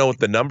it. I don't know what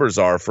the numbers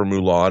are for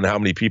Mulan, how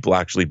many people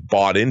actually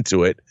bought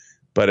into it.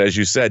 But as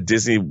you said,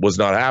 Disney was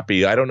not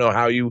happy. I don't know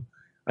how you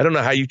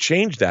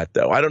change that,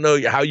 though. I don't know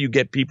how you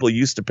get people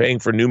used to paying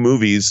for new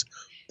movies,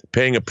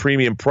 paying a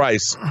premium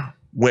price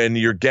when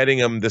you're getting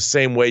them the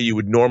same way you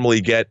would normally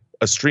get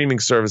a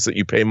streaming service that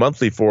you pay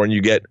monthly for, and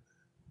you get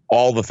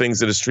all the things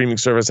that a streaming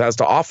service has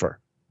to offer.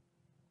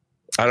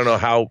 I don't know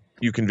how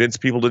you convince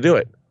people to do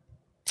it.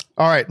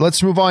 All right,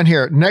 let's move on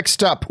here.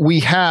 Next up,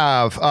 we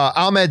have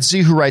Ahmed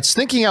Z who writes,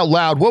 "Thinking out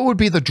loud, what would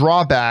be the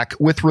drawback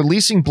with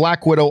releasing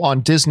Black Widow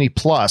on Disney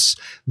Plus?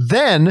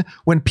 Then,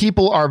 when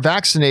people are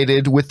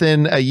vaccinated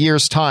within a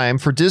year's time,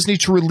 for Disney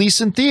to release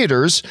in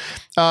theaters.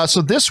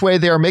 So this way,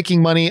 they are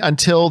making money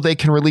until they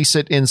can release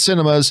it in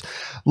cinemas.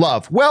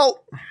 Love."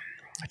 Well,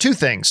 2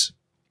 things.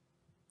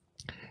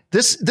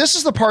 This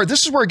is the part.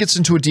 This is where it gets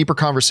into a deeper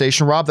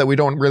conversation, Rob, that we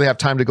don't really have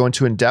time to go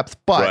into in depth.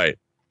 But right.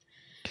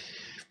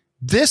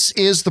 This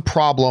is the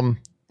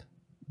problem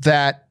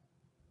that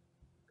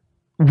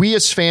we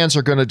as fans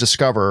are going to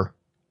discover,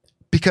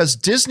 because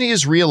Disney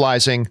is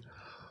realizing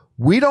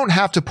we don't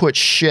have to put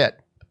shit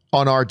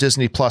on our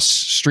Disney Plus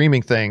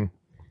streaming thing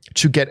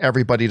to get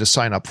everybody to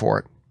sign up for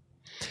it.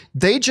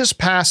 They just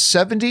passed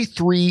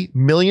 73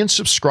 million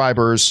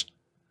subscribers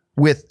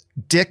with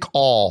dick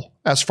all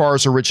as far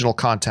as original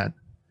content.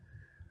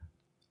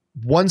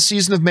 One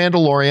season of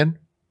Mandalorian.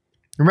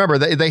 Remember,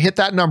 they hit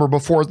that number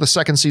before the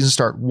second season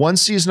start. One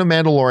season of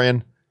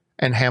Mandalorian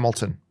and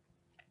Hamilton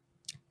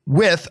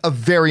with a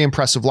very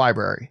impressive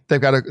library. They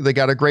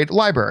got a great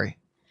library.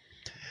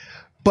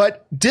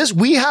 But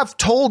we have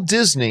told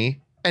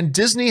Disney, and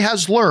Disney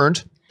has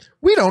learned,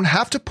 we don't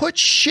have to put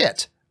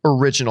shit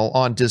original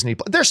on Disney.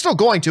 They're still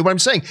going to, but I'm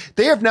saying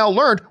they have now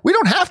learned we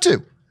don't have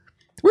to.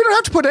 We don't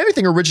have to put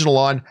anything original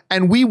on,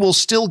 and we will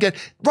still get...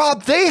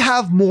 Rob, they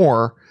have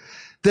more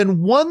than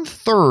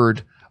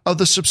 1/3 of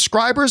the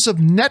subscribers of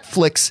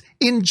Netflix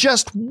in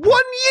just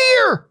 1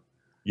 year.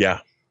 Yeah.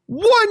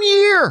 1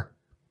 year.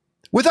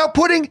 Without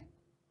putting,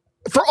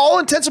 for all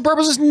intents and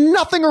purposes,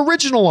 nothing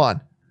original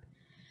on.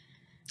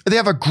 They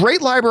have a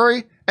great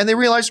library, and they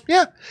realize,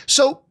 yeah.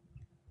 So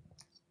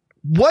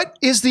what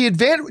is the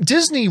advantage?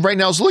 Disney right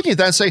now is looking at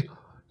that and say,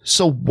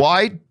 so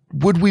why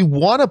would we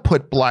want to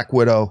put Black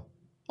Widow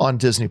on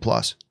Disney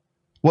Plus?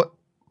 What?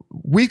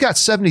 We've got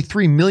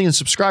 73 million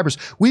subscribers.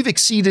 We've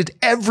exceeded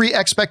every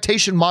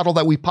expectation model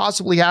that we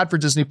possibly had for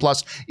Disney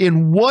Plus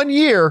in 1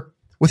 year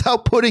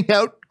without putting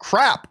out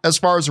crap as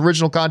far as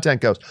original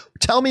content goes.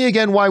 Tell me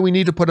again why we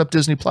need to put up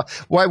Disney Plus,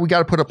 why we got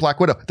to put up Black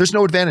Widow. There's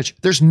no advantage.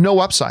 There's no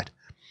upside.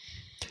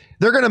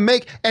 They're going to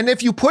make, and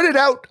if you put it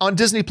out on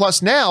Disney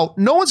Plus now,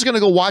 no one's going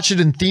to go watch it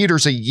in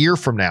theaters a year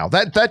from now.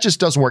 That just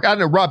doesn't work. I don't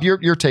know, Rob,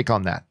 your take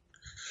on that.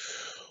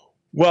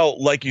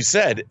 Well, like you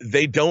said,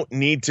 they don't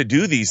need to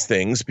do these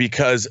things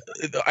because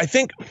I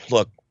think,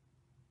 look,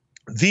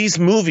 these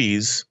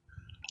movies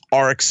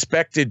are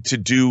expected to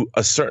do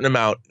a certain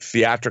amount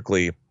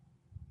theatrically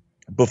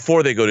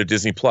before they go to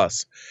Disney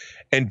Plus.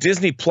 And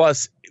Disney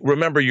Plus,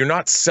 remember, you're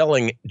not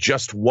selling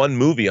just one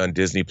movie on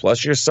Disney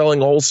Plus. You're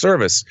selling a whole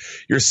service.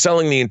 You're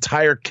selling the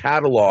entire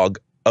catalog,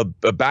 a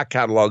back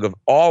catalog of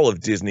all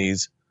of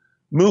Disney's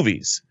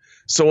movies.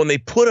 So when they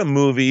put a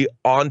movie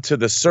onto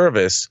the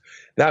service,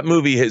 that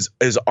movie is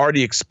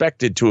already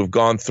expected to have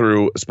gone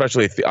through,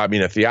 especially,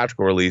 a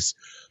theatrical release,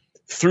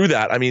 through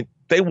that. I mean,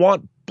 they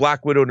want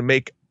Black Widow to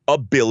make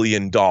 $1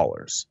 billion.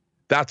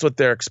 That's what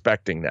they're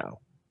expecting now.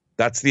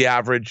 That's the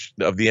average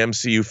of the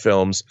MCU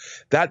films.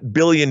 That $1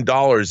 billion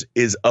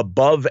is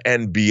above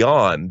and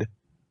beyond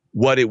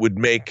what it would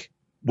make,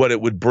 what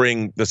it would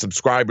bring, the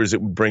subscribers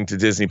it would bring to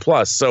Disney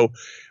Plus. So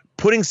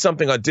putting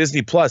something on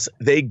Disney Plus,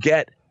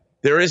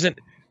 there's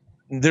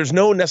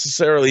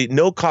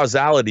no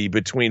causality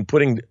between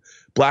putting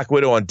Black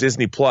Widow on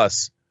Disney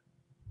Plus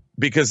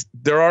because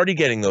they're already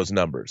getting those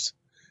numbers.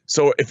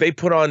 So if they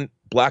put on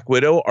Black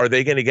Widow, are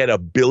they going to get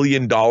 $1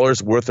 billion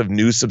worth of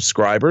new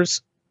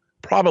subscribers?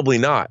 Probably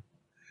not.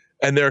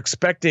 And they're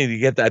expecting to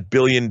get that $1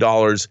 billion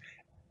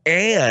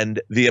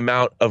and the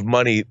amount of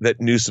money that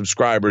new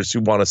subscribers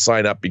who want to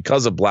sign up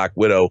because of Black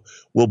Widow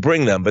will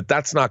bring them. But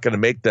that's not going to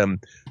make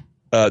them,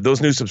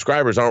 those new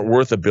subscribers aren't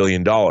worth $1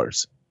 billion.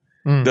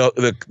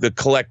 The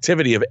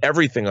collectivity of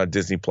everything on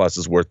Disney Plus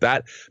is worth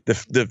that.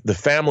 The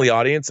family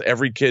audience,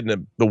 every kid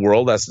in the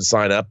world has to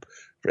sign up.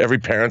 Every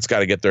parent's got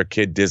to get their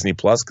kid Disney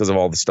Plus because of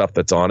all the stuff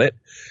that's on it.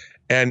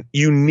 And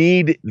you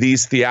need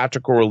these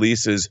theatrical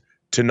releases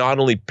to not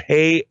only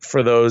pay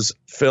for those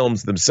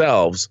films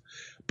themselves,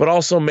 but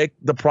also make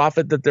the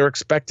profit that they're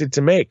expected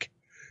to make.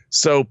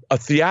 So a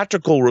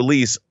theatrical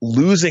release,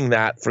 losing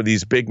that for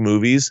these big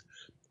movies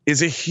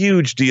is a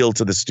huge deal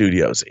to the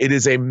studios. It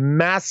is a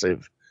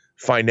massive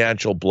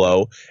financial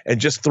blow,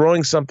 and just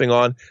throwing something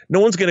on,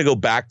 no one's going to go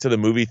back to the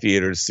movie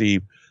theater to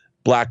see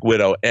Black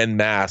Widow en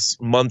masse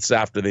months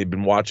after they've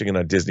been watching it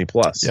on Disney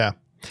Plus. Yeah.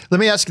 Let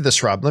me ask you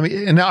this, Rob.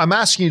 And now I'm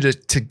asking you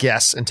to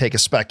guess and take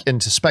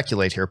to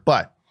speculate here,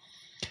 but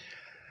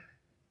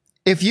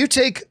if you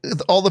take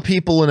all the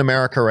people in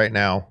America right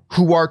now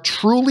who are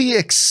truly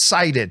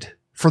excited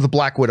for the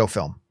Black Widow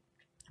film,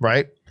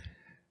 right?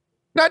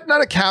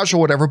 Not a casual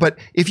whatever, but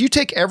if you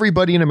take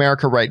everybody in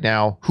America right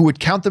now who would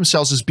count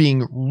themselves as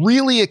being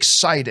really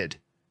excited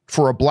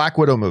for a Black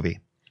Widow movie,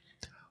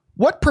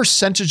 what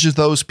percentage of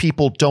those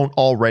people don't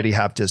already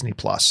have Disney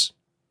Plus?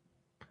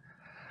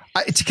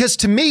 Because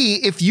to me,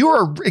 if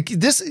you're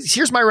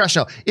here's my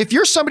rationale. If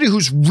you're somebody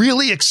who's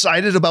really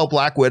excited about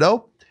Black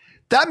Widow,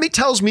 that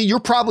tells me you're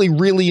probably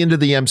really into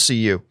the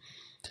MCU.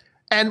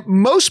 And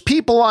most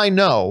people I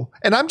know,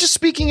 and I'm just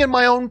speaking in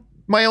my own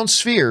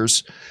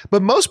spheres,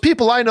 but most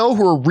people I know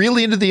who are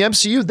really into the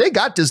MCU, they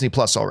got Disney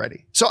Plus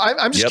already. So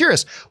I'm just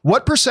curious,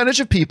 what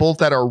percentage of people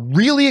that are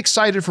really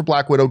excited for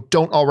Black Widow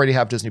don't already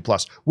have Disney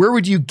Plus? Where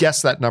would you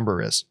guess that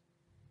number is?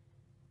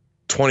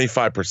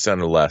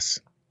 25% or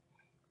less.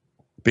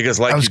 Because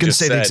like I was you going to just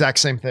say said, the exact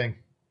same thing.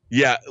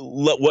 Yeah,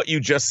 what you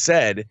just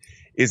said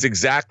is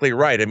exactly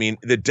right. I mean,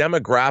 the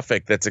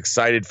demographic that's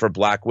excited for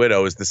Black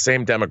Widow is the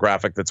same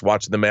demographic that's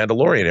watching The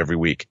Mandalorian every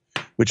week,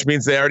 which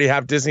means they already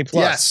have Disney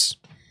Plus. Yes.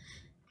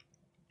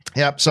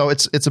 Yep. So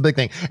it's a big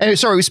thing. Anyway,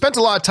 sorry, we spent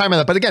a lot of time on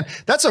that. But again,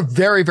 that's a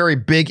very, very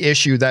big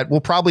issue that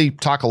we'll probably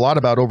talk a lot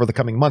about over the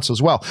coming months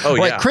as well. Oh,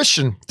 yeah.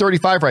 Christian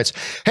 35 writes,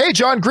 "Hey,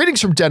 John,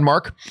 greetings from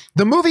Denmark.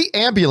 The movie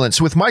Ambulance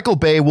with Michael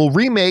Bay will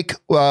remake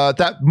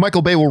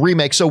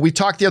So we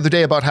talked the other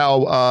day about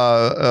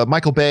how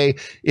Michael Bay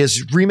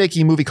is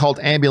remaking a movie called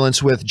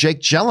Ambulance with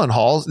Jake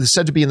Gyllenhaal. It's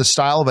said to be in the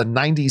style of a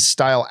 90s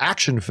style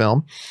action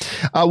film.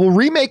 Will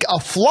remake a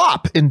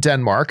flop in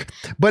Denmark,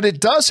 but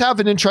it does have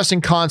an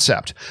interesting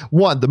concept.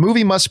 1, the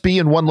movie must be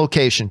in one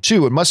location.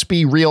 2, it must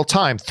be real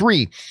time.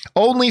 3,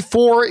 only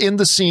 4 in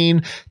the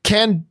scene.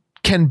 Can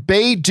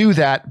Bay do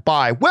that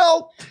by?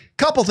 Well,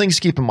 couple things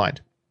to keep in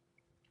mind.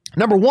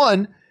 Number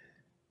 1,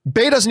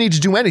 Bay doesn't need to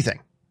do anything.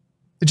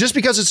 Just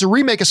because it's a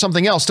remake of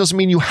something else doesn't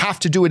mean you have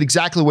to do it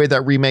exactly the way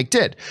that remake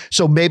did.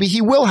 So maybe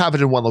he will have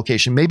it in one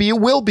location. Maybe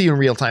it will be in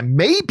real time.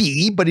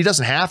 Maybe, but he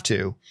doesn't have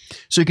to.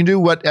 So he can do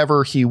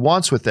whatever he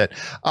wants with it.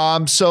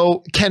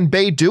 So can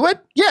Bay do it?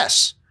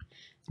 Yes.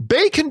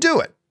 Bay can do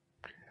it.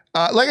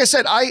 Like I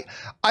said,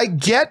 I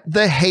get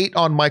the hate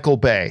on Michael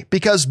Bay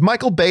because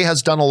Michael Bay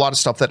has done a lot of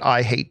stuff that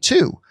I hate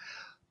too.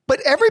 But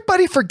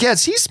everybody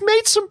forgets he's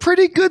made some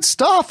pretty good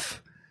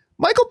stuff.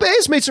 Michael Bay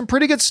has made some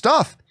pretty good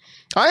stuff.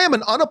 I am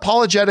an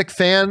unapologetic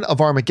fan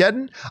of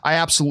Armageddon. I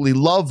absolutely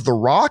love The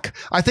Rock.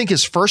 I think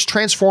his first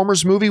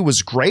Transformers movie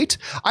was great.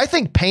 I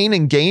think Pain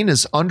and Gain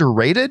is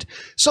underrated.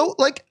 So,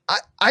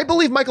 I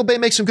believe Michael Bay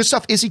makes some good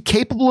stuff. Is he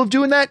capable of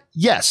doing that?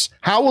 Yes.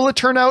 How will it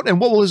turn out and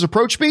what will his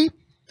approach be?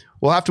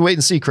 We'll have to wait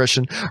and see,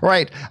 Christian. All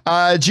right.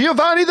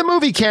 Giovanni the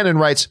Movie Canon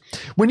writes,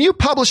 when you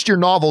published your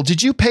novel,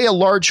 did you pay a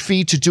large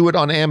fee to do it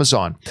on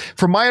Amazon?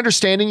 From my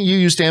understanding, you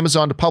used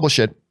Amazon to publish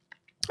it.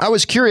 I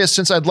was curious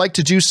since I'd like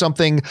to do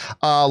something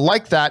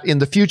like that in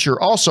the future.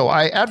 Also,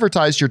 I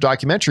advertised your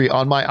documentary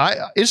on my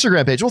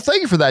Instagram page. Well,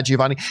 thank you for that,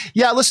 Giovanni.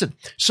 Yeah, listen.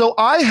 So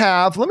I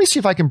have, let me see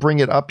if I can bring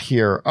it up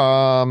here.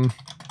 So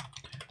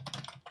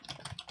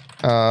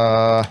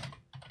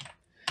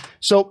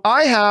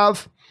I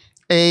have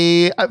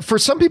for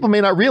some people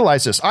may not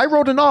realize this. I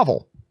wrote a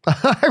novel.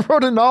 I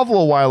wrote a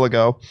novel a while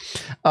ago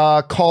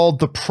called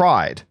The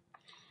Pride.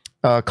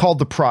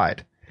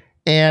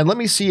 And let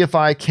me see if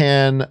I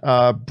can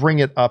bring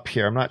it up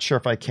here. I'm not sure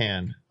if I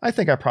can. I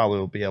think I probably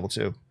will be able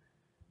to.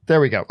 There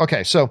we go.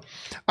 Okay, so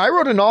I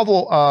wrote a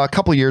novel a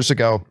couple years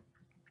ago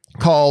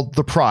called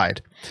The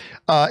Pride.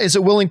 Is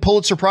it winning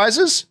Pulitzer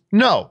Prizes?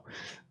 No.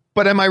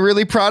 But am I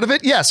really proud of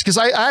it? Yes, because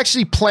I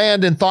actually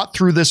planned and thought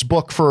through this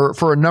book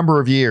for a number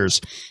of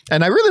years.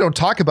 And I really don't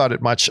talk about it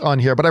much on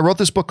here, but I wrote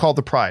this book called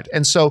The Pride.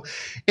 And so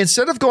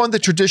instead of going the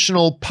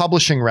traditional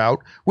publishing route,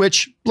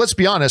 which, let's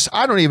be honest,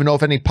 I don't even know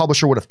if any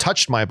publisher would have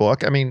touched my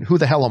book. I mean, who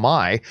the hell am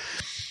I?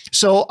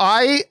 So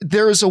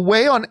there is a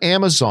way on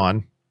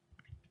Amazon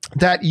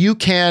that you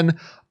can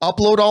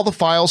upload all the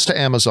files to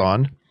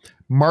Amazon,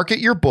 market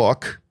your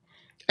book,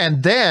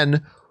 and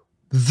then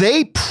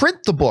they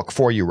print the book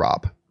for you,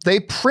 Rob. They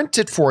print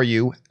it for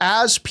you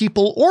as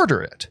people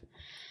order it.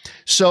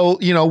 So,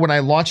 when I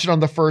launched it on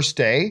the first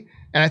day,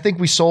 and I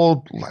think we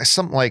sold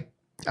something like,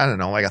 I don't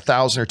know, like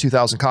 1,000 or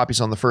 2,000 copies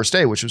on the first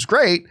day, which was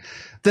great.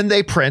 Then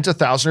they print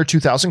 1,000 or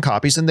 2,000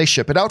 copies and they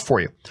ship it out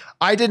for you.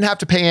 I didn't have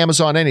to pay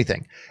Amazon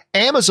anything.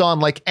 Amazon,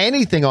 like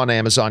anything on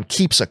Amazon,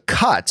 keeps a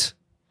cut.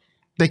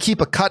 They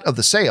keep a cut of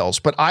the sales,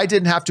 but I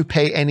didn't have to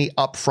pay any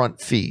upfront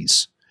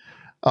fees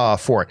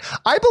for it.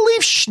 I believe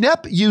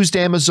Schnepp used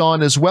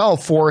Amazon as well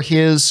for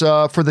his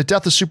for The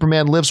Death of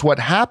Superman Lives What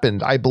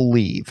Happened, I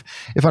believe,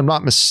 if I'm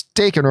not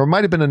mistaken, or it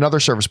might have been another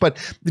service. But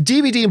the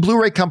DVD and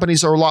Blu-ray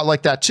companies are a lot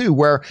like that too,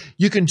 where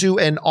you can do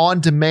an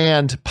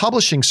on-demand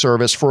publishing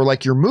service for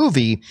like your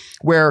movie,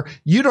 where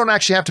you don't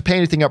actually have to pay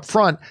anything up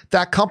front.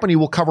 That company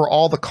will cover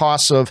all the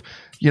costs of,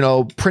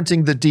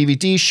 printing the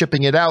DVD,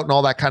 shipping it out, and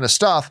all that kind of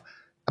stuff.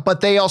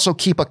 But they also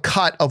keep a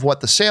cut of what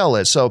the sale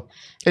is. So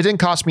it didn't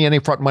cost me any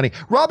upfront money.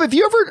 Rob, have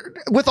you ever,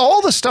 with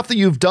all the stuff that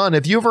you've done,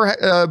 have you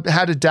ever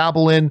had to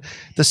dabble in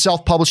the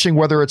self-publishing,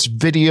 whether it's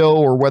video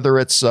or whether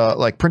it's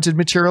like printed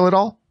material at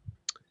all?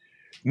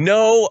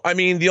 No, I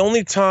mean, the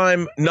only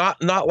time,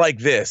 not like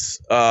this.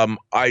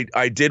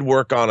 I did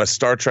work on a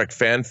Star Trek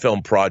fan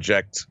film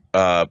project,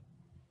 the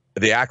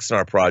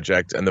Axanar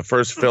project, and the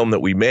first film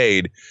that we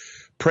made,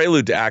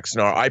 Prelude to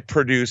Axanar, I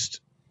produced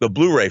the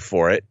Blu-ray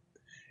for it.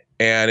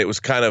 And it was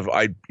kind of,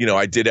 I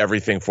did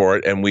everything for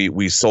it, and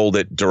we sold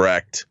it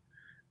direct,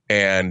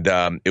 and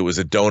it was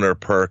a donor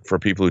perk for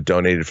people who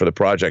donated for the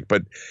project.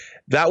 But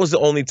that was the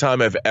only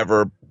time I've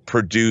ever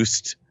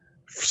produced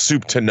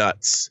soup to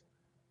nuts,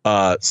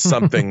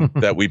 something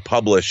that we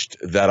published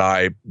that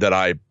I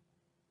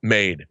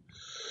made,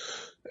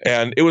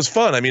 and it was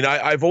fun. I mean,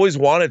 I've always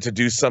wanted to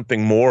do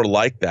something more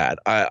like that.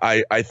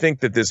 I think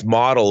that this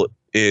model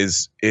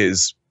is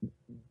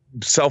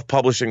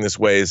self-publishing this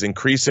way is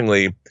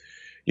increasingly.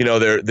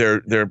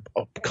 They're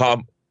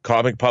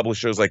comic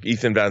publishers like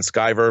Ethan Van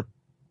Sciver.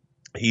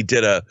 He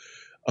did a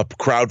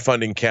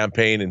crowdfunding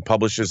campaign and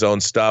published his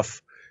own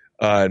stuff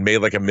and made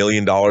like $1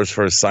 million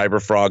for his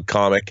Cyberfrog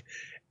comic.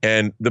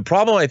 And the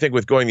problem, I think,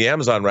 with going the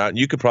Amazon route, and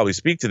you could probably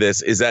speak to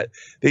this, is that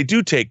they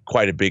do take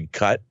quite a big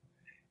cut.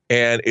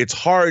 And it's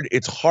hard,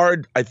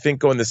 I think,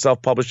 going the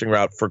self-publishing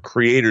route for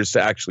creators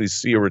to actually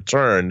see a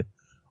return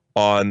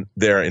on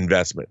their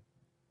investment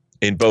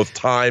in both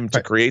time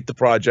to create the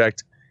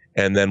project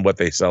and then what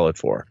they sell it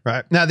for.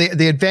 Right. Now,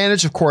 the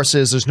advantage, of course,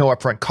 is there's no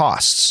upfront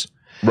costs.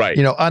 Right.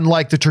 You know,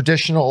 unlike the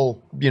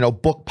traditional,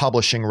 book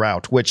publishing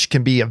route, which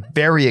can be a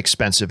very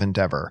expensive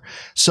endeavor.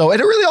 So it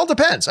really all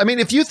depends. I mean,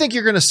 if you think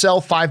you're going to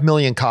sell 5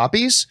 million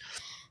copies,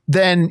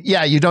 then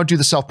yeah, you don't do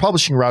the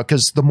self-publishing route,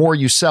 because the more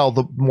you sell,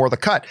 the more the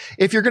cut.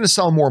 If you're going to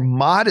sell a more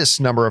modest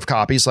number of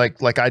copies,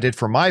 like I did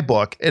for my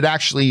book, it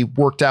actually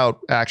worked out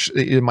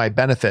in my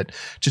benefit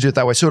to do it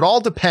that way. So it all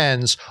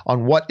depends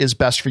on what is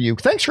best for you.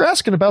 Thanks for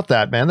asking about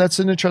that, man. That's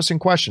an interesting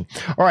question.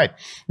 All right.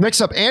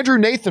 Next up, Andrew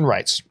Nathan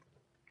writes,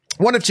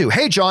 one of two.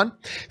 Hey, John.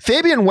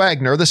 Fabian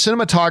Wagner, the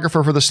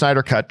cinematographer for the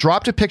Snyder Cut,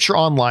 dropped a picture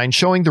online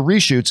showing the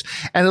reshoots,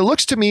 and it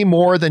looks to me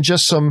more than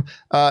just some.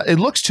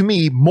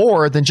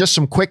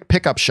 Quick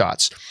pickup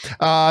shots.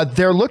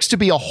 There looks to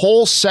be a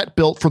whole set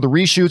built for the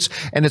reshoots,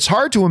 and it's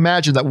hard to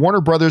imagine that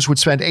Warner Brothers would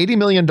spend $80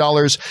 million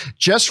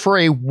just for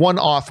a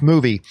one-off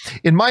movie.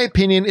 In my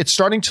opinion, it's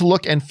starting to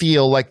look and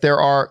feel like they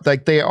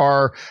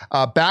are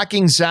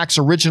backing Zack's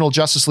original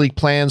Justice League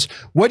plans.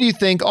 What do you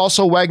think?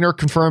 Also, Wagner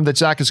confirmed that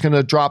Zack is going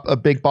to drop a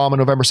big bomb on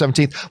November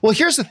 17th. Well,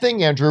 here's the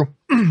thing, Andrew.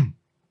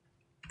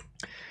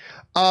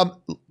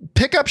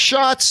 Pickup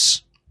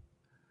shots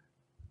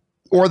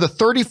or the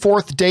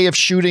 34th day of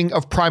shooting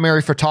of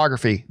primary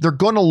photography, they're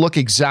going to look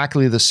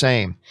exactly the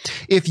same.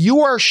 If you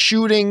are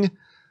shooting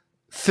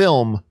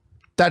film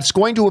that's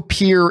going to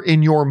appear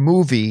in your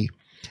movie,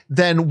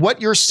 then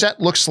what your set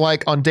looks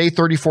like on day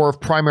 34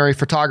 of primary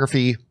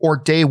photography or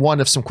day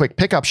 1 of some quick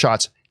pickup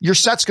shots, your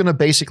set's going to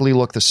basically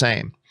look the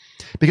same.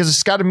 Because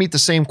it's got to meet the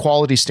same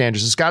quality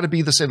standards. It's got to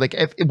be the same, like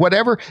if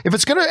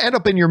it's going to end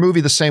up in your movie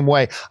the same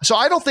way. So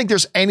I don't think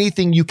there's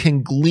anything you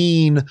can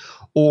glean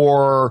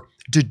or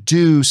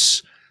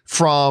deduce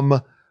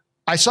from,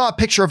 I saw a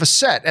picture of a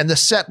set and the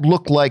set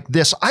looked like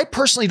this. I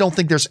personally don't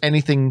think there's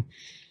anything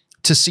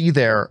to see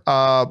there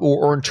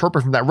or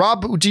interpret from that.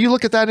 Rob, do you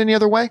look at that any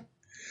other way?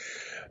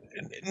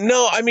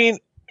 No, I mean,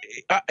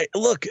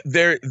 look,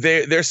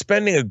 they're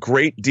spending a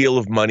great deal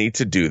of money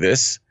to do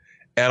this.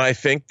 And I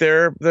think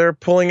they're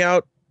pulling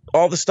out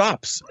all the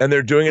stops, and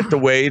they're doing it the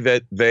way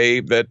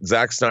that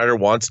Zack Snyder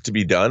wants it to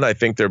be done. I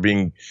think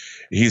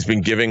he's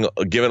been given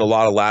a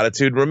lot of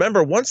latitude.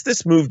 Remember, once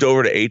this moved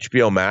over to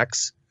HBO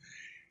Max,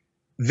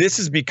 this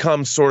has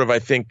become sort of, I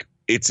think,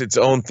 it's its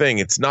own thing.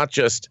 It's not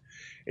just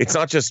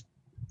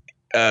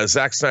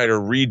Zack Snyder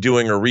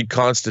redoing or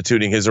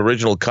reconstituting his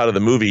original cut of the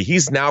movie.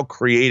 He's now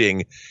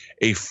creating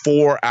a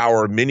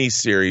 4-hour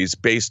miniseries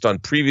based on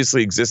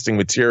previously existing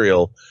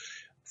material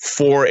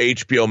for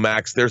HBO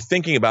Max. They're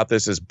thinking about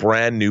this as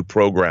brand new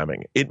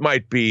programming. It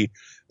might be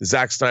the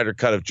Zack Snyder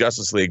cut of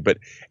Justice League, but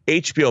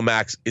HBO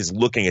Max is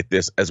looking at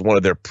this as one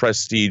of their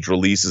prestige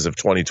releases of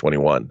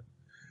 2021.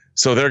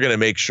 So they're going to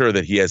make sure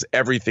that he has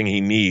everything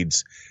he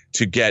needs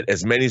to get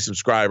as many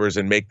subscribers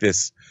and make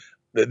this.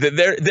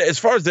 As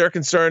far as they're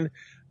concerned,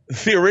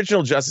 the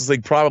original Justice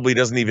League probably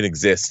doesn't even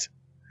exist.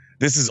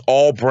 This is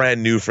all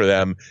brand new for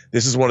them.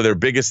 This is one of their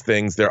biggest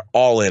things. They're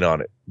all in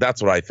on it.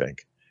 That's what I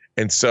think.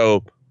 And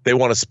so they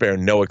want to spare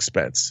no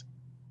expense.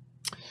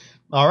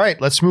 All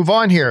right, let's move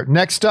on here.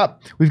 Next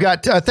up, we've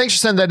got, thanks for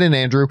sending that in,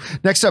 Andrew.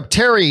 Next up,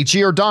 Terry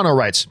Giordano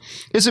writes,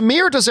 is it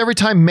me or does every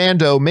time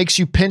Mando makes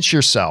you pinch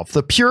yourself?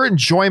 The pure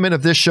enjoyment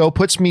of this show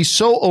puts me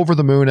so over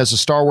the moon as a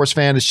Star Wars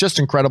fan. It's just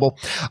incredible.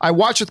 I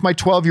watch with my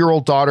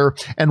 12-year-old daughter,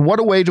 and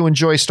what a way to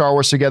enjoy Star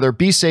Wars together.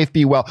 Be safe,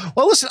 be well.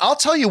 Well, listen, I'll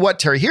tell you what,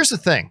 Terry, here's the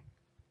thing.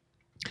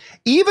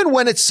 Even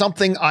when it's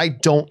something I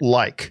don't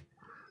like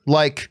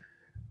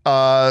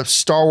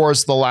Star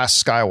Wars The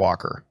Last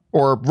Skywalker,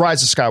 or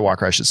Rise of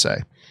Skywalker, I should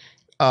say,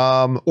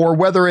 or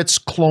whether it's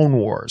Clone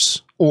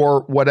Wars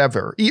or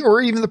whatever,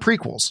 or even the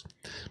prequels.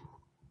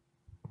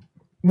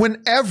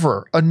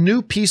 Whenever a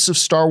new piece of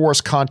Star Wars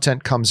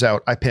content comes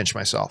out, I pinch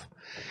myself.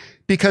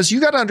 Because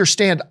you got to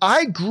understand,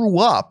 I grew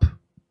up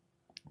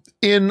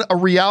in a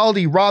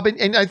reality, Rob,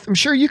 and I'm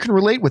sure you can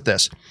relate with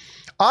this.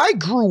 I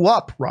grew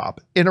up,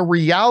 Rob, in a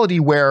reality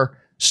where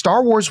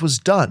Star Wars was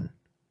done.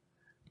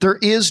 There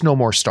is no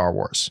more Star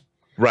Wars.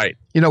 Right.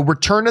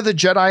 Return of the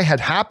Jedi had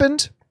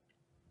happened,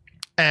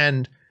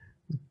 and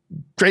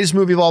greatest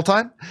movie of all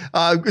time.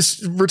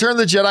 Return of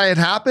the Jedi had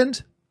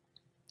happened,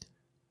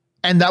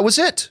 and that was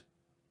it.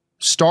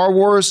 Star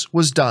Wars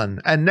was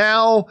done. And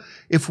now,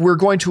 if we're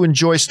going to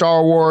enjoy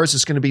Star Wars,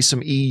 it's going to be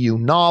some EU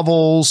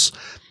novels,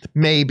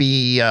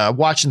 maybe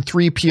watching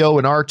 3PO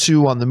and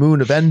R2 on the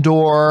moon of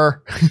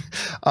Endor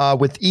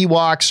with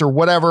Ewoks or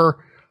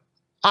whatever.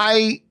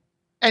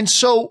 And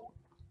so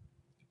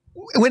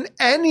when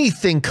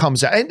anything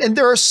comes out, and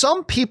there are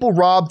some people,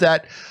 Rob,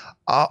 that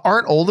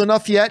aren't old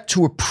enough yet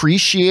to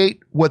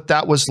appreciate what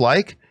that was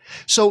like.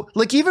 So,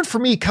 like, even for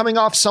me, coming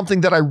off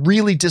something that I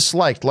really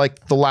disliked,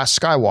 like The Last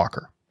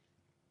Skywalker,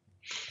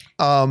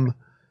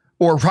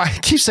 I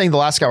keep saying The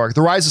Last Skywalker,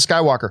 The Rise of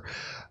Skywalker,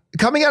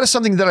 coming out of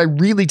something that I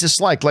really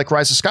disliked, like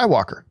Rise of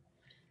Skywalker,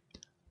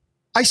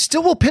 I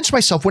still will pinch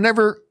myself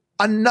whenever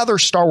another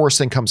Star Wars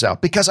thing comes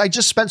out, because I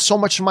just spent so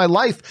much of my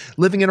life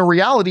living in a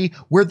reality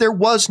where there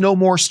was no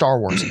more Star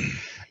Wars.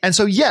 And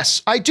so,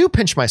 yes, I do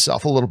pinch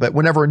myself a little bit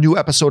whenever a new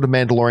episode of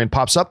Mandalorian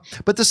pops up,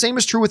 but the same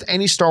is true with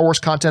any Star Wars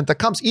content that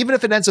comes, even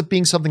if it ends up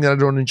being something that I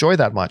don't enjoy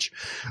that much.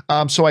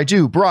 So I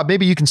do. Rob,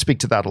 maybe you can speak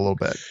to that a little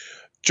bit.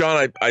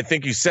 John, I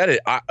think you said it.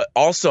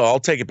 Also, I'll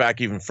take it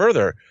back even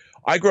further.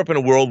 I grew up in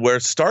a world where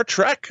Star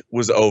Trek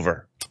was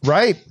over.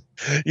 Right.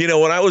 You know,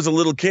 when I was a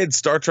little kid,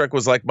 Star Trek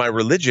was like my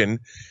religion,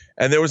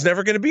 and there was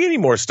never going to be any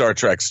more Star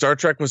Trek. Star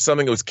Trek was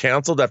something that was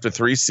canceled after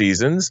 3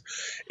 seasons.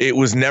 It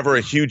was never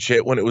a huge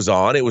hit when it was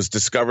on. It was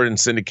discovered in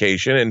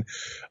syndication, and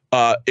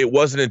it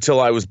wasn't until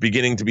I was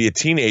beginning to be a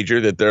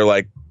teenager that they're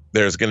like,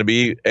 there's going to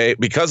be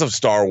because of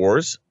Star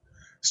Wars.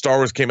 Star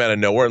Wars came out of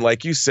nowhere, and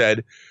like you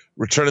said,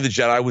 Return of the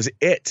Jedi was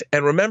it.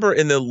 And remember,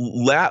 in the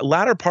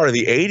latter part of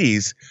the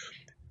 80s,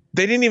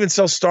 they didn't even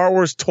sell Star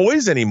Wars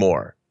toys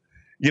anymore.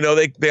 You know,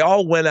 they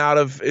all went out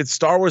of it.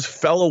 Star Wars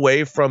fell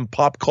away from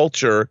pop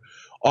culture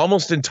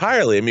almost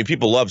entirely. I mean,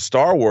 people love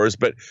Star Wars,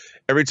 but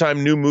every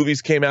time new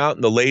movies came out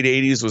in the late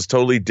 80s was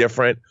totally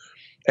different.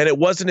 And it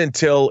wasn't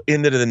until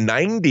into the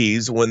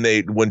 90s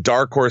when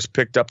Dark Horse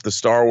picked up the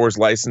Star Wars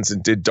license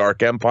and did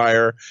Dark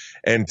Empire,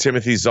 and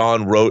Timothy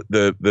Zahn wrote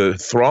the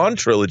Thrawn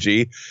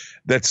trilogy,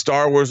 that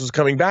Star Wars was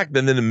coming back.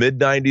 Then in the mid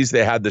 90s,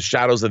 they had the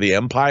Shadows of the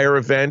Empire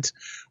event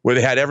where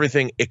they had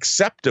everything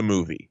except a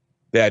movie.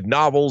 They had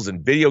novels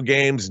and video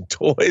games and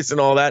toys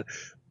and all that,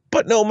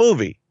 but no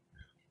movie.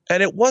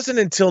 And it wasn't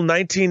until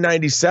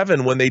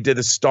 1997 when they did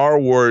the Star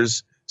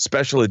Wars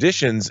special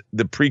editions,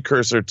 the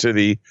precursor to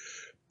the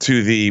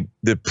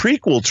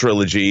prequel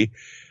trilogy.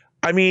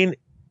 I mean,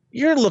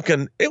 you're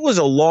looking, it was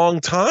a long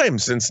time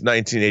since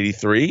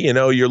 1983. You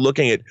know, you're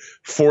looking at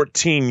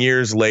 14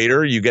 years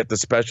later, you get the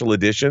special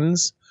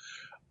editions.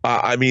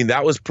 I mean,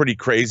 that was pretty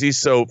crazy.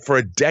 So for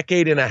a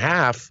decade and a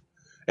half,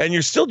 and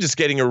you're still just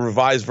getting a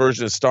revised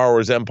version of Star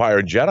Wars Empire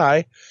and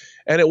Jedi.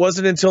 And it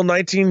wasn't until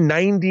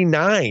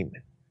 1999,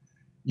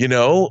 you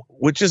know,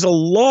 which is a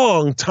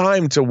long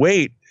time to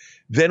wait.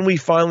 Then we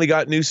finally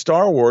got new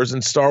Star Wars,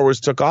 and Star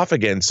Wars took off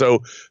again.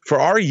 So for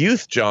our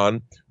youth,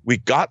 John, we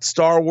got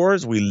Star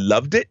Wars, we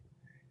loved it,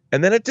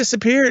 and then it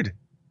disappeared.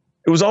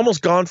 It was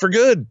almost gone for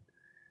good.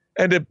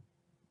 And to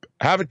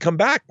have it come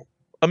back,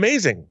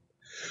 amazing.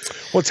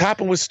 What's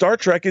happened with Star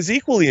Trek is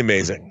equally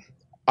amazing.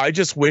 I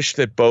just wish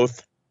that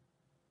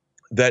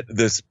that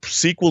this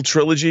sequel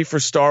trilogy for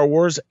Star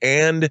Wars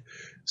and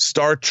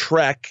Star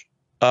Trek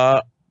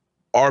are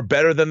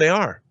better than they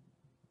are.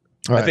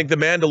 Right. I think The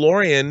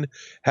Mandalorian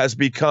has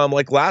become,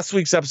 like last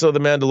week's episode of The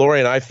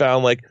Mandalorian, I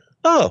found like,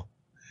 oh,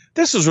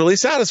 this was really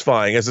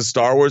satisfying as a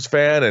Star Wars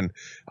fan. And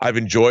I've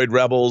enjoyed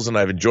Rebels and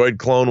I've enjoyed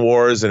Clone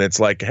Wars. And it's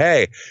like,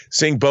 hey,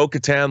 seeing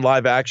Bo-Katan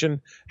live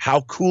action,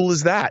 how cool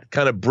is that?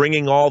 Kind of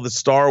bringing all the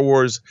Star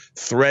Wars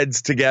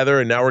threads together.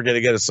 And now we're going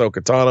to get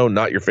Ahsoka Tano,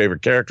 not your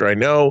favorite character, I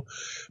know.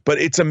 But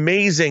it's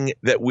amazing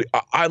that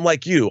I'm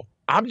like you.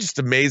 I'm just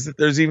amazed that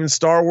there's even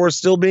Star Wars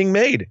still being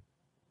made.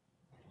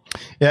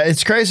 Yeah,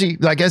 it's crazy.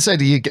 Like I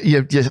said, you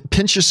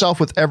pinch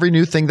yourself with every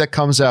new thing that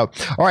comes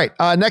out. All right,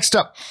 next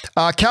up,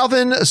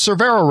 Calvin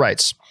Cervero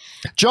writes,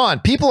 John,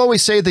 people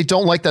always say they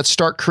don't like that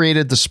Stark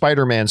created the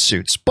Spider-Man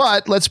suits,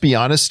 but let's be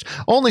honest,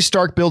 only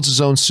Stark builds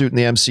his own suit in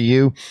the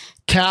MCU.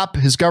 Cap,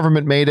 his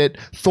government made it.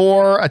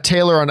 Thor, a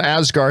tailor on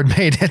Asgard,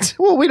 made it.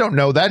 Well, we don't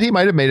know that. He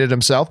might have made it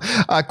himself.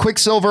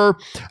 Quicksilver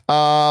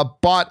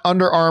bought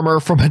Under Armour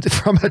from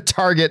a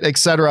Target,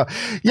 etc.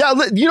 Yeah,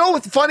 you know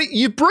what's funny?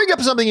 You bring up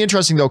something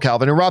interesting, though,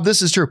 Calvin. And Rob,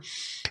 this is true.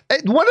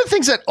 One of the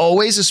things that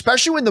always,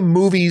 especially when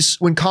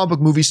comic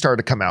book movies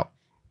started to come out,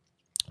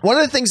 one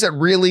of the things that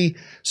really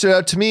stood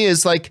out to me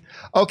is like,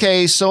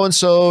 okay,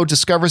 so-and-so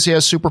discovers he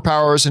has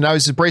superpowers and now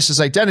he's embraced his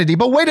identity.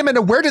 But wait a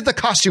minute, where did the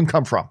costume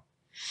come from?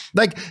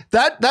 Like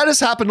that has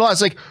happened a lot.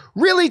 It's like,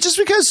 really, just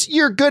because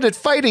you're good at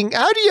fighting,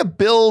 how do you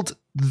build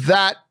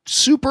that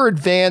super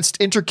advanced,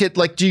 intricate,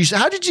 like,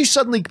 how did you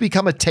suddenly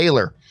become a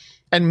tailor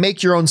and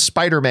make your own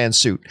Spider-Man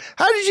suit?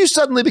 How did you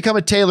suddenly become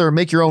a tailor and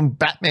make your own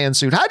Batman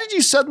suit? How did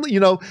you suddenly,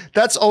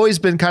 that's always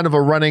been kind of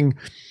a running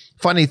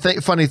funny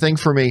thing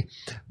for me.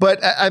 But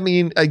I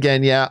mean,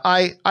 again, yeah,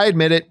 I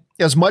admit it.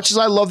 As much as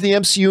I love the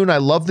MCU and I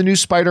love the new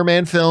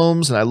Spider-Man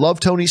films and I love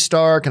Tony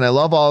Stark and I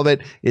love all of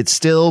it, it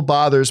still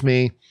bothers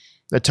me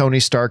that Tony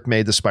Stark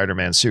made the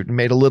Spider-Man suit and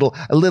made a little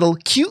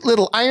cute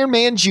little Iron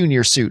Man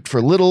Jr. suit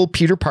for little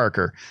Peter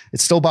Parker.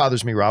 It still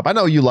bothers me, Rob. I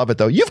know you love it,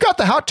 though. You've got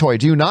the hot toy,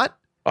 do you not?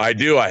 I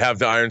do. I have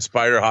the Iron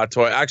Spider hot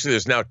toy. Actually,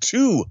 there's now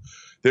 2.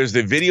 There's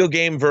the video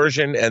game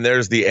version and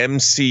there's the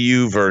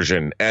MCU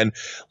version. And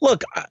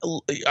look,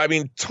 I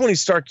mean, Tony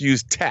Stark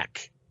used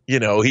tech.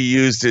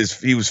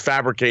 He was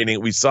fabricating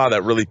it. We saw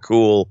that really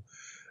cool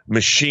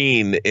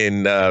machine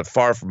in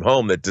Far From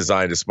Home that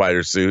designed a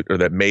spider suit, or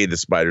that made the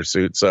spider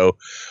suit. So,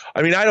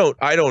 I mean, I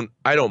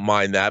don't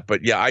mind that,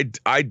 but yeah,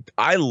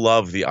 I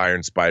love the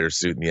Iron Spider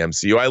suit in the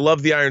MCU. I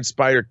love the Iron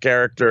Spider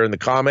character in the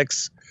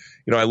comics.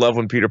 I love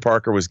when Peter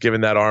Parker was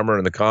given that armor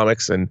in the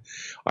comics, and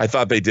I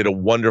thought they did a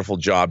wonderful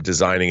job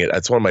designing it.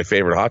 That's one of my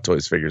favorite Hot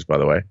Toys figures, by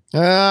the way.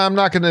 I'm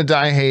not going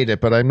to hate it,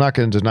 but I'm not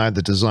going to deny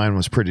the design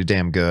was pretty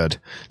damn good.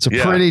 It's a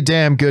pretty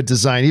damn good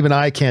design. Even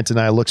I can't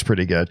deny it looks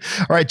pretty good.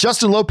 All right,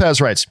 Justin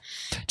Lopez writes,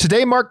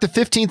 today marked the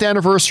 15th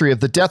anniversary of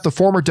the death of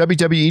former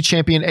WWE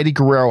champion Eddie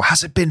Guerrero.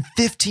 Has it been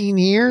 15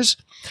 years?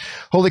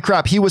 Holy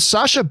crap. He was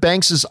Sasha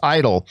Banks'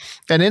 idol,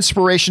 an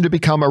inspiration to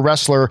become a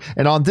wrestler.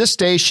 And on this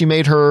day, she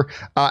made her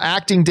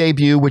acting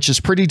debut, which is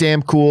pretty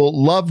damn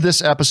cool. Love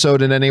this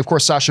episode. And then, of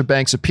course, Sasha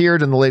Banks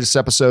appeared in the latest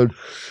episode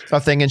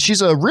of thing. And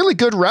she's a really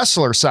good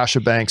wrestler, Sasha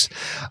Banks.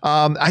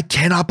 I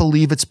cannot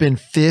believe it's been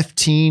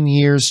 15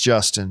 years,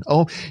 Justin.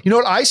 Oh, you know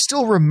what? I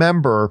still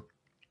remember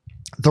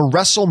the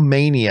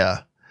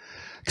WrestleMania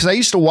because I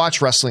used to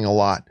watch wrestling a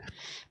lot.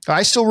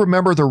 I still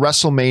remember the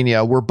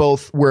WrestleMania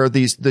where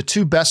the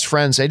two best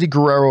friends, Eddie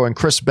Guerrero and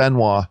Chris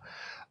Benoit,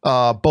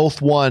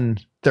 both won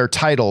their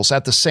titles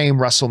at the same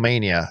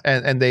WrestleMania,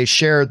 and they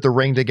shared the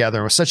ring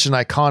together. It was such an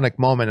iconic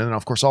moment. And then,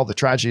 of course, all the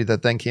tragedy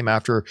that then came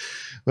after,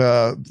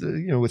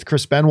 with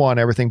Chris Benoit and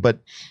everything. But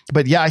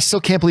yeah, I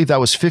still can't believe that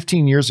was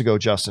 15 years ago,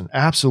 Justin.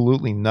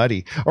 Absolutely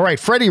nutty. All right.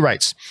 Freddie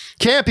writes,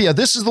 Campia,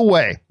 this is the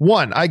way.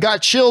 1, I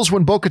got chills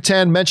when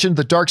Bo-Katan mentioned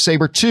the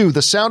Darksaber. 2,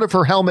 the sound of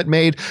her helmet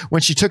made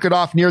when she took it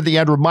off near the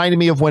end reminded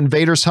me of when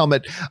Vader's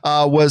helmet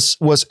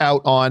was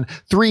out on.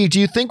 3, do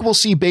you think we'll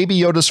see Baby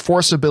Yoda's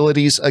Force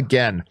abilities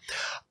again?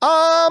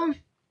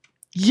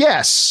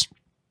 Yes.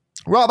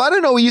 Rob, I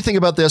don't know what you think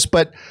about this,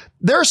 but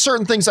there are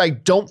certain things I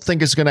don't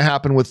think is going to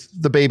happen with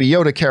the Baby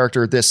Yoda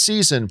character this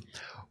season.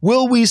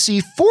 Will we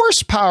see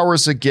Force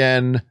powers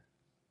again?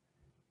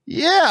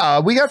 Yeah,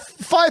 we got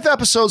 5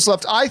 episodes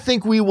left. I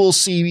think we will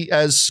see,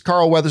 as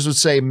Carl Weathers would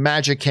say,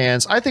 magic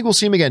hands. I think we'll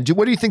see him again.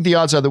 What do you think the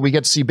odds are that we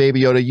get to see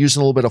Baby Yoda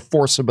using a little bit of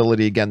Force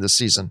ability again this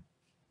season?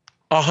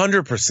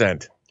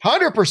 100%.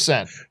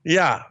 100%.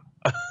 Yeah.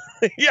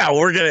 Yeah,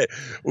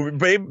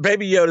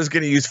 Baby Yoda's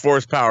gonna use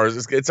Force powers.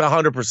 It's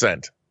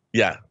 100%.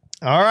 Yeah.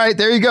 All right,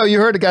 there you go. You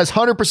heard it, guys.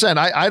 100%.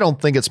 I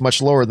don't think it's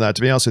much lower than that,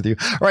 to be honest with you.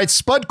 All right,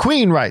 Spud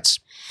Queen writes,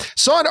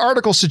 saw an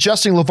article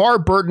suggesting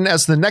LeVar Burton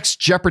as the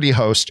next Jeopardy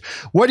host.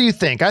 What do you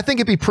think? I think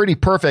it'd be pretty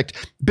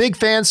perfect. Big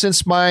fan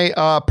since my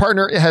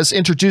partner has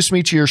introduced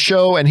me to your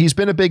show, and he's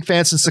been a big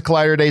fan since the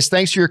Collider days.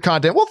 Thanks for your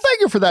content. Well,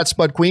 thank you for that,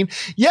 Spud Queen.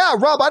 Yeah,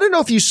 Rob, I don't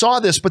know if you saw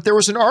this, but there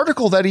was an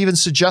article that even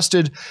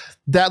suggested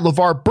that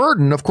LeVar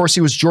Burton, of course,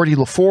 he was Geordie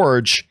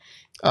LaForge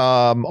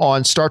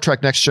on Star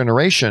Trek Next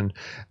Generation,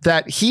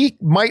 that he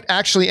might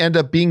actually end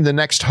up being the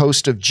next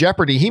host of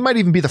Jeopardy. He might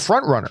even be the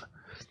front runner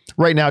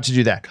right now to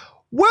do that.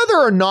 Whether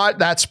or not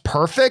that's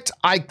perfect,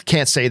 I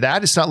can't say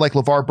that. It's not like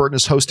LeVar Burton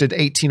has hosted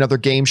 18 other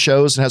game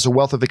shows and has a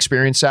wealth of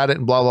experience at it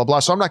and blah, blah, blah.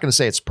 So I'm not going to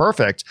say it's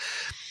perfect.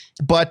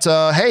 But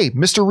hey,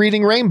 Mr.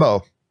 Reading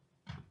Rainbow.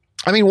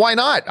 I mean, why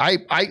not?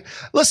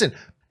 Listen,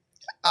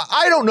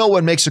 I don't know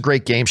what makes a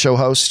great game show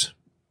host.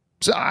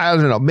 So I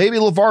don't know. Maybe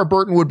LeVar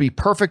Burton would be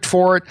perfect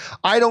for it.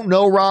 I don't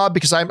know, Rob,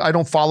 because I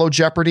don't follow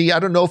Jeopardy. I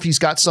don't know if he's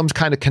got some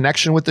kind of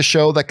connection with the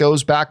show that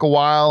goes back a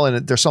while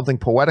and there's something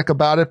poetic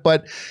about it.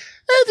 But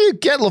if you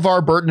get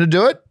LeVar Burton to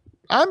do it,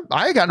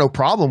 I got no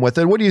problem with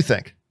it. What do you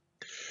think?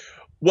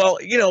 Well,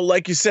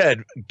 like you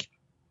said,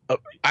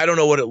 I don't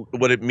know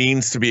what it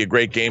means to be a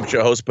great game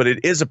show host, but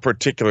it is a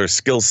particular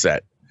skill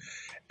set.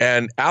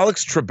 And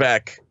Alex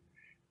Trebek,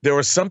 there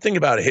was something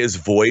about his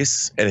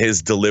voice and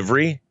his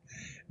delivery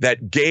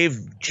that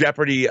gave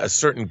Jeopardy a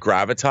certain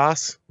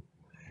gravitas.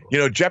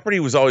 Jeopardy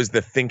was always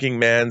the thinking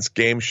man's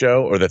game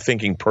show or the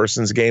thinking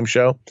person's game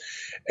show.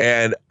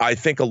 And I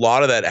think a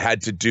lot of that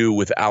had to do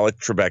with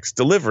Alex Trebek's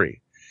delivery.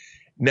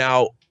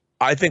 Now,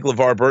 I think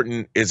LeVar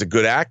Burton is a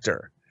good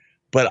actor,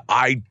 but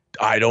I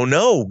don't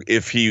know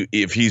if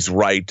he's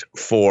right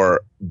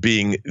for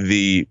being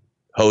the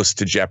host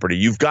to Jeopardy.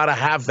 You've got to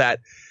have that,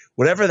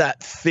 whatever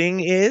that thing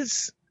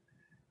is.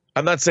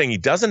 I'm not saying he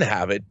doesn't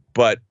have it,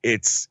 but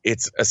it's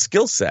a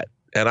skill set.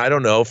 And I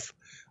don't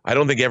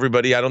think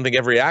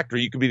every actor,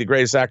 you could be the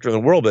greatest actor in the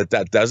world, but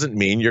that doesn't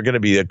mean you're going to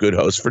be a good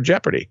host for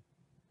Jeopardy.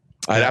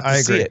 I'd have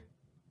to see it.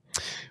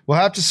 We'll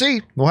have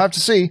to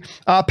see.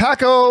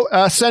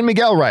 Paco San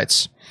Miguel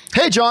writes,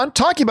 hey, John,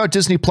 talking about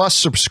Disney Plus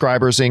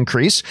subscribers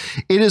increase.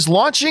 It is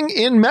launching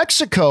in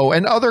Mexico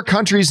and other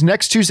countries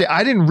next Tuesday.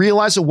 I didn't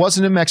realize it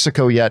wasn't in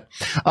Mexico yet.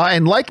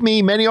 And like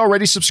me, many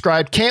already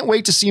subscribed. Can't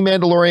wait to see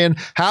Mandalorian.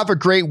 Have a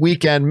great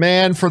weekend,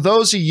 man. For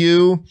those of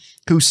you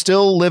who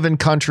still live in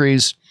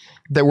countries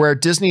that where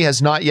Disney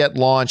has not yet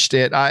launched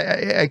it,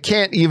 I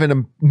can't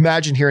even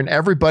imagine hearing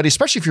everybody,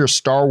 especially if you're a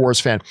Star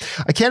Wars fan,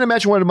 I can't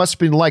imagine what it must have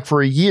been like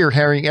for a year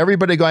hearing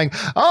everybody going,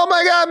 oh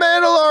my God,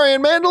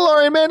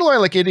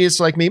 Mandalorian, like idiots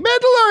like me,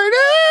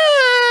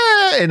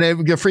 Mandalorian, and they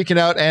get freaking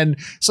out. And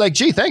it's like,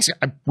 gee, thanks.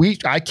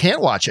 I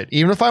can't watch it.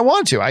 Even if I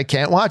want to, I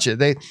can't watch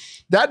it.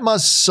 That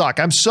must suck.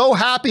 I'm so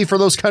happy for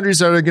those countries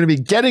that are going to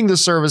be getting the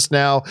service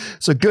now.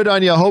 So good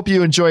on you. I hope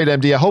you enjoyed,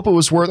 MD. I hope it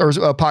was worth,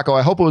 or Paco,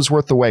 I hope it was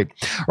worth the wait.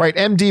 All right,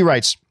 MD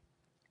writes,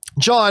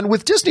 John,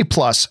 with Disney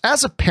Plus,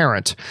 as a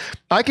parent,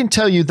 I can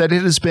tell you that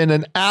it has been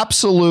an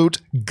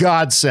absolute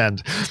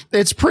godsend.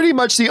 It's pretty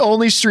much the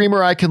only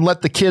streamer I can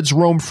let the kids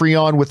roam free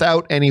on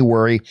without any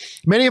worry.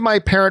 Many of my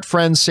parent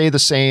friends say the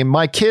same.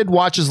 My kid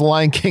watches The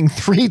Lion King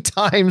 3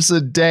 times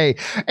a day.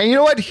 And you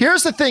know what?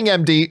 Here's the thing,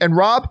 MD. And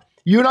Rob,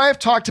 you and I have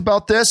talked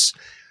about this.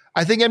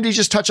 I think MD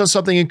just touched on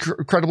something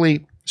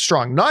incredibly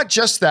strong. Not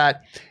just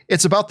that,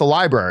 it's about the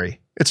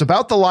library. It's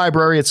about the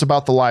library. It's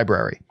about the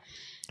library.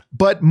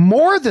 But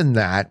more than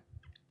that,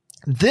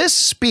 this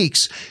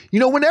speaks,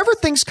 whenever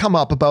things come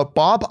up about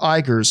Bob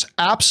Iger's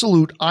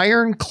absolute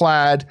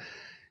ironclad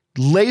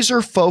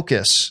laser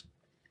focus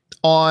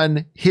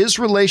on his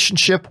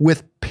relationship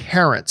with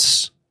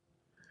parents,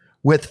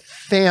 with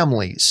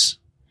families,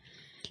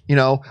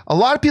 a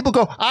lot of people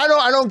go, I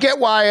don't get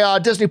why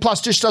Disney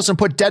Plus just doesn't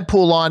put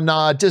Deadpool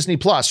on Disney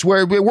Plus.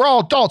 We're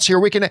all adults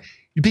here.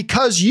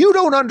 Because you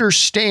don't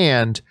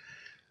understand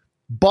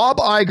Bob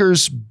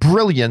Iger's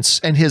brilliance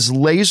and his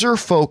laser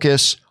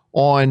focus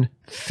on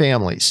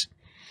families.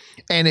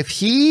 And if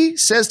he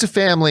says to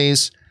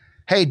families,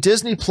 hey,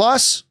 Disney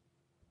Plus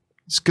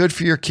is good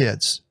for your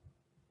kids.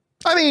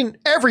 I mean,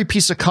 every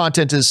piece of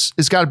content is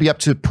got to be up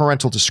to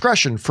parental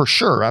discretion for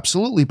sure.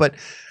 Absolutely. But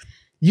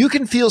you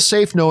can feel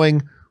safe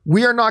knowing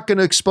we are not going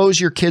to expose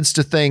your kids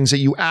to things that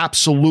you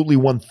absolutely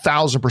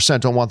 1000%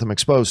 don't want them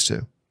exposed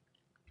to.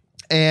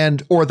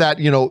 Or that,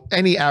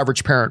 any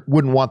average parent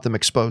wouldn't want them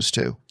exposed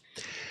to.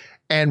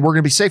 And we're going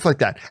to be safe like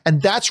that.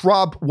 And that's,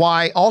 Rob,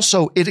 why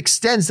also it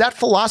extends, that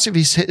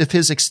philosophy of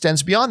his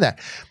extends beyond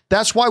that.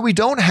 That's why we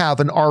don't have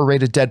an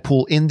R-rated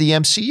Deadpool in the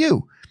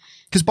MCU.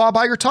 Because Bob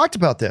Iger talked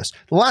about this.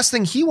 The last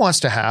thing he wants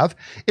to have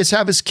is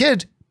have his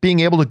kid being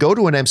able to go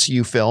to an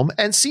MCU film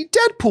and see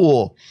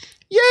Deadpool.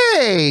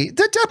 Yay,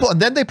 the Deadpool.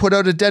 And then they put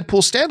out a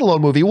Deadpool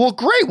standalone movie. Well,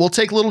 great. We'll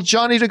take little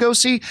Johnny to go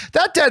see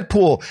that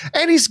Deadpool.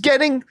 And he's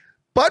getting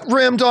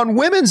butt-rimmed on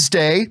Women's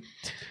Day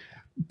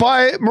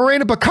by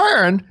Morena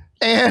Baccarin.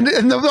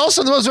 And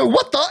also those are,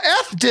 what the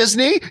F,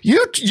 Disney?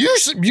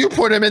 You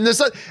put him in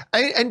this.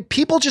 And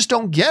people just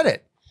don't get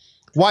it.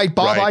 Why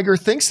Bob Iger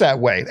thinks that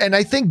way. And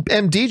I think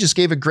MD just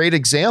gave a great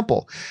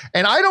example.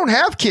 And I don't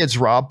have kids,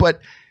 Rob, but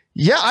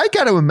yeah, I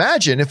got to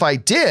imagine if I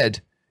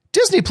did,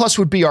 Disney Plus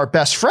would be our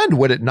best friend,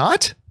 would it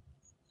not?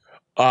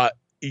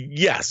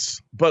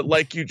 Yes. But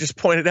like you just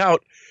pointed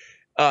out,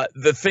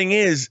 the thing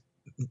is,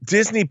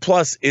 Disney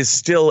Plus is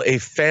still a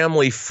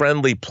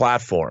family-friendly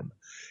platform.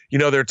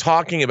 They're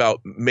talking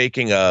about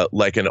making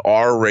an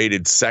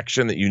R-rated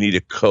section that you need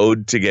a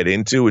code to get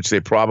into, which they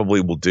probably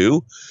will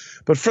do.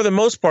 But for the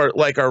most part,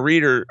 like our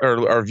reader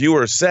or our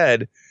viewer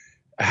said,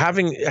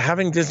 having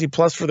Disney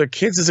Plus for their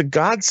kids is a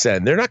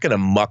godsend. They're not going to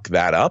muck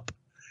that up.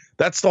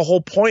 That's the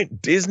whole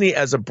point. Disney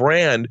as a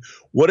brand,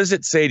 what does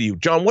it say to you?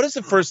 John, what is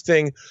the first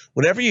thing,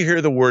 whenever you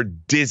hear the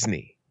word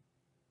Disney,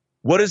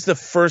 what is the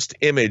first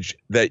image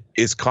that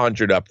is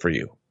conjured up for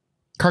you?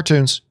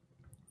 Cartoons.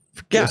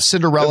 Yeah,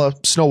 Cinderella,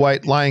 Snow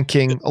White, Lion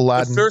King,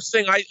 Aladdin. The first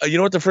thing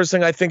the first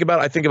thing I think about?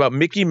 I think about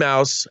Mickey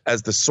Mouse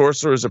as the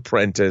Sorcerer's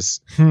Apprentice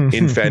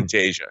in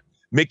Fantasia.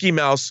 Mickey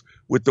Mouse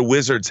with the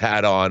wizard's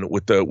hat on,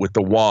 with the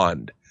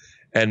wand,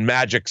 and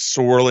magic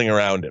swirling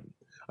around him.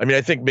 I mean,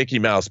 I think Mickey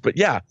Mouse, but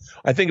yeah,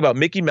 I think about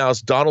Mickey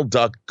Mouse, Donald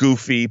Duck,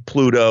 Goofy,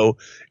 Pluto,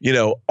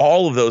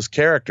 all of those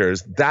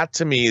characters. That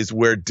to me is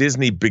where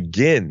Disney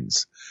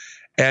begins.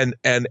 And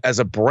as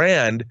a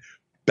brand,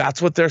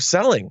 that's what they're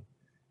selling.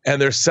 And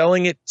they're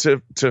selling it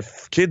to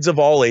kids of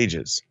all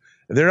ages.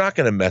 And they're not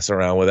going to mess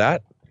around with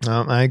that.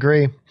 I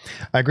agree.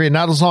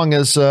 Not as long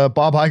as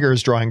Bob Iger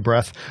is drawing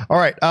breath. All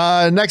right.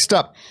 Next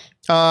up,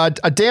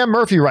 Dan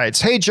Murphy writes,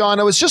 hey, John,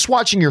 I was just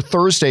watching your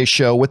Thursday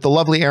show with the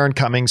lovely Aaron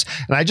Cummings,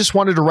 and I just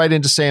wanted to write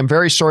in to say I'm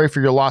very sorry for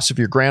your loss of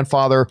your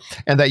grandfather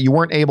and that you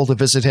weren't able to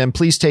visit him.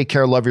 Please take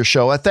care. Love your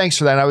show. Thanks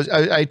for that.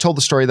 I told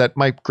the story that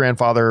my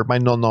grandfather, my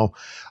nonno,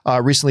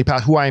 recently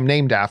passed, who I am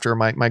named after.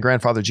 My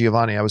grandfather,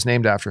 Giovanni, I was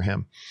named after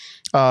him.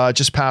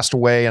 Just passed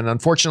away. And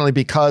unfortunately,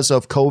 because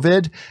of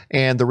COVID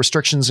and the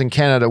restrictions in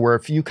Canada, where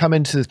if you come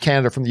into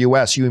Canada from the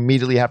US, you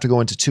immediately have to go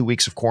into 2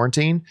 weeks of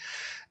quarantine.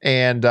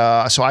 And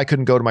so I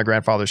couldn't go to my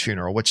grandfather's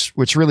funeral, which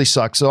really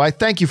sucks. So I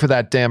thank you for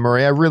that, Dan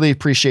Murray. I really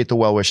appreciate the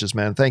well wishes,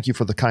 man. Thank you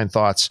for the kind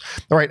thoughts.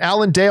 All right.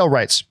 Alan Dale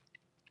writes,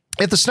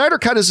 if the Snyder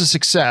Cut is a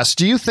success,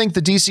 do you think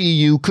the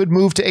DCEU could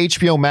move to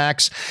HBO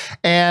Max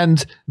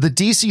and the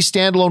DC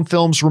standalone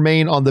films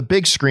remain on the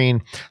big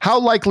screen? How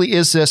likely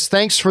is this?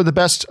 Thanks for the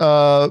best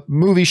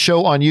movie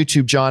show on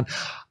YouTube, John.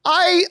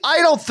 I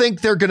don't think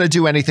they're going to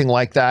do anything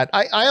like that.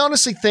 I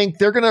honestly think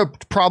they're going to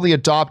probably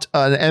adopt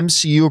an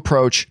MCU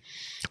approach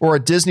or a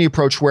Disney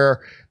approach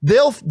where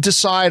they'll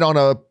decide on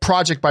a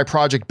project by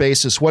project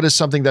basis what is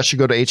something that should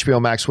go to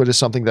HBO Max, what is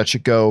something that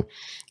should go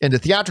into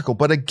theatrical.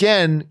 But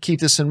again, keep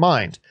this in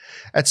mind.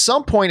 At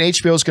some point,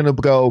 HBO is going to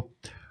go,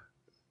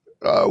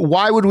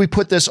 why would we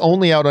put this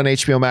only out on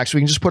HBO Max? We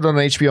can just put it on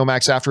HBO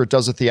Max after it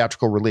does a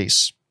theatrical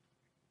release.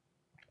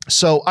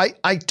 So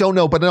I don't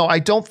know, but no, I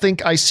don't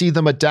think I see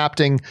them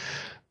adapting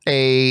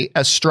a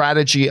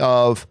strategy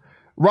of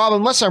Rob,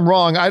 unless I'm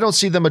wrong, I don't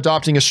see them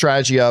adopting a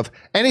strategy of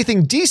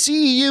anything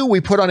DCEU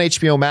we put on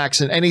HBO Max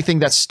and anything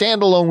that's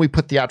standalone we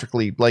put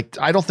theatrically. Like,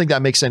 I don't think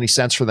that makes any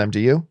sense for them. Do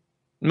you?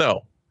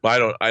 No, I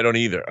don't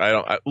either.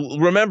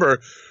 Remember,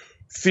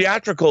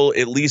 theatrical,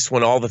 at least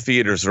when all the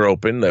theaters are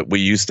open that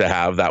we used to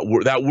have,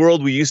 that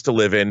world we used to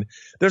live in,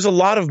 there's a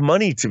lot of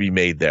money to be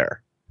made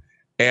there.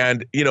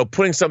 And, you know,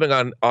 putting something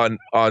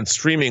on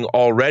streaming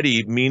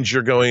already means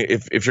you're going,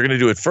 if you're going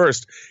to do it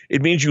first,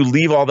 it means you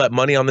leave all that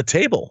money on the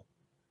table.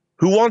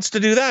 Who wants to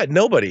do that?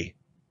 Nobody.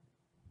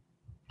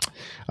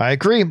 I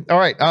agree. All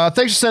right.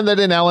 Thanks for sending that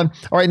in, Alan.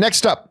 All right.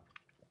 Next up,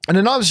 an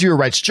anonymous viewer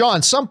writes,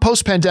 John, some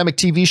post-pandemic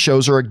TV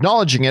shows are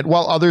acknowledging it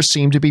while others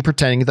seem to be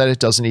pretending that it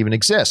doesn't even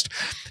exist.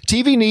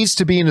 TV needs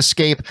to be an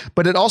escape,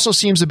 but it also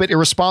seems a bit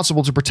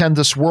irresponsible to pretend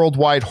this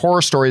worldwide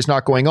horror story is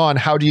not going on.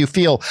 How do you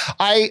feel?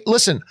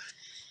 Listen,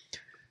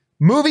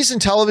 movies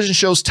and television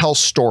shows tell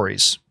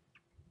stories.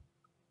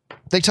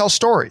 They tell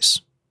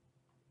stories.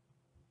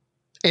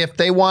 If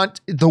they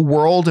want the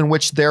world in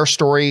which their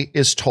story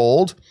is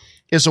told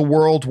is a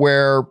world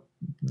where,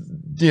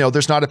 you know,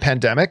 there's not a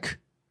pandemic,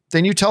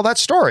 then you tell that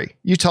story.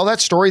 You tell that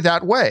story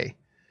that way.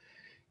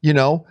 You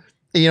know,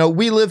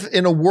 we live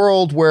in a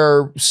world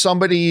where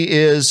somebody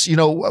is, you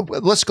know,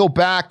 let's go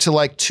back to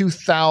like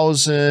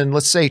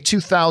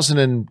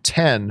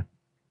 2010,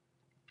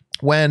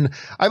 when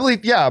I believe,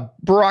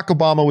 Barack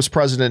Obama was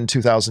president in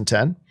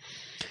 2010.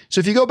 So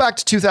if you go back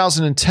to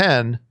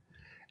 2010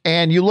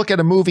 and you look at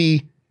a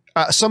movie,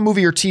 some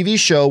movie or TV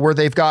show where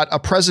they've got a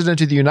president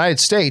of the United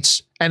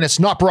States and it's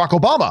not Barack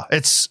Obama,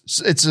 it's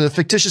a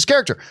fictitious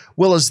character.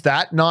 Well, is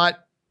that not,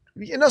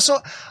 you know, so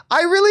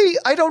I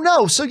don't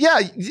know. So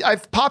yeah,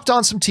 I've popped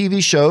on some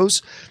TV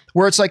shows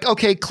where it's like,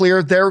 okay,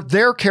 clear,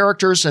 they're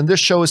characters and this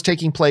show is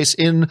taking place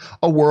in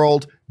a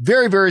world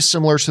very, very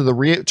similar to the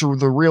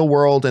real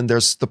world. And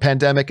there's the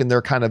pandemic and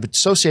they're kind of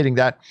associating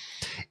that.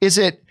 Is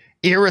it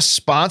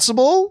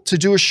irresponsible to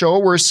do a show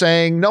where we're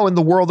saying, no, in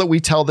the world that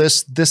we tell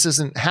this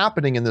isn't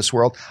happening in this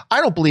world?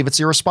 I don't believe it's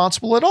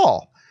irresponsible at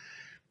all.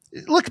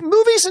 Look,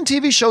 movies and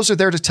TV shows are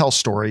there to tell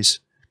stories.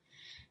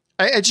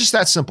 It's just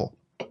that simple.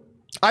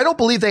 I don't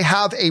believe they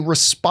have a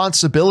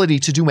responsibility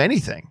to do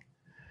anything.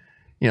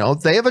 You know,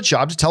 they have a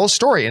job to tell a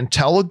story and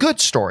tell a good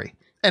story.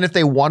 And if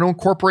they want to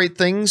incorporate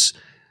things,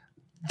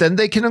 then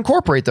they can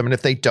incorporate them. And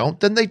if they don't,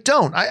 then they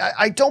don't.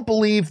 I don't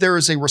believe there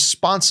is a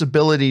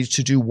responsibility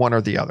to do one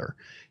or the other.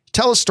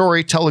 Tell a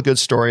story, tell a good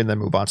story, and then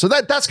move on. So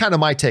that's kind of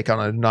my take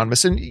on it,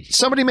 Anonymous. And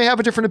somebody may have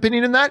a different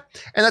opinion in that,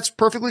 and that's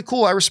perfectly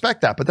cool. I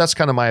respect that, but that's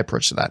kind of my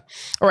approach to that.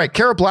 All right,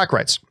 Kara Black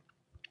writes,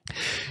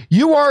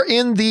 you are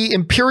in the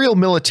Imperial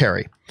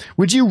military.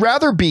 Would you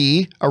rather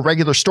be a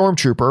regular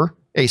stormtrooper,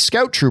 a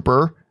scout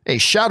trooper, a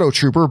shadow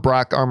trooper,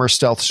 black armor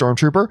stealth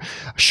stormtrooper,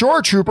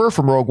 shore trooper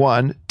from Rogue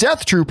One,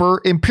 death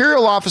trooper,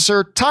 Imperial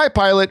officer, TIE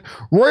pilot,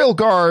 Royal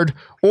Guard,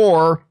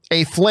 or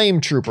a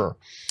flame trooper?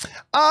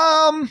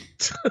 I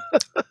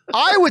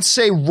would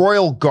say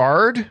Royal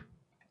Guard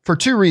for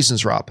two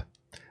reasons, Rob.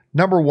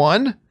 Number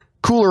one,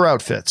 cooler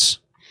outfits.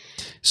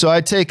 So I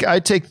take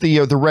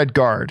the Red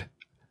Guard.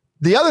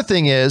 The other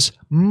thing is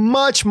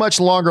much, much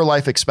longer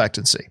life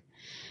expectancy.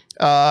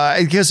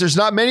 Because there's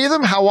not many of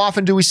them. How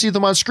often do we see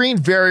them on screen?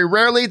 Very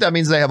rarely. That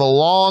means they have a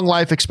long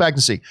life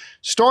expectancy.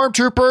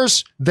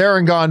 Stormtroopers, they're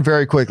and gone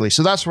very quickly.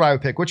 So that's what I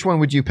would pick. Which one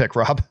would you pick,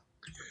 Rob?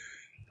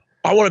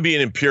 I want to be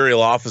an Imperial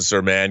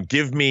officer, man.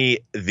 Give me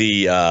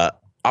the I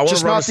want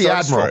just to run not the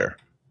admiral. Destroyer.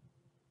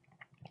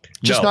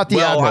 Just not the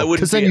admiral,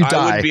 because then you die.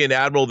 I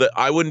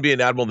wouldn't be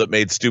an admiral that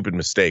made stupid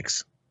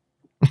mistakes.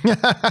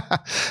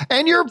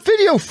 And your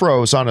video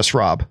froze on us,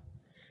 Rob.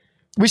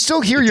 We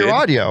still hear your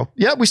audio.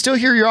 Yeah, we still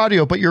hear your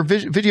audio, but your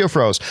video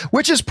froze,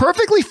 which is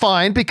perfectly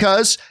fine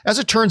because, as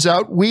it turns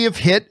out, we have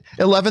hit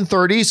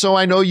 11:30, so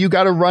I know you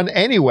got to run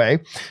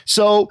anyway.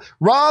 So,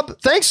 Rob,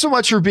 thanks so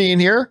much for being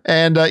here,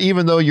 and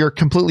even though you're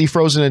completely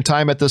frozen in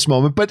time at this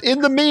moment, but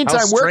in the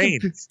meantime,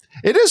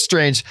 it is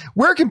strange.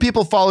 Where can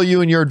people follow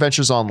you and your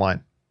adventures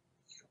online?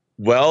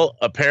 Well,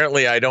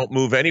 apparently I don't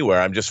move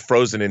anywhere. I'm just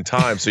frozen in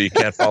time, so you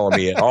can't follow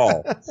me at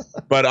all.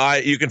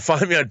 But you can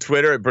find me on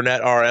Twitter at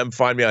BurnettRM.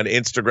 Find me on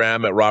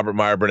Instagram at Robert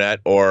Meyer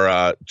Burnett, or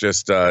or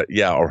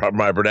Robert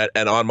Meyer Burnett,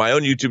 and on my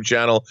own YouTube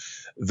channel,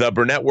 The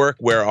Burnett Work,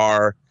 where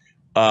our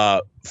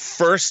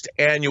first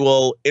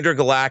annual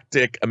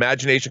Intergalactic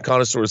Imagination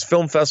Connoisseurs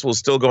Film Festival is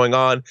still going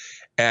on.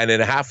 And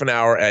in a half an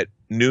hour at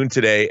noon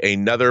today,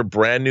 another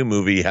brand new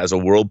movie has a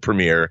world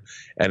premiere,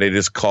 and it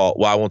is called,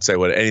 well, I won't say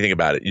anything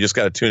about it. You just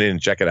got to tune in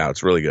and check it out.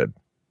 It's really good.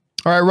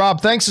 All right,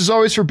 Rob, thanks as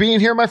always for being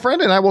here, my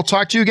friend, and I will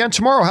talk to you again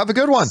tomorrow. Have a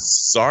good one.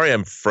 Sorry,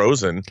 I'm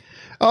frozen.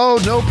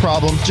 Oh, no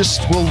problem.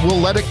 Just we'll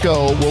let it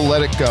go. We'll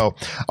let it go.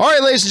 All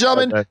right, ladies and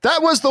gentlemen,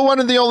 That was the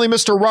one and the only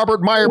Mr.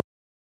 Robert Meyer.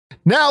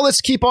 Now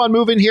let's keep on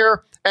moving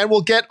here, and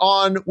we'll get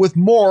on with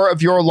more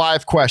of your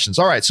live questions.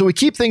 All right, so we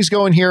keep things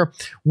going here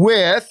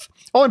with...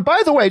 Oh, and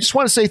by the way, I just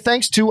want to say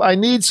thanks to I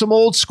Need Some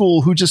Old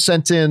School, who just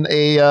sent in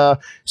a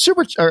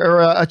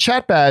a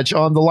chat badge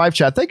on the live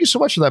chat. Thank you so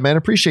much for that, man.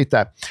 Appreciate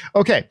that.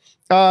 Okay,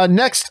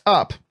 next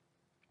up,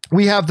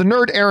 We have the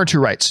nerd Aaron who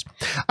writes,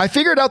 I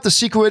figured out the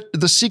secret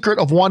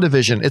of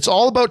WandaVision. It's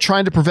all about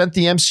trying to prevent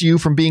the MCU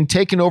from being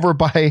taken over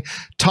by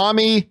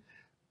Tommy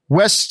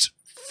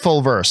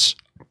Westfulverse.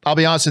 I'll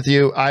be honest with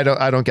you, I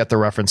don't get the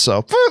reference,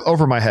 so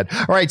over my head.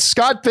 All right,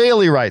 Scott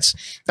Bailey writes,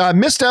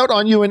 missed out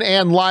on you and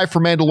Ann live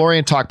for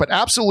Mandalorian talk, but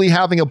absolutely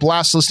having a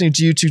blast listening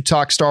to you two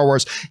talk Star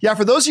Wars. Yeah,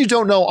 for those of you who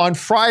don't know, on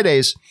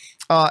Fridays,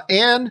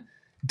 Ann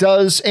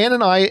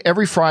and I,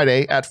 every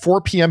Friday at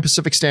 4 p.m.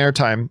 Pacific Standard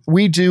Time,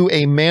 we do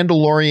a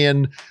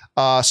Mandalorian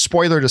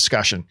spoiler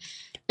discussion.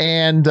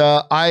 And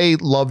I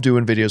love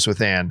doing videos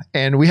with Ann.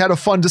 And we had a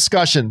fun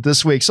discussion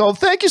this week. So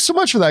thank you so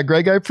much for that,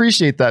 Greg. I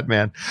appreciate that,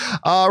 man.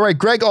 All right,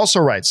 Greg also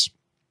writes,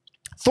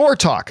 Thor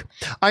talk.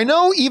 I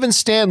know even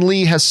Stan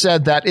Lee has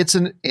said that it's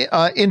an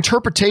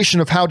interpretation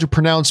of how to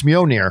pronounce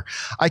Mjolnir.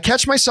 I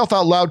catch myself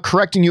out loud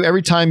correcting you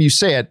every time you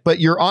say it,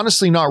 but you're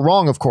honestly not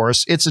wrong, of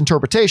course. It's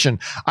interpretation.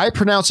 I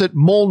pronounce it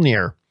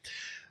Mjolnir.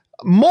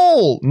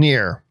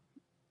 Mjolnir.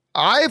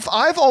 I've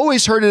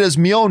always heard it as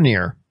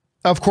Mjolnir.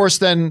 Of course,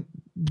 then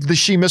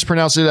she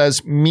mispronounced it as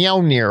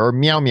Mjolnir or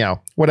Meow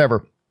Meow,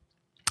 whatever.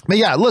 But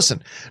yeah,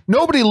 listen,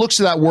 nobody looks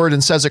at that word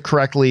and says it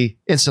correctly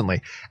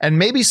instantly. And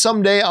maybe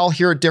someday I'll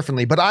hear it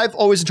differently, but I've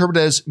always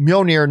interpreted it as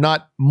Mjolnir,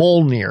 not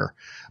Mjolnir.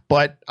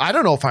 But I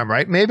don't know if I'm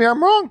right. Maybe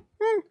I'm wrong.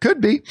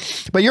 Could be.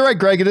 But you're right,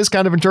 Greg. It is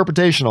kind of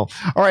interpretational.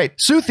 All right.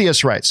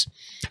 Suthius writes,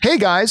 hey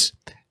guys,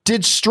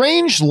 did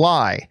Strange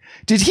lie?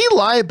 Did he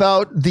lie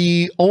about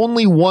the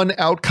only one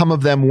outcome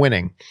of them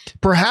winning?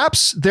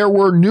 Perhaps there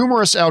were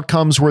numerous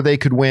outcomes where they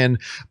could win,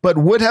 but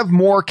would have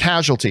more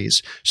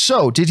casualties.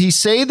 So did he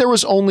say there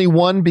was only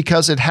one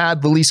because it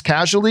had the least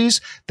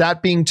casualties,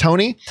 that being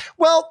Tony?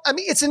 Well, I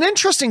mean, it's an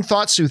interesting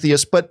thought,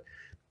 Suthius, but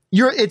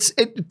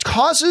it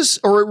causes,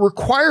 or it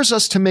requires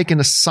us to make an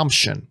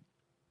assumption,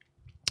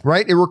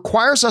 right? It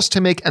requires us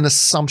to make an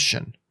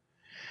assumption.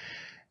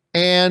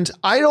 And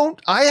I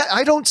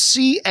don't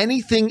see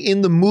anything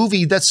in the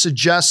movie that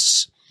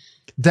suggests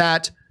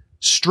that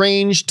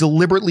Strange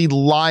deliberately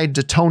lied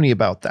to Tony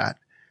about that.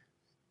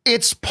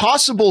 It's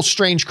possible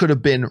Strange could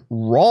have been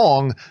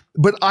wrong,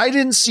 but I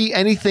didn't see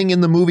anything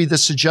in the movie that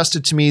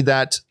suggested to me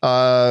that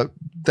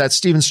that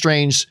Stephen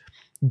Strange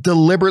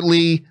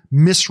deliberately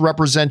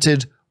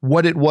misrepresented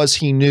what it was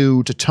he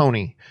knew to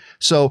Tony.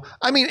 So,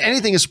 I mean,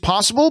 anything is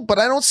possible, but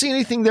I don't see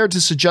anything there to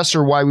suggest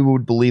or why we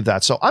would believe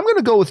that. So I'm going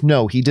to go with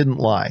no, he didn't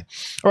lie.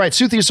 All right,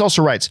 Suthius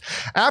also writes,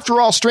 after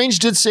all, Strange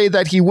did say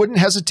that he wouldn't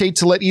hesitate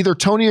to let either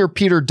Tony or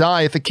Peter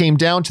die if it came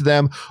down to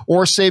them,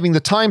 or saving the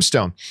time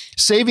stone,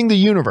 saving the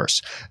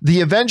universe. The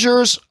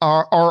Avengers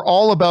are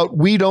all about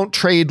we don't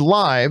trade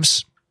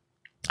lives.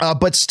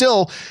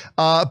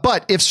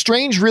 But if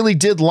Strange really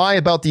did lie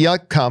about the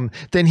outcome,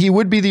 then he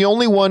would be the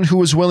only one who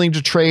was willing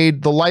to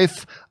trade the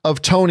life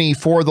of Tony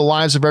for the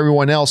lives of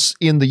everyone else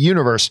in the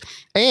universe.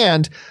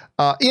 And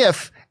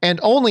if, and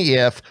only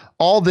if,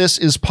 all this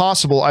is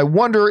possible, I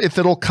wonder if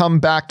it'll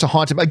come back to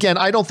haunt him. Again,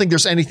 I don't think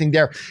there's anything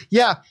there.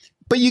 Yeah,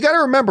 but you got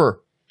to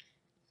remember,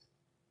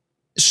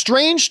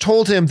 Strange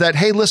told him that,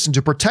 hey, listen,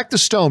 to protect the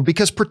stone,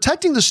 because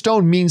protecting the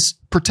stone means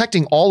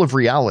protecting all of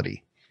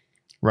reality,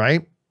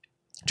 right?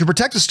 To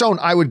protect the stone,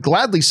 I would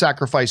gladly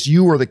sacrifice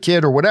you or the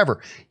kid or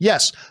whatever.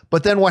 Yes,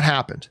 but then what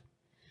happened?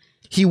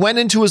 He went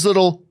into his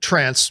little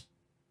trance.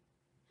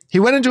 He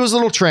went into his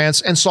little trance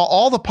and saw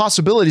all the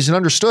possibilities and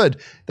understood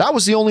that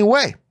was the only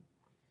way.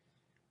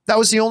 That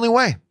was the only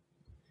way.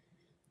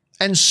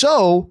 And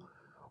so,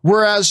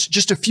 whereas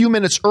just a few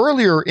minutes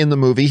earlier in the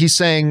movie, he's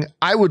saying,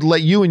 I would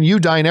let you and you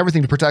die and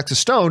everything to protect the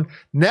stone.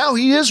 Now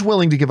he is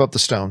willing to give up the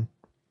stone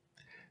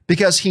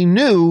because he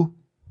knew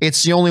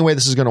it's the only way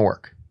this is going to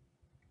work.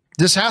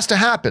 This has to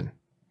happen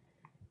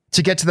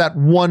to get to that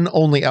one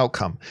only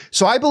outcome.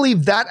 So I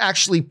believe that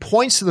actually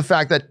points to the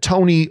fact that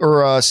Tony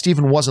or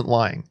Stephen wasn't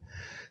lying.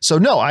 So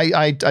no,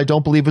 I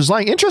don't believe he was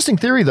lying. Interesting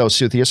theory though,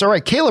 Suthius. All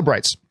right, Caleb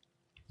writes,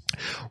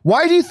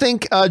 why do you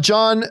think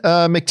John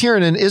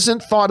McTiernan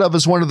isn't thought of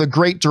as one of the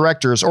great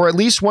directors, or at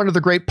least one of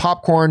the great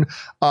popcorn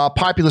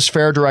populist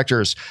fare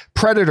directors?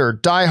 Predator,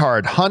 Die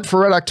Hard, Hunt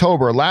for Red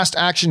October, Last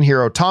Action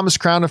Hero, Thomas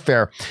Crown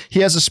Affair.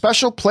 He has a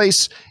special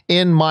place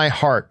in my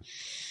heart.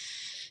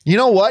 You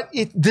know what?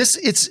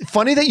 It's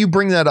funny that you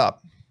bring that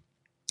up,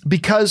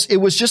 because it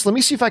was just, let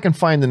me see if I can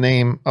find the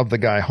name of the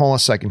guy. Hold on a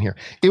second here.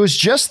 It was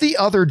just the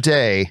other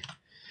day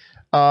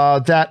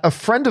that a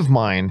friend of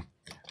mine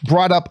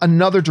brought up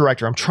another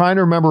director. I'm trying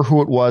to remember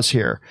who it was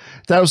here.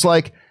 That was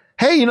like,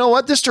 hey, you know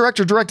what? This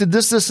director directed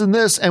this, this, and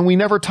this, and we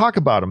never talk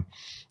about him.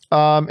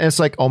 And it's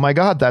like, oh my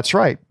God, that's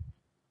right.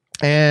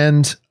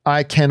 And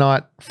I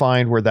cannot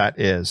find where that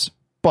is.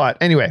 But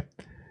anyway,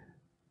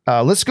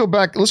 let's go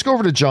back. Let's go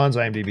over to John's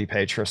IMDb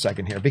page for a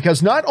second here,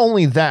 because not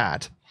only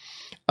that,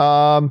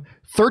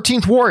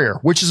 13th Warrior,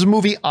 which is a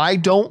movie I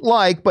don't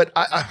like, but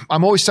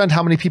I'm always stunned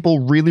how many people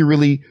really,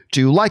 really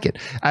do like it.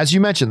 As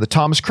you mentioned, the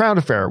Thomas Crown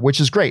Affair,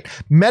 which is great.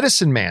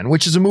 Medicine Man,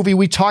 which is a movie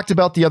we talked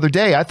about the other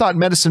day. I thought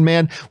Medicine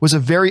Man was a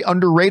very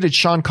underrated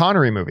Sean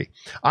Connery movie.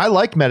 I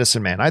like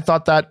Medicine Man. I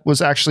thought that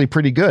was actually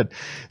pretty good.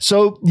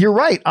 So you're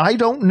right. I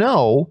don't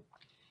know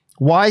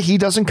why he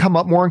doesn't come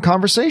up more in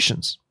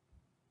conversations.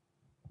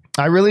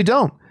 I really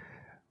don't.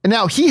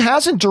 Now, he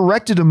hasn't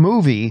directed a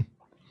movie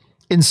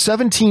in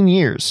 17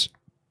 years.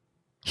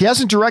 He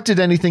hasn't directed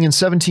anything in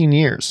 17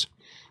 years,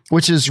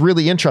 which is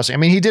really interesting. I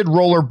mean, he did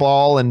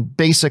Rollerball, and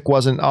Basic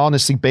wasn't all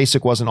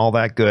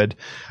that good.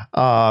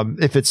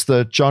 If it's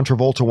the John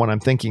Travolta one I'm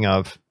thinking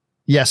of.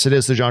 Yes, it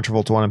is the John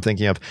Travolta one I'm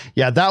thinking of.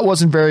 Yeah, that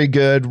wasn't very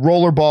good.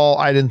 Rollerball,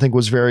 I didn't think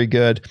was very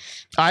good.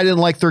 I didn't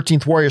like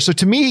 13th Warrior. So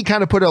to me, he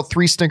kind of put out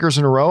 3 stinkers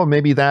in a row, and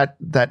maybe that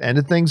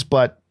ended things.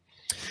 But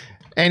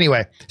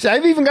anyway, so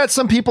I've even got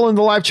some people in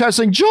the live chat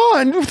saying,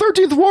 John,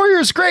 13th Warrior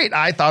is great.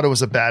 I thought it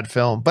was a bad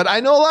film, but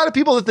I know a lot of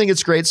people that think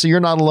it's great, so you're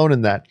not alone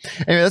in that.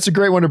 Anyway, that's a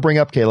great one to bring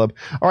up, Caleb.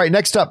 All right,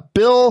 next up,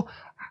 Bill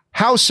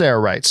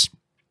Hauser writes,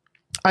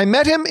 I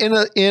met him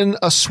in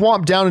a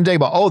swamp down in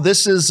Dagobah. Oh,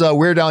 this is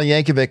Weird Al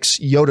Yankovic's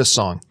Yoda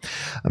song.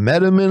 I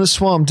met him in a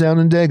swamp down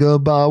in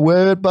Dagobah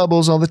where it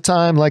bubbles all the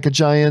time like a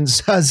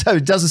giant.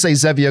 It doesn't say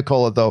Zevia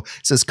Cola, though.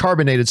 It says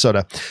carbonated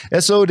soda.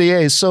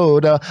 SODA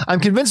soda. I'm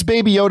convinced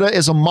Baby Yoda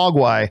is a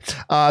Mogwai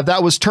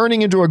that was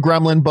turning into a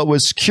gremlin but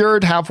was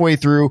cured halfway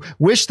through.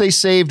 Wish they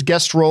saved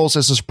guest roles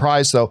as a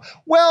surprise, though.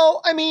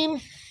 Well, I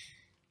mean,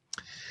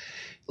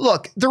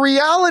 look, the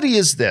reality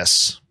is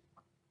this.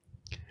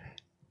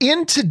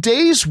 In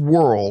today's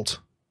world,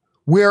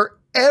 where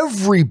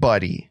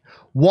everybody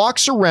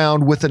walks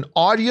around with an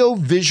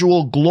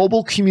audio-visual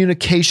global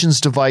communications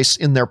device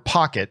in their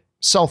pocket,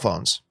 cell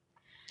phones,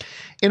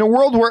 in a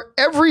world where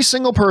every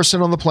single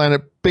person on the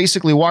planet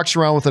basically walks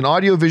around with an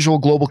audio-visual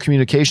global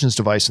communications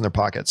device in their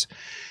pockets,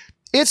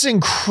 it's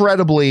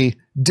incredibly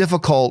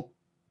difficult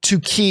to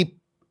keep,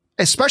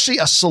 especially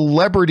a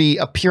celebrity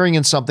appearing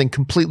in something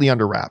completely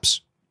under wraps,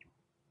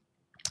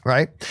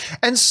 right?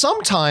 And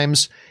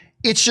sometimes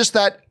it's just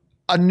that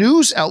a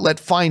news outlet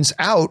finds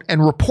out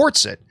and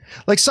reports it.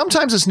 Like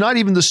sometimes it's not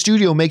even the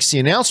studio makes the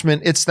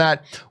announcement. It's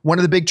that one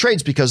of the big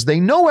trades, because they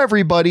know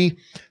everybody,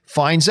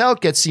 finds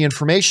out, gets the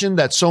information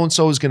that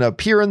so-and-so is going to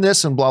appear in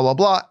this and blah, blah,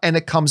 blah. And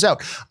it comes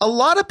out. A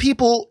lot of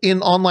people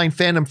in online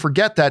fandom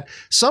forget that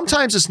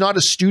sometimes it's not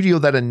a studio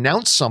that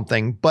announced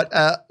something, but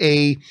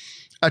a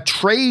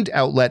trade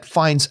outlet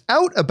finds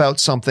out about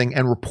something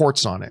and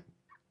reports on it.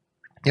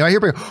 You know, I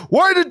hear people,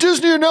 why did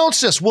Disney announce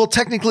this? Well,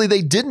 technically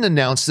they didn't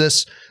announce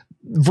this.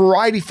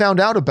 Variety found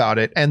out about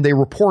it and they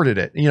reported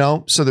it, you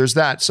know, so there's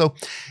that. So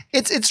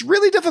it's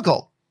really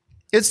difficult.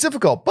 It's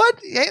difficult, but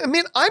I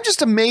mean, I'm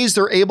just amazed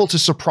they're able to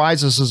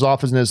surprise us as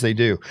often as they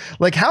do.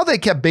 Like how they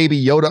kept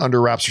Baby Yoda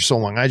under wraps for so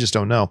long, I just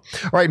don't know.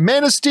 All right,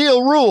 Man of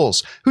Steel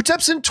Rules, who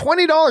tips in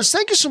 $20.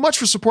 Thank you so much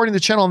for supporting the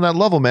channel on that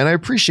level, man. I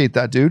appreciate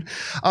that, dude.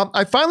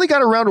 I finally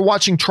got around to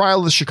watching Trial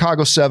of the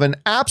Chicago 7.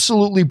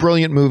 Absolutely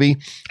brilliant movie.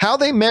 How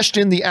they meshed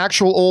in the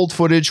actual old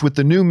footage with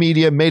the new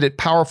media made it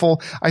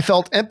powerful. I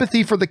felt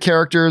empathy for the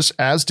characters,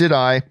 as did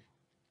I.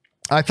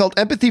 I felt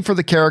empathy for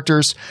the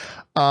characters.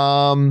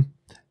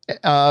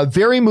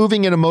 Very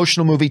moving and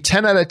emotional movie.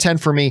 10 out of 10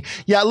 for me.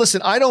 Yeah,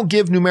 listen, I don't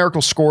give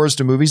numerical scores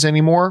to movies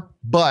anymore,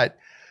 but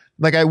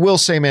like I will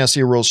say, Man of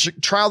Steel Rules,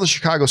 Trial of the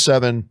Chicago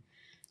 7,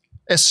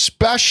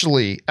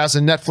 especially as a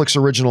Netflix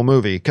original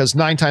movie, because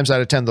 9 times out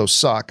of 10 those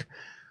suck.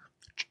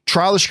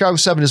 Trial of the Chicago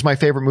 7 is my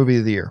favorite movie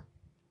of the year.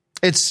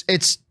 It's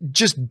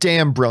just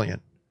damn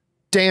brilliant.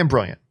 Damn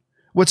brilliant.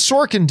 What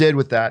Sorkin did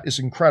with that is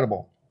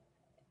incredible.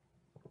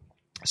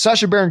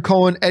 Sacha Baron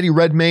Cohen, Eddie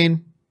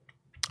Redmayne,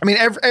 I mean,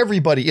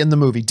 everybody in the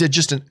movie did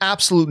just an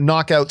absolute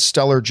knockout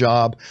stellar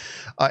job.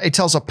 It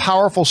tells a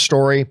powerful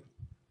story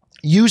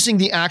using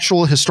the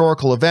actual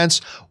historical events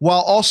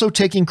while also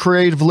taking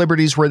creative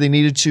liberties where they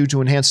needed to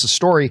enhance the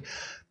story.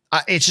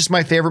 It's just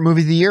my favorite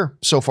movie of the year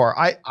so far.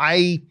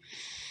 I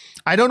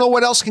don't know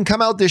what else can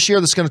come out this year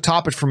that's going to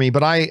top it for me,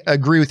 but I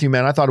agree with you,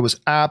 man. I thought it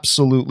was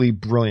absolutely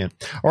brilliant.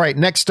 All right,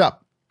 next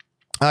up,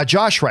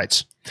 Josh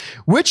writes,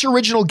 which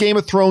original Game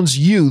of Thrones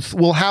youth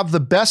will have the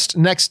best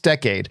next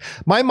decade?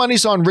 My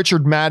money's on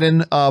Richard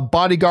Madden,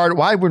 Bodyguard.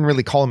 Well, I wouldn't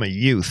really call him a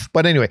youth,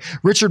 but anyway,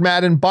 Richard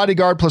Madden,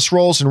 Bodyguard plus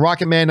roles in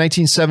Rocket Man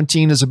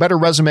 1917 is a better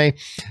resume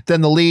than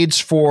the leads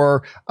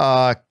for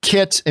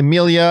Kit,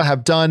 Emilia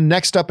have done.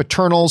 Next up,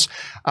 Eternals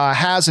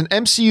has an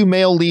MCU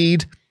male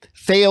lead,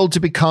 failed to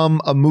become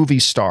a movie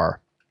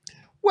star.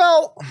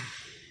 Well,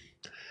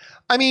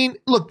 I mean,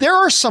 look, there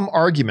are some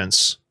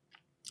arguments.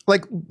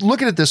 Like,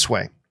 look at it this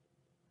way.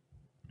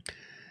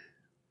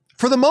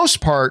 For the most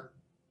part,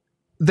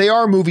 they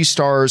are movie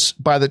stars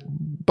by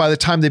the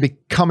time they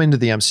come into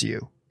the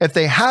MCU. If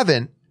they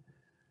haven't,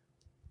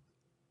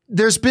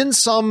 there's been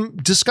some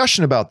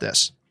discussion about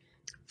this.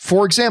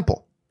 For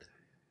example,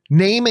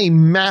 name a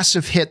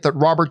massive hit that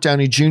Robert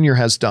Downey Jr.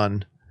 has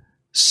done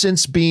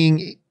since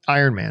being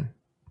Iron Man.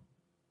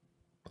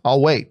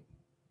 I'll wait.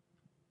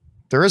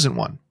 There isn't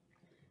one.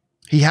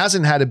 He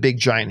hasn't had a big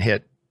giant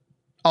hit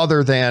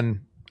other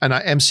than an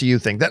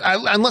MCU thing that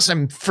unless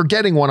I'm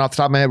forgetting one off the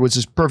top of my head, which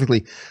is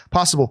perfectly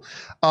possible.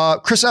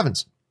 Chris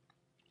Evans.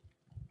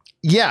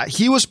 Yeah,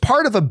 he was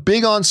part of a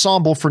big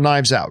ensemble for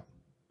Knives Out.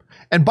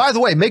 And by the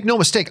way, make no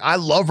mistake, I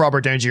love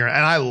Robert Downey Jr.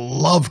 and I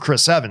love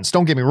Chris Evans.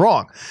 Don't get me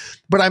wrong.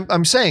 But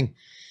I'm saying,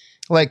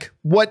 like,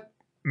 what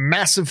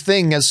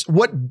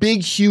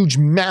big, huge,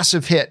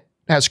 massive hit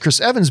has Chris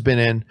Evans been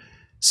in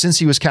since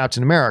he was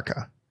Captain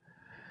America?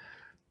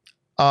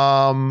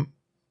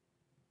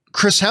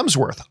 Chris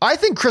Hemsworth. I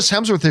think Chris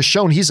Hemsworth has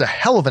shown he's a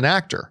hell of an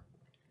actor.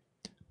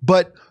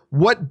 But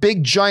what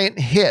big giant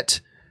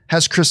hit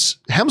has Chris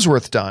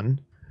Hemsworth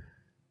done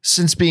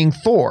since being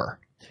Thor?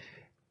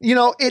 You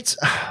know,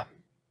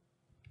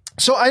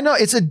 so I know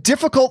it's a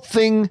difficult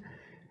thing.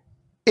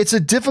 It's a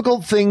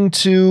difficult thing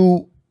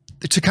to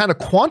kind of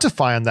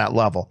quantify on that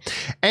level.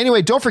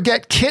 Anyway, don't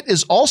forget Kit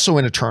is also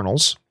in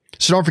Eternals.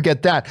 So don't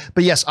forget that.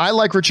 But yes, I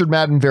like Richard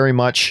Madden very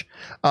much.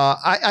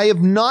 I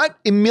have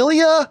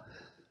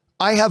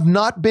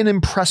not been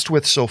impressed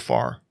with so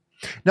far.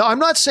 Now, I'm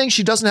not saying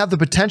she doesn't have the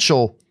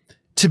potential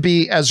to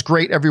be as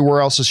great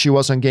everywhere else as she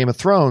was on Game of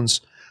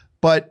Thrones,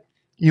 but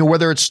you know,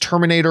 whether it's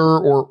Terminator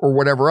or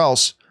whatever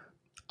else,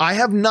 I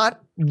have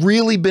not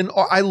really been,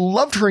 I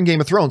loved her in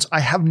Game of Thrones.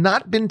 I have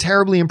not been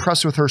terribly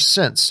impressed with her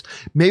since.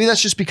 Maybe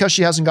that's just because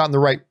she hasn't gotten the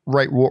right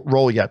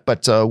role yet,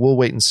 but we'll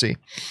wait and see.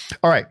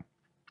 All right.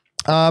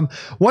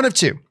 One of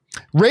two.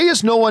 Rey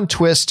is no one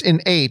twist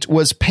in 8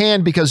 was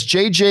panned because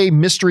JJ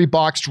mystery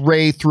boxed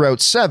Rey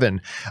throughout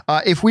 7.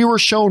 If we were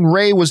shown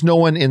Rey was no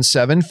one in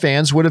 7,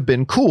 fans would have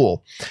been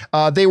cool.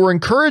 They were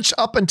encouraged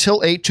up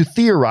until 8 to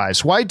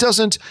theorize. Why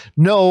doesn't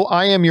No,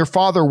 I Am Your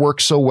Father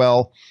work so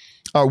well?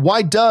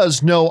 Why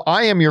does No,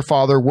 I Am Your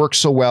Father work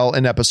so well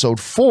in episode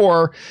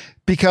 4?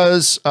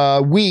 Because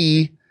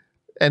we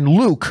and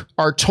Luke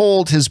are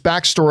told his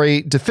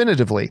backstory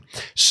definitively.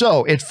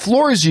 So it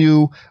floors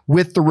you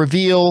with the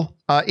reveal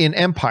in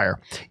Empire.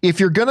 If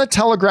you're going to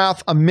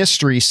telegraph a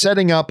mystery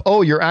setting up,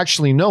 oh, you're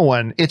actually no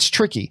one, it's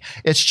tricky.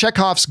 It's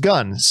Chekhov's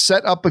gun.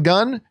 Set up a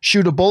gun,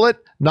 shoot a bullet,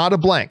 not a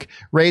blank.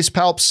 Rey's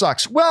palp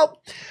sucks. Well,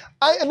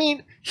 I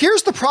mean,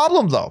 here's the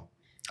problem, though.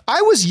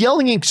 I was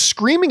yelling and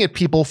screaming at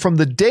people from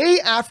the day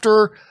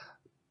after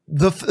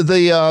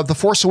the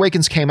Force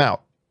Awakens came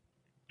out.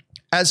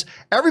 As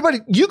everybody,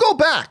 you go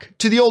back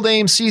to the old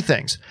AMC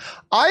things.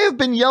 I have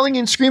been yelling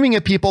and screaming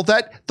at people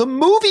that the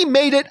movie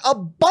made it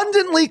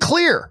abundantly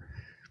clear.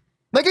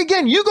 Like,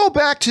 again, you go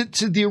back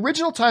to the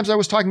original times I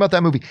was talking about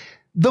that movie.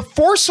 The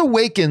Force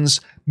Awakens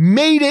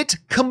made it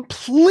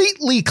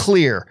completely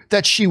clear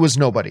that she was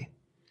nobody.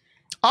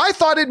 I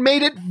thought it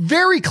made it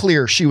very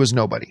clear she was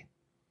nobody.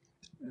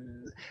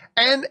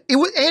 And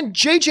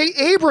J.J.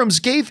 Abrams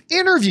gave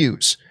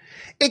interviews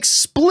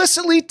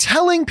explicitly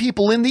telling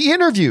people in the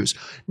interviews,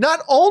 not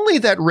only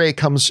that Rey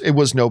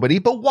was nobody,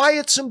 but why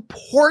it's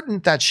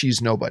important that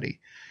she's nobody,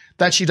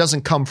 that she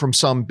doesn't come from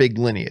some big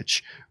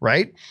lineage,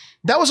 right?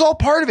 That was all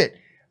part of it.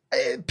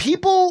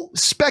 People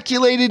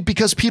speculated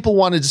because people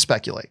wanted to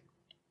speculate.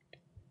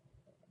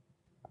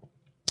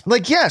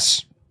 Like,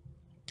 yes,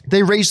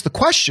 they raised the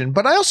question,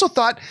 but I also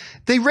thought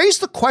they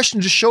raised the question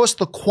to show us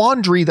the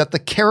quandary that the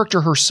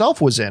character herself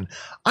was in.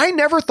 I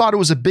never thought it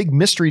was a big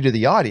mystery to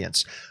the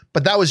audience,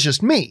 but that was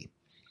just me.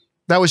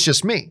 That was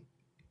just me.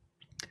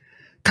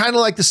 Kind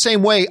of like the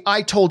same way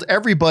I told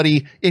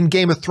everybody in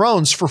Game of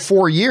Thrones for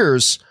 4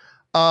 years,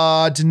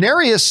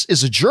 Daenerys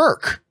is a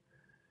jerk.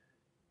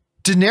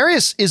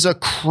 Daenerys is a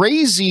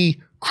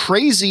crazy,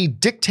 crazy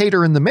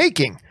dictator in the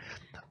making.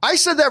 I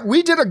said that.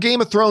 We did a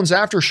Game of Thrones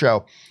after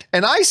show,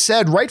 and I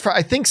said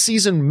I think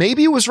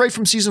maybe it was right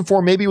from season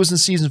 4, maybe it was in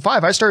season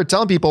 5. I started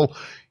telling people,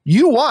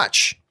 you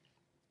watch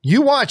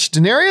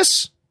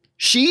Daenerys.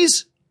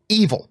 She's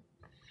evil.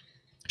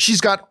 She's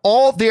got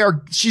all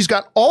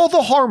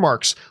the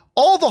hallmarks,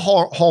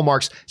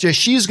 so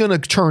she's going to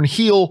turn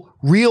heel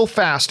real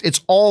fast.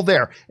 It's all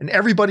there. And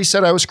everybody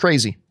said I was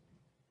crazy.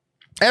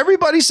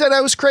 Everybody said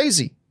I was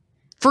crazy.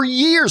 For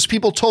years,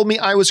 people told me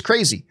I was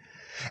crazy.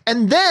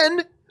 And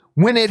then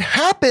when it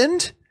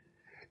happened,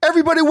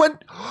 everybody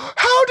went,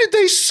 how did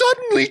they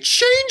suddenly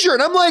change her?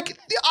 And I'm like,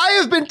 I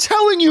have been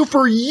telling you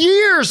for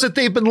years that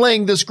they've been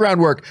laying this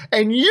groundwork,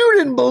 and you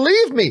didn't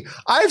believe me.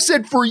 I've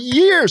said for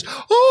years,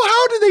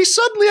 how did they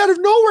suddenly out of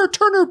nowhere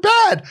turn her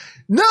bad?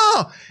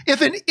 No,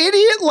 if an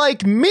idiot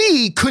like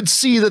me could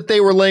see that they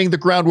were laying the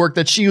groundwork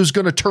that she was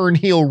going to turn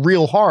heel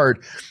real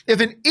hard, if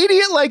an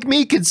idiot like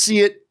me could see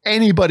it,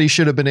 anybody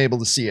should have been able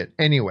to see it.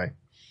 Anyway,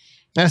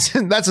 that's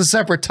a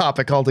separate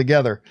topic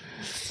altogether.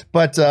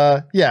 But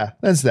yeah,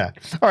 that's that.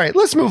 All right,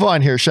 let's move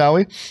on here, shall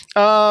we?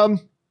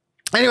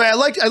 Anyway, I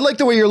like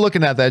the way you're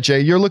looking at that,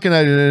 Jay. You're looking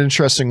at it in an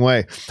interesting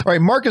way. All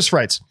right, Marcus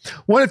writes,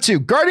 1 of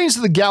 2. Guardians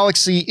of the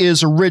Galaxy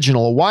is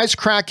original. A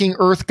wisecracking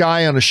Earth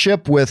guy on a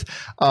ship with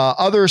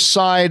other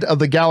side of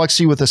the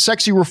galaxy with a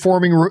sexy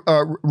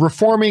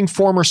reforming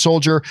former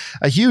soldier,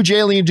 a huge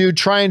alien dude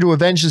trying to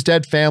avenge his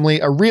dead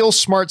family, a real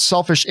smart,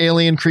 selfish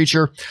alien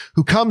creature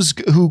who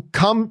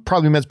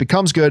probably meant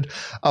becomes good,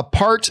 a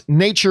part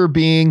nature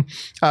being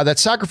that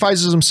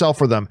sacrifices himself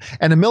for them,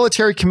 and a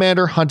military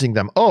commander hunting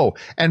them. Oh,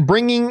 and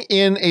bringing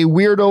in a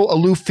weirdo,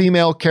 aloof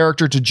female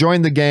character to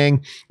join the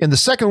gang. And the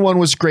second one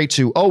was great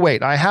too. Oh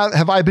wait,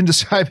 have I been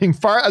describing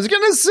I was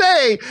gonna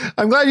say,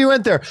 I'm glad you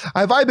went there.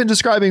 Have I been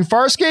describing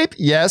Farscape?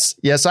 Yes,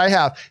 I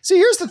have. See,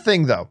 here's the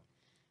thing though.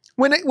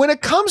 When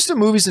it comes to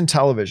movies and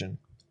television,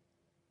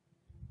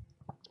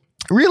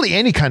 really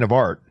any kind of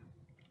art,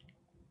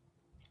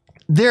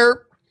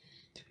 there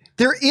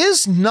there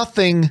is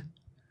nothing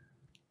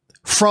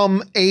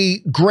from a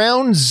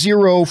ground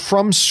zero,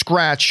 from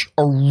scratch,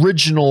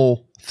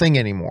 original thing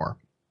anymore.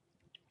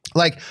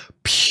 Like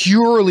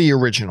purely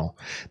original,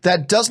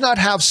 that does not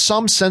have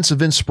some sense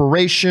of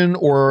inspiration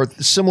or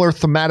similar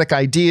thematic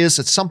ideas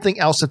that something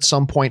else at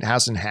some point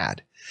hasn't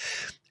had.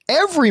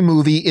 Every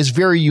movie is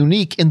very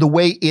unique in the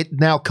way it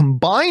now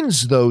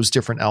combines those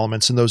different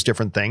elements and those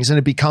different things, and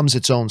it becomes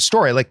its own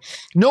story. Like,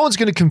 no one's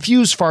going to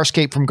confuse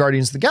Farscape from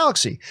Guardians of the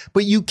Galaxy,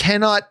 but you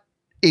cannot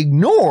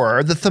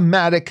ignore the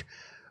thematic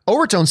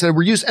overtones that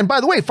were used. And by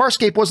the way,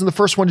 Farscape wasn't the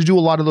first one to do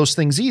a lot of those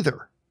things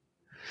either.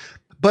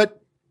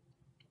 But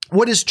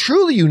what is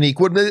truly unique,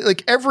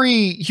 like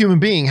every human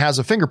being has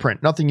a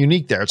fingerprint, nothing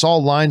unique there. It's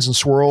all lines and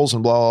swirls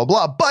and blah,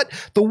 blah, blah. But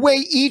the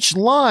way each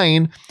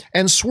line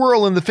and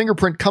swirl in the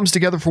fingerprint comes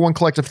together for one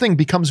collective thing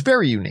becomes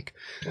very unique.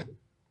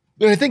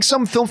 And I think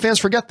some film fans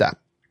forget that.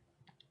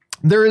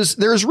 There is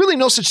really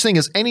no such thing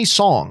as any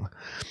song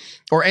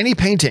or any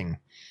painting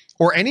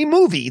or any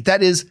movie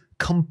that is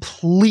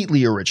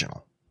completely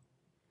original.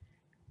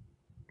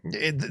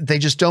 They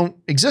just don't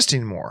exist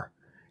anymore.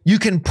 You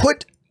can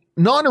put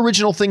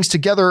non-original things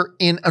together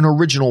in an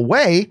original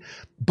way,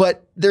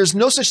 but there's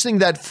no such thing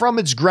that from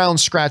its ground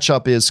scratch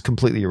up is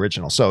completely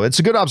original. So it's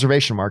a good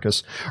observation,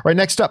 Marcus. All right,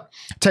 next up,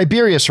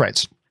 Tiberius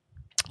writes,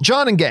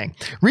 John and gang,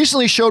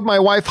 recently showed my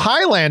wife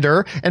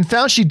Highlander and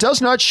found she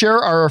does not share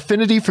our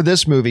affinity for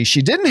this movie.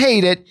 She didn't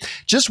hate it,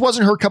 just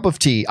wasn't her cup of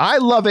tea. I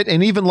love it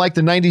and even like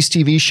the 90s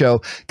TV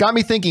show. Got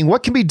me thinking,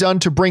 what can be done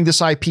to bring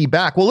this IP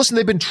back? Well, listen,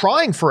 they've been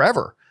trying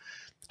forever.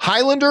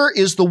 Highlander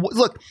is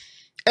look,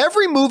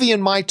 every movie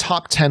in my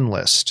top 10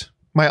 list,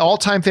 my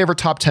all-time favorite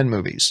top 10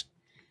 movies,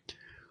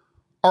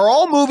 are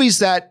all movies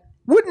that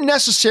wouldn't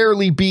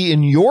necessarily be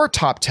in your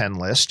top 10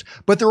 list,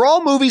 but they're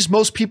all movies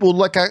most people would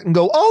look at and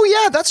go,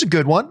 oh yeah, that's a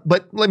good one,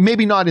 but like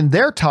maybe not in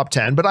their top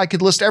 10, but I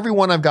could list every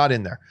one I've got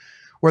in there.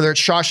 Whether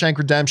it's Shawshank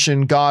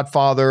Redemption,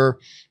 Godfather,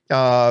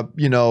 Lawrence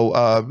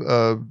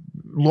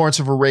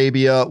of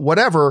Arabia,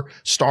 whatever,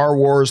 Star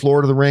Wars,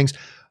 Lord of the Rings.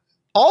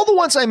 All the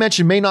ones I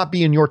mentioned may not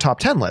be in your top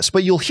 10 list,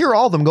 but you'll hear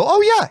all of them go,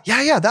 oh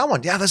yeah, that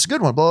one. Yeah, that's a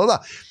good one, blah, blah,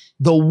 blah.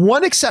 The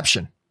one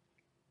exception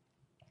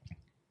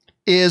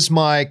is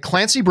my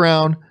Clancy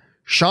Brown,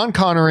 Sean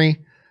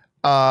Connery,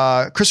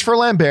 Christopher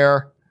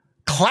Lambert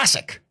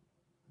classic,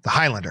 The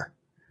Highlander.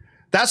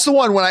 That's the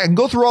one when I can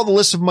go through all the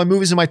lists of my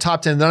movies in my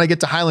top 10, and then I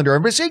get to Highlander.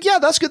 Everybody say, yeah,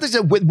 that's good. They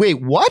say,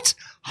 wait, what?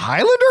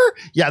 Highlander?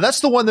 Yeah,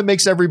 that's the one that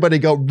makes everybody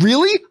go,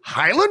 really?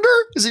 Highlander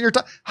is in your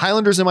top?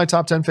 Highlander's in my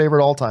top 10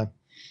 favorite all time.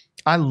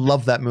 I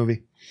love that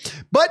movie.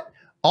 But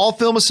all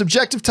film is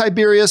subjective,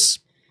 Tiberius,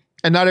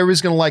 and not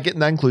everybody's going to like it,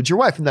 and that includes your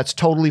wife, and that's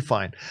totally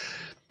fine.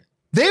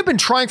 They have been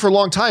trying for a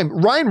long time.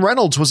 Ryan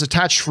Reynolds was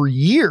attached for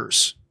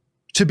years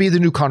to be the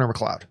new Connor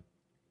McLeod.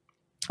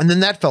 And then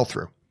that fell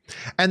through.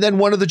 And then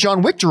one of the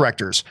John Wick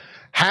directors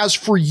has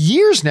for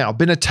years now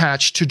been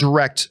attached to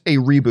direct a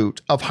reboot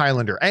of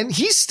Highlander. And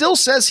he still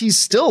says he's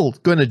still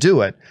going to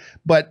do it.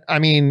 But I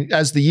mean,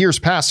 as the years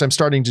pass, I'm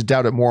starting to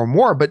doubt it more and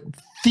more. But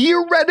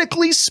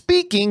theoretically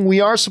speaking,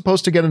 we are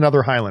supposed to get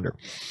another Highlander.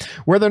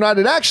 Whether or not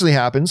it actually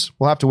happens,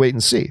 we'll have to wait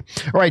and see.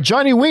 All right,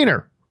 Johnny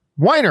Weiner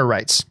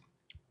writes,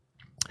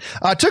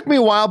 took me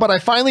a while, but I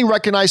finally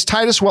recognized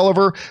Titus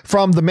Welliver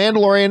from The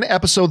Mandalorian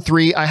Episode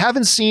 3. I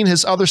haven't seen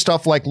his other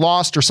stuff like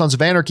Lost or Sons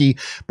of Anarchy,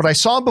 but I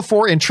saw him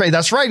before in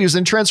that's right, he was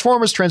in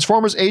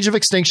Transformers Age of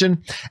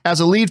Extinction as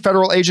a lead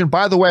federal agent.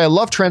 By the way, I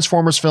love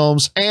Transformers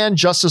films and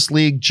Justice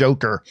League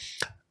Joker.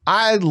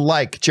 I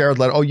like Jared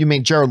Leto. Oh, you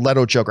mean Jared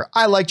Leto Joker.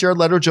 I like Jared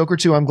Leto Joker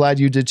too. I'm glad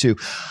you did too.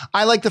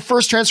 I like the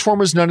first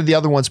Transformers, none of the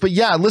other ones. But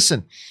yeah,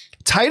 listen,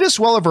 Titus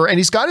Welliver, and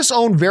he's got his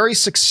own very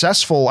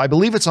successful, I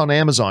believe it's on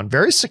Amazon,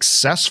 very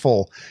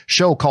successful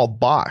show called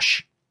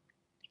Bosch,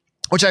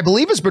 which I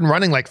believe has been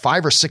running like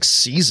 5 or 6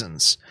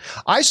 seasons.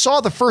 I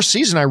saw the first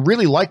season. I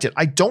really liked it.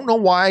 I don't know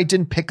why I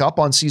didn't pick up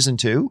on season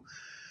 2.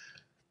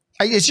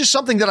 It's just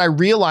something that I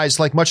realized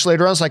like much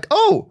later on. I was like,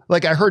 oh,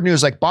 like I heard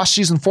news like Bosch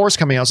season 4 is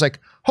coming. I was like,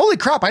 holy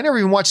crap, I never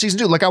even watched season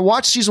 2. Like I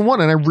watched season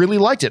 1 and I really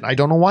liked it. I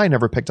don't know why I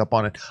never picked up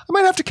on it. I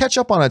might have to catch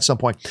up on it at some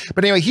point.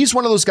 But anyway, he's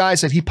one of those guys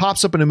that he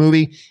pops up in a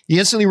movie. You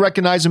instantly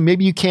recognize him.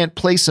 Maybe you can't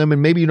place him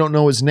and maybe you don't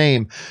know his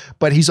name,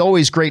 but he's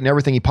always great in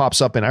everything he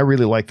pops up in. I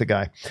really like the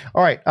guy.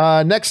 All right,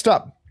 next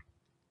up,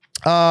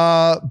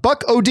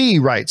 Buck OD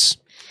writes,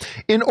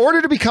 in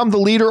order to become the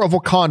leader of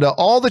Wakanda,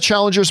 all the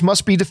challengers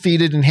must be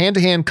defeated in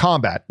hand-to-hand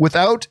combat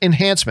without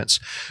enhancements.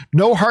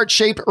 No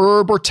heart-shaped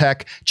herb or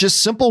tech,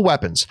 just simple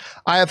weapons.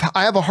 I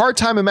have a hard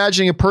time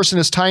imagining a person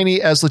as tiny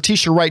as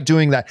Letitia Wright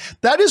doing that.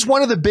 That is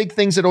one of the big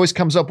things that always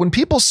comes up when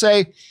people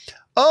say,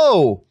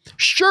 oh,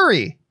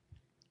 Shuri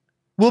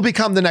will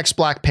become the next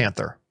Black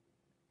Panther.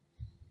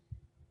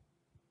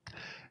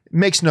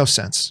 Makes no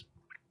sense.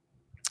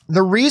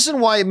 The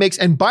reason why it makes,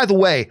 and by the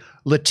way,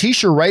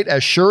 Letitia Wright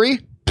as Shuri,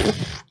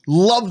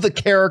 love the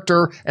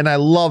character and I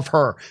love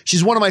her.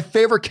 She's one of my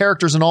favorite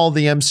characters in all of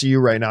the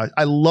MCU right now.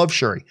 I love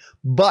Shuri,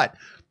 but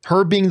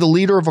her being the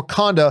leader of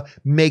Wakanda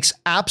makes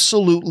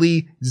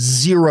absolutely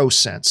zero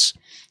sense.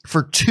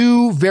 for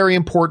two very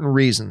important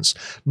reasons.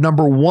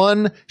 Number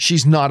one,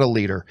 she's not a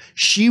leader.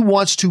 She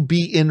wants to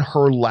be in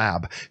her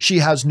lab. She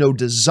has no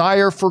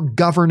desire for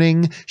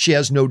governing. She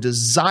has no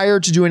desire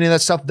to do any of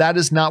that stuff. That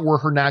is not where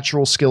her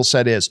natural skill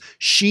set is.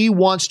 She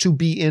wants to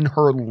be in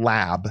her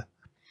lab.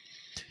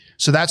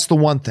 So that's the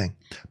one thing.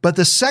 But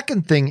the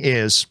second thing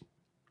is,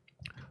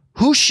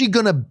 who's she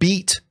going to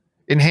beat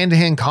in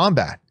hand-to-hand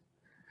combat?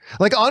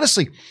 Like,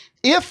 honestly,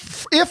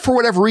 if for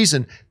whatever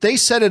reason they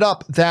set it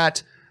up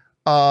that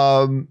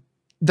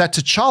that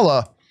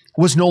T'Challa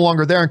was no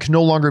longer there and can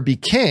no longer be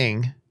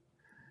king,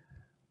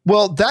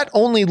 well, that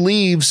only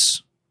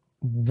leaves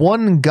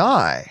one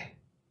guy.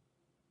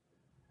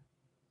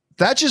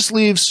 That just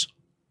leaves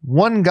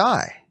one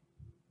guy.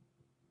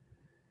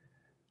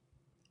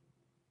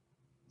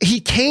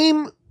 He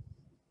came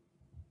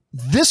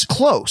this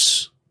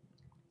close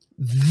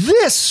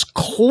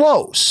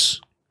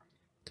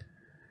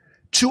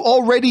to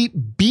already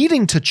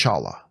beating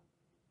T'Challa.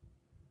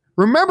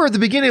 Remember at the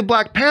beginning of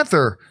Black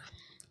Panther,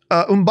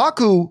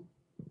 M'Baku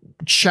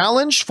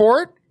challenged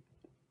for it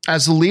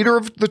as the leader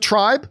of the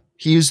tribe.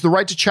 He used the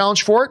right to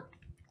challenge for it.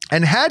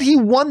 And had he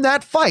won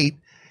that fight,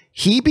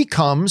 he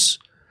becomes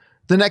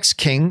the next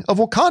king of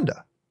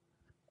Wakanda.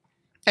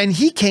 And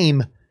he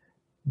came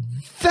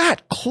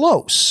that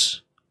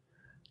close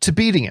to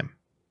beating him.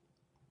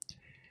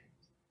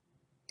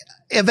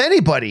 If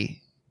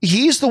anybody,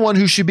 he's the one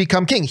who should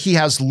become king. He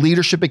has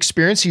leadership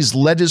experience. He's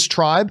led his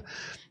tribe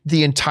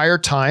the entire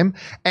time.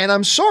 And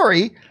I'm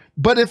sorry,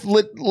 but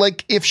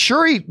if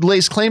Shuri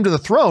lays claim to the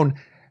throne,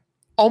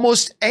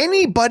 almost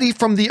anybody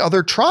from the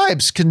other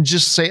tribes can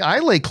just say, I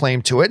lay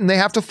claim to it, and they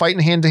have to fight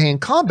in hand-to-hand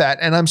combat.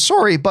 And I'm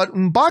sorry, but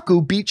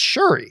M'Baku beat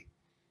Shuri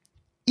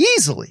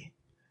easily.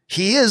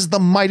 He is the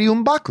mighty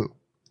M'Baku.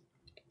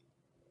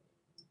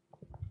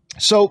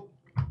 So,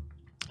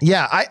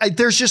 yeah,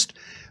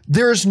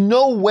 there's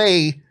no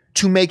way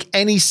to make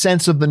any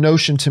sense of the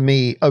notion to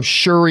me of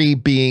Shuri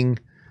being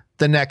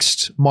the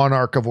next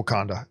monarch of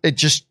Wakanda.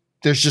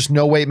 There's just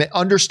no way.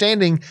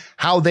 Understanding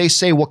how they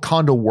say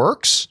Wakanda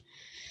works,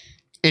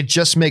 it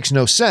just makes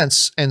no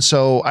sense. And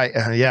so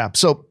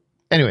So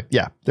anyway,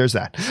 there's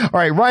that. All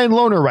right. Ryan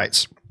Lohner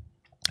writes,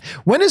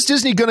 when is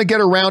Disney going to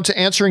get around to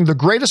answering the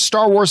greatest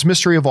Star Wars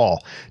mystery of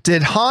all?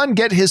 Did Han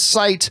get his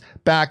sight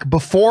back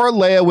before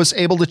Leia was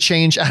able to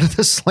change out of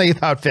the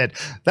slave outfit?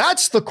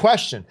 That's the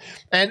question.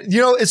 And,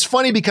 it's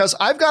funny because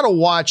I've got to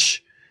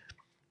watch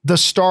the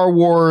Star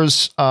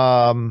Wars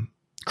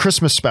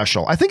Christmas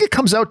special. I think it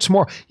comes out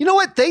tomorrow. You know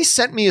what? They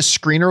sent me a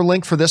screener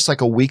link for this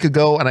like a week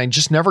ago, and I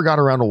just never got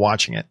around to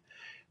watching it.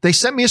 They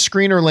sent me a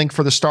screener link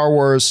for the Star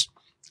Wars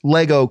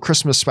Lego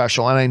Christmas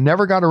special, and I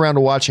never got around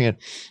to watching it.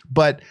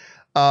 But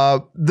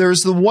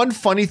there's the one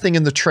funny thing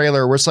in the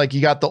trailer where it's like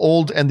you got the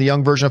old and the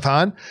young version of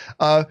Han.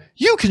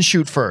 You can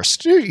shoot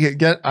first.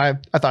 I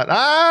thought,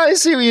 I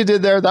see what you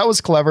did there. That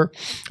was clever.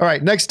 All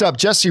right, next up,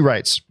 Jesse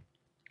writes,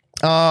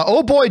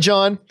 oh boy,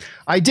 John,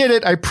 I did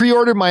it. I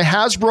pre-ordered my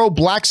Hasbro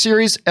Black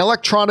Series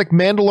electronic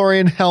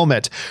Mandalorian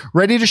helmet.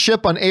 Ready to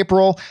ship on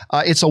April.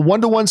 It's a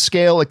 1-to-1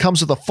 scale. It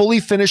comes with a fully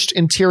finished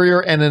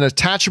interior and an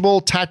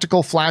attachable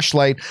tactical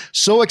flashlight.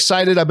 So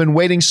excited. I've been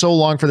waiting so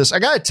long for this. I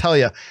got to tell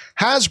you,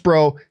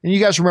 Hasbro, and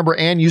you guys remember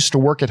Ann used to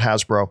work at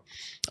Hasbro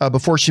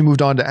before she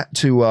moved on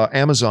to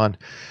Amazon.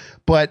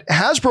 But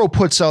Hasbro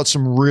puts out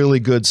some really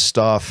good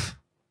stuff.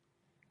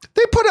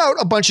 They put out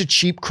a bunch of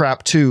cheap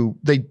crap too.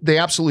 They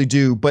absolutely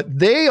do. But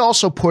they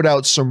also put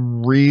out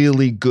some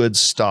really good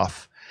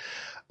stuff,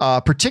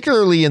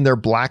 particularly in their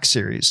Black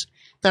Series.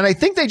 And I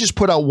think they just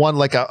put out one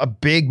like a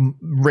big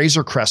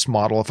Razor Crest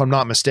model, if I'm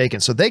not mistaken.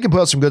 So they can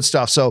put out some good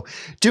stuff. So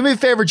do me a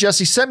favor,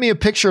 Jesse, send me a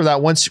picture of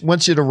that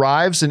once it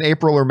arrives in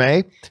April or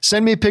May.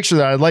 Send me a picture of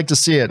that. I'd like to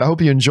see it. I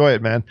hope you enjoy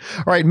it, man.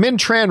 All right, Min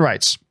Tran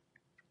writes,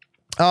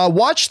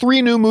 watch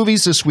 3 new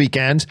movies this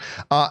weekend,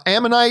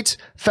 Ammonite,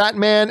 Fat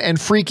Man,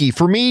 and Freaky.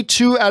 For me,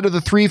 2 out of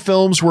the 3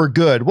 films were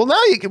good. Well,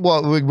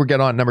 we'll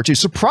get on number 2.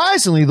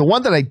 Surprisingly, the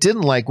one that I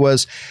didn't like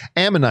was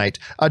Ammonite.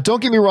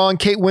 Don't get me wrong,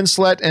 Kate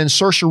Winslet and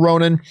Saoirse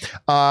Ronan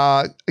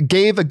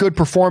gave a good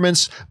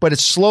performance, but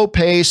it's slow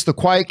paced. The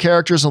quiet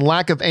characters and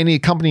lack of any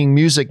accompanying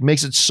music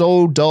makes it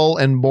so dull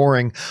and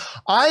boring.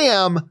 I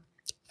am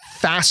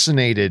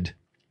fascinated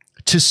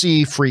to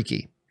see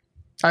Freaky.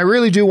 I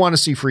really do want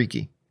to see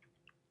Freaky.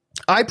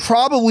 I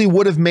probably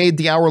would have made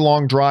the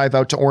hour-long drive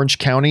out to Orange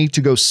County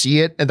to go see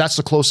it, and that's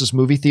the closest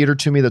movie theater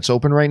to me that's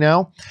open right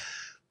now.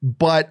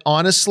 But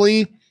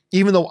honestly,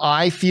 even though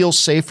I feel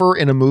safer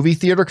in a movie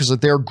theater because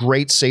of their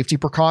great safety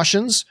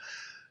precautions,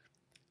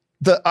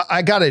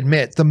 I got to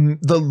admit,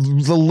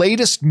 the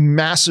latest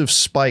massive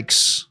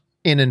spikes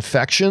in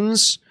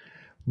infections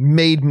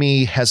made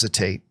me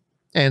hesitate.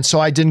 And so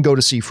I didn't go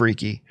to see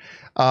Freaky.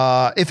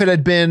 If it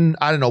had been,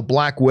 I don't know,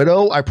 Black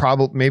Widow,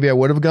 maybe I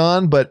would have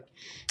gone, but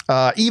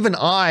even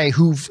I,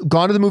 who've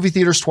gone to the movie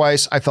theaters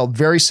twice, I felt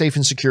very safe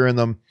and secure in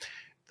them.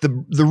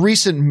 The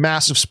recent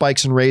massive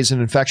spikes in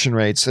infection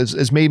rates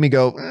has made me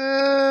go,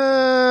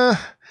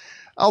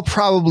 I'll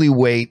probably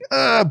wait.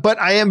 But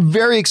I am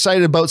very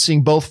excited about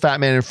seeing both Fat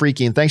Man and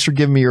Freaky. And thanks for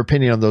giving me your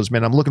opinion on those,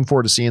 Min. I'm looking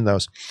forward to seeing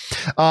those.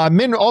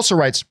 Min also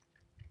writes,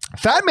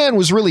 Fat Man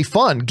was really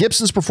fun.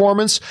 Gibson's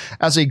performance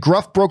as a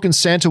gruff, broken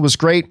Santa was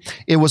great.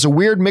 It was a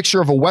weird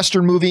mixture of a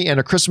Western movie and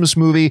a Christmas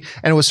movie,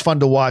 and it was fun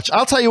to watch.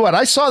 I'll tell you what,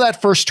 I saw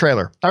that first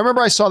trailer. I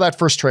remember I saw that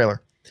first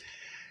trailer,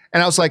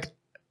 and I was like,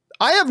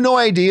 I have no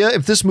idea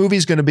if this movie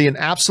is going to be an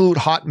absolute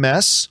hot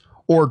mess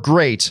or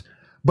great,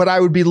 but I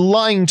would be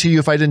lying to you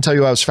if I didn't tell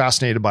you I was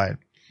fascinated by it.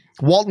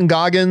 Walton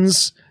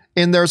Goggins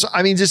in there's,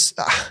 I mean, just...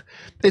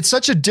 it's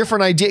such a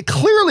different idea. It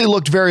clearly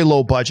looked very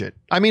low budget.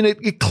 I mean,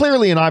 it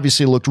clearly and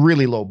obviously looked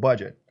really low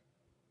budget.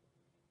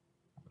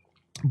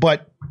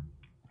 But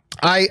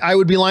I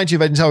would be lying to you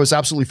if I didn't tell you I was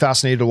absolutely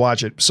fascinated to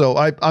watch it. So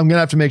I'm going to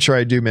have to make sure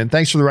I do, man.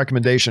 Thanks for the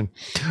recommendation.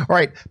 All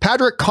right.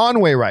 Patrick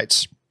Conway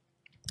writes,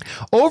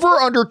 over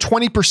under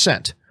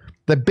 20%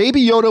 that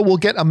Baby Yoda will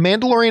get a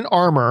Mandalorian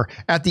armor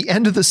at the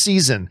end of the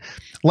season.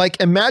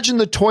 Like, imagine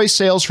the toy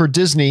sales for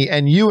Disney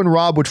and you and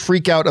Rob would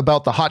freak out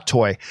about the hot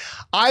toy.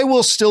 I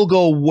will still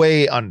go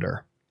way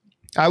under.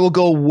 I will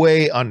go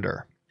way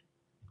under.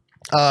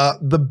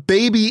 The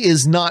baby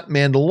is not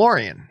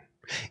Mandalorian.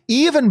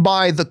 Even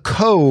by the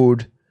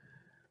code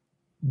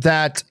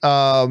that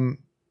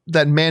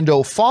that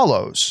Mando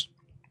follows,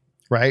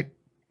 right?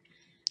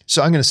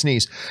 So I'm going to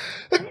sneeze.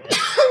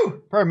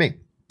 Pardon me.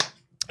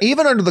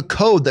 Even under the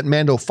code that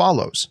Mando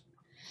follows.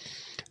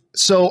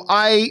 So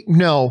I'm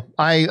going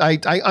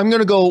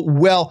to go,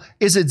 well,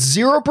 is it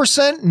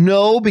 0%?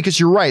 No, because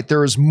you're right.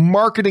 There is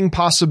marketing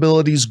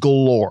possibilities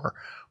galore,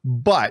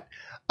 but,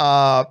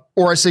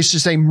 or I should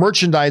say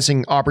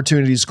merchandising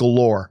opportunities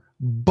galore,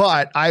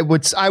 but I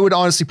would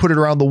honestly put it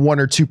around the 1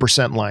 or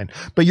 2% line.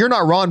 But you're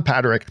not wrong,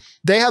 Patrick.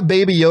 They have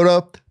Baby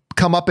Yoda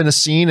come up in a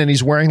scene and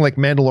he's wearing like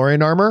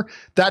Mandalorian armor.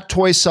 That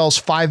toy sells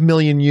 5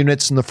 million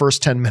units in the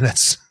first 10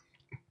 minutes.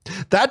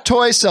 That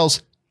toy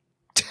sells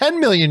 10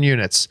 million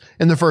units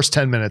in the first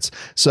 10 minutes.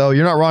 So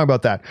you're not wrong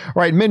about that. All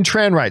right. Min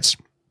Tran writes,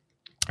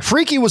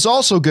 Freaky was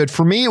also good.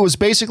 For me, it was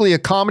basically a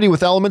comedy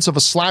with elements of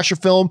a slasher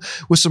film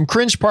with some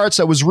cringe parts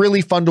that was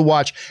really fun to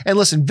watch. And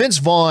listen, Vince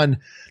Vaughn,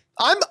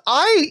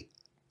 I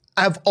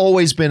have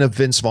always been a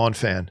Vince Vaughn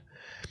fan.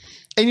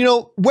 And you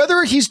know,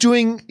 whether he's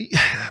doing,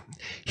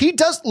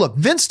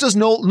 Vince does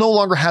no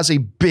longer has a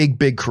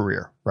big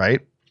career,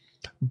 right?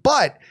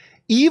 But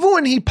even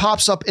when he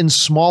pops up in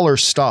smaller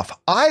stuff,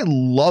 I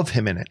love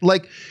him in it.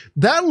 Like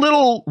that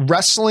little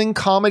wrestling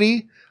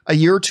comedy a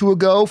year or two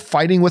ago,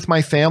 Fighting with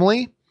My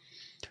Family,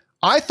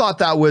 I thought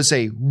that was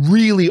a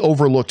really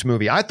overlooked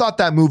movie. I thought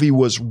that movie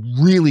was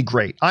really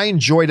great. I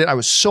enjoyed it. I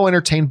was so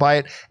entertained by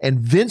it. And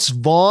Vince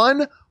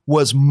Vaughn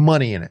was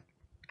money in it.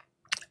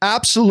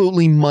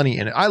 Absolutely money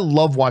in it. I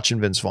love watching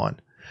Vince Vaughn.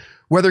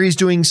 Whether he's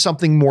doing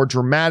something more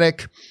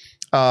dramatic,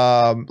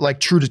 like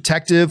True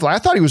Detective. I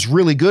thought he was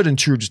really good in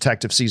True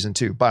Detective season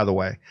 2, by the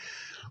way.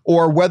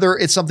 Or whether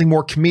it's something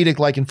more comedic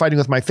like in Fighting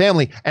with My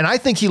Family. And I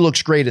think he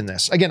looks great in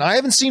this. Again, I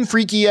haven't seen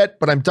Freaky yet,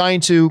 but I'm dying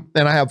to,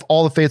 and I have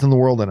all the faith in the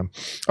world in him.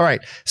 All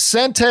right.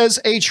 Santez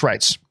H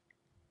writes,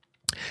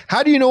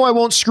 how do you know I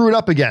won't screw it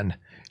up again?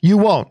 You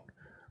won't.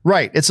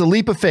 Right. It's a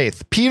leap of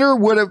faith. Peter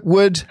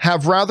would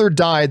have rather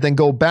died than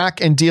go back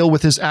and deal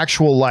with his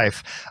actual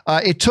life.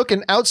 It took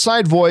an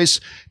outside voice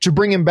to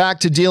bring him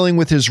back to dealing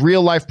with his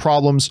real life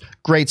problems.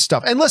 Great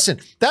stuff. And listen,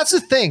 that's the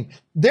thing.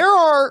 There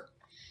are,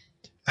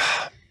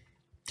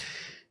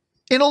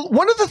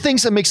 one of the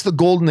things that makes the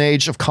golden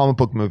age of comic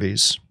book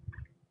movies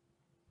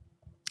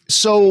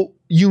so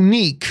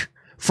unique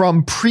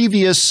from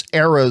previous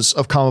eras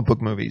of comic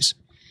book movies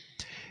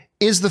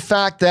is the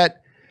fact that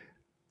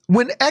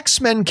when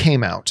X-Men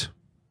came out,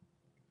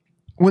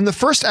 when the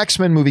first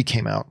X-Men movie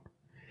came out,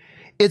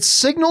 it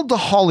signaled to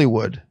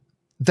Hollywood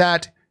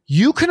that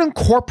you can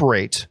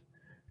incorporate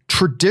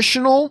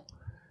traditional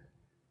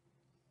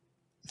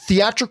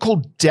theatrical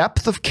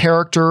depth of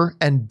character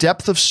and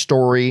depth of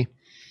story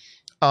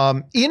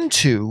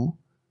into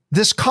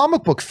this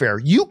comic book fare.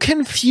 You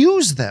can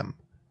fuse them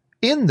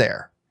in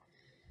there.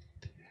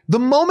 The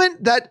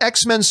moment that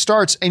X-Men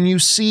starts and you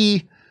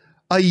see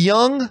a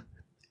young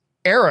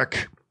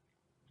Eric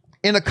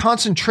in a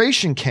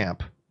concentration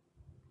camp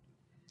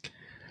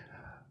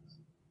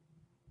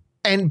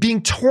and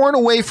being torn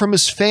away from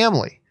his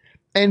family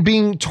and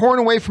being torn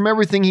away from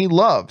everything he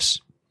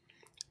loves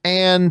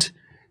and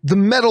the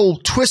metal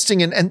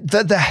twisting and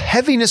the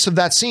heaviness of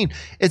that scene,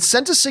 it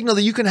sent a signal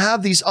that you can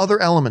have these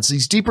other elements,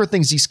 these deeper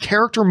things, these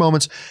character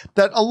moments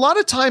that a lot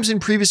of times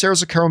in previous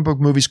eras of comic book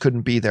movies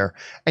couldn't be there.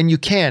 And you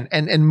can.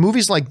 And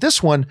movies like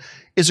this one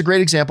is a great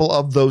example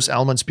of those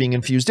elements being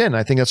infused in.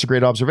 I think that's a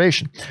great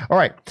observation. All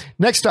right.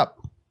 Next up.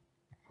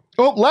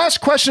 Oh, last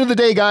question of the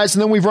day, guys.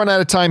 And then we've run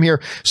out of time here.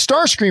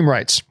 Starscream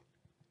writes,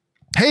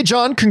 hey,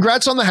 John,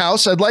 congrats on the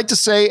house. I'd like to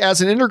say,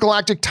 as an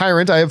intergalactic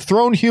tyrant, I have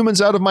thrown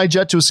humans out of my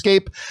jet to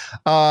escape,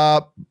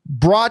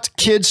 brought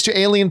kids to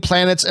alien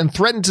planets, and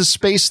threatened to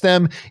space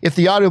them if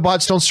the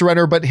Autobots don't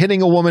surrender, but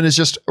hitting a woman is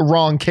just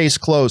wrong, case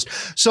closed.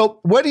 So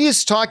what he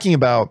is talking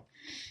about,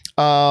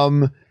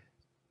 the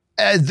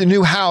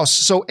new house.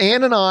 So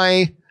Ann and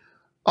I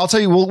I'll tell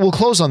you, we'll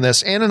close on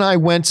this. Ann and I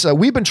went,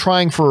 we've been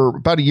trying for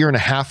about a year and a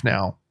half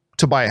now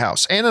to buy a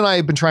house. Ann and I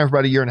have been trying for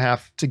about a year and a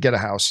half to get a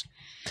house,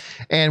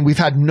 and we've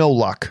had no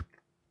luck.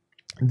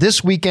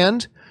 This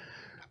weekend,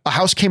 a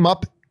house came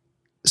up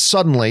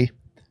suddenly,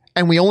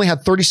 and we only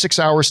had 36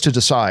 hours to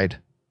decide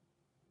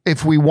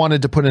if we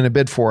wanted to put in a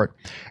bid for it.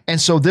 And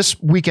so this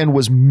weekend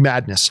was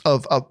madness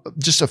of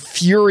just a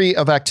fury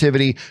of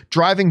activity,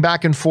 driving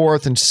back and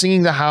forth and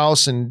seeing the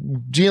house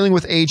and dealing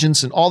with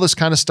agents and all this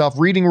kind of stuff,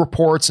 reading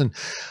reports and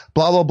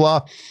blah, blah,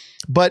 blah.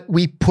 But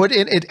we put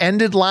in, it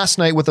ended last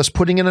night with us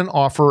putting in an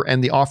offer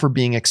and the offer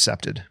being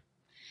accepted.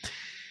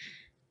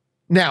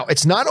 Now,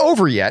 it's not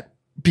over yet,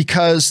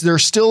 because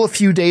there's still a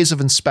few days of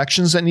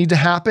inspections that need to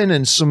happen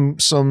and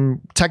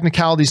some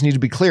technicalities need to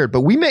be cleared.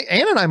 But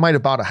Ann and I might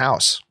have bought a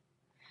house,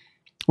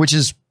 which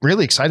is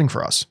really exciting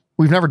for us.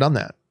 We've never done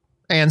that.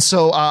 And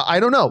so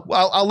I don't know.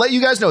 I'll let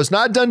you guys know. It's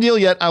not a done deal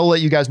yet. I will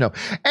let you guys know.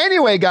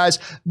 Anyway, guys,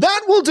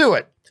 that will do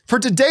it for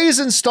today's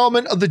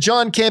installment of the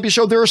John Campea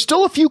Show. There are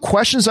still a few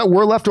questions that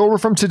were left over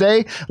from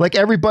today, like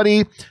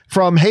everybody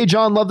from Hey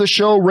John, love the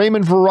show,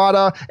 Raymond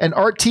Verrata, an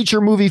art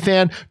teacher movie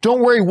fan. Don't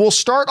worry, we'll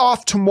start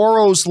off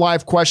tomorrow's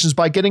live questions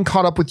by getting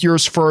caught up with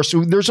yours first.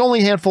 There's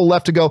only a handful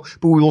left to go,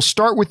 but we will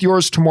start with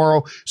yours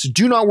tomorrow. So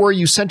do not worry,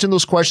 you sent in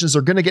those questions.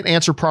 They're going to get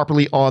answered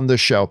properly on the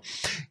show.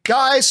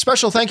 Guys,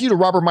 special thank you to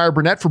Robert Meyer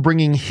Burnett for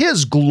bringing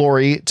his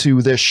glory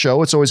to this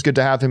show. It's always good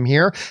to have him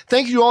here.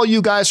 Thank you to all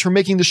you guys for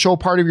making the show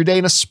part of your day,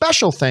 and a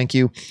special thank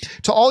you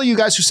to all you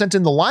guys who sent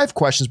in the live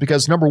questions,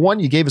 because number one,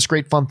 you gave us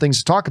great fun things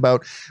to talk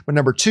about, but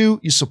number two,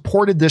 you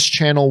supported this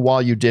channel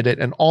while you did it,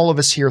 and all of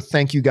us here,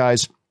 thank you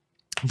guys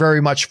very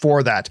much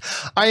for that.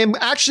 I am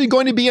actually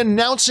going to be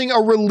announcing a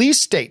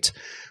release date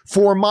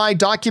for my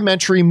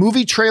documentary,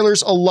 Movie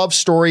Trailers, A Love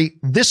Story,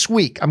 this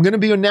week. I'm going to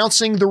be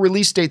announcing the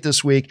release date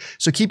this week,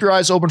 so keep your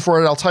eyes open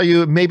for it. I'll tell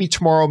you maybe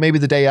tomorrow, maybe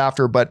the day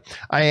after, but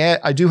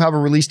I do have a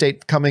release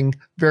date coming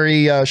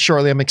very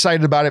shortly. I'm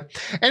excited about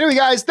it. Anyway,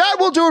 guys, that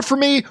will do it for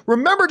me.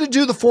 Remember to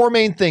do the four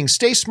main things.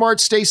 Stay smart,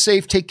 stay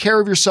safe, take care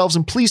of yourselves,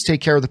 and please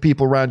take care of the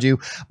people around you.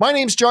 My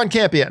name's John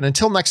Campea, and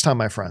until next time,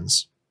 my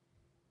friends,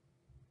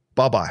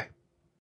 bye-bye.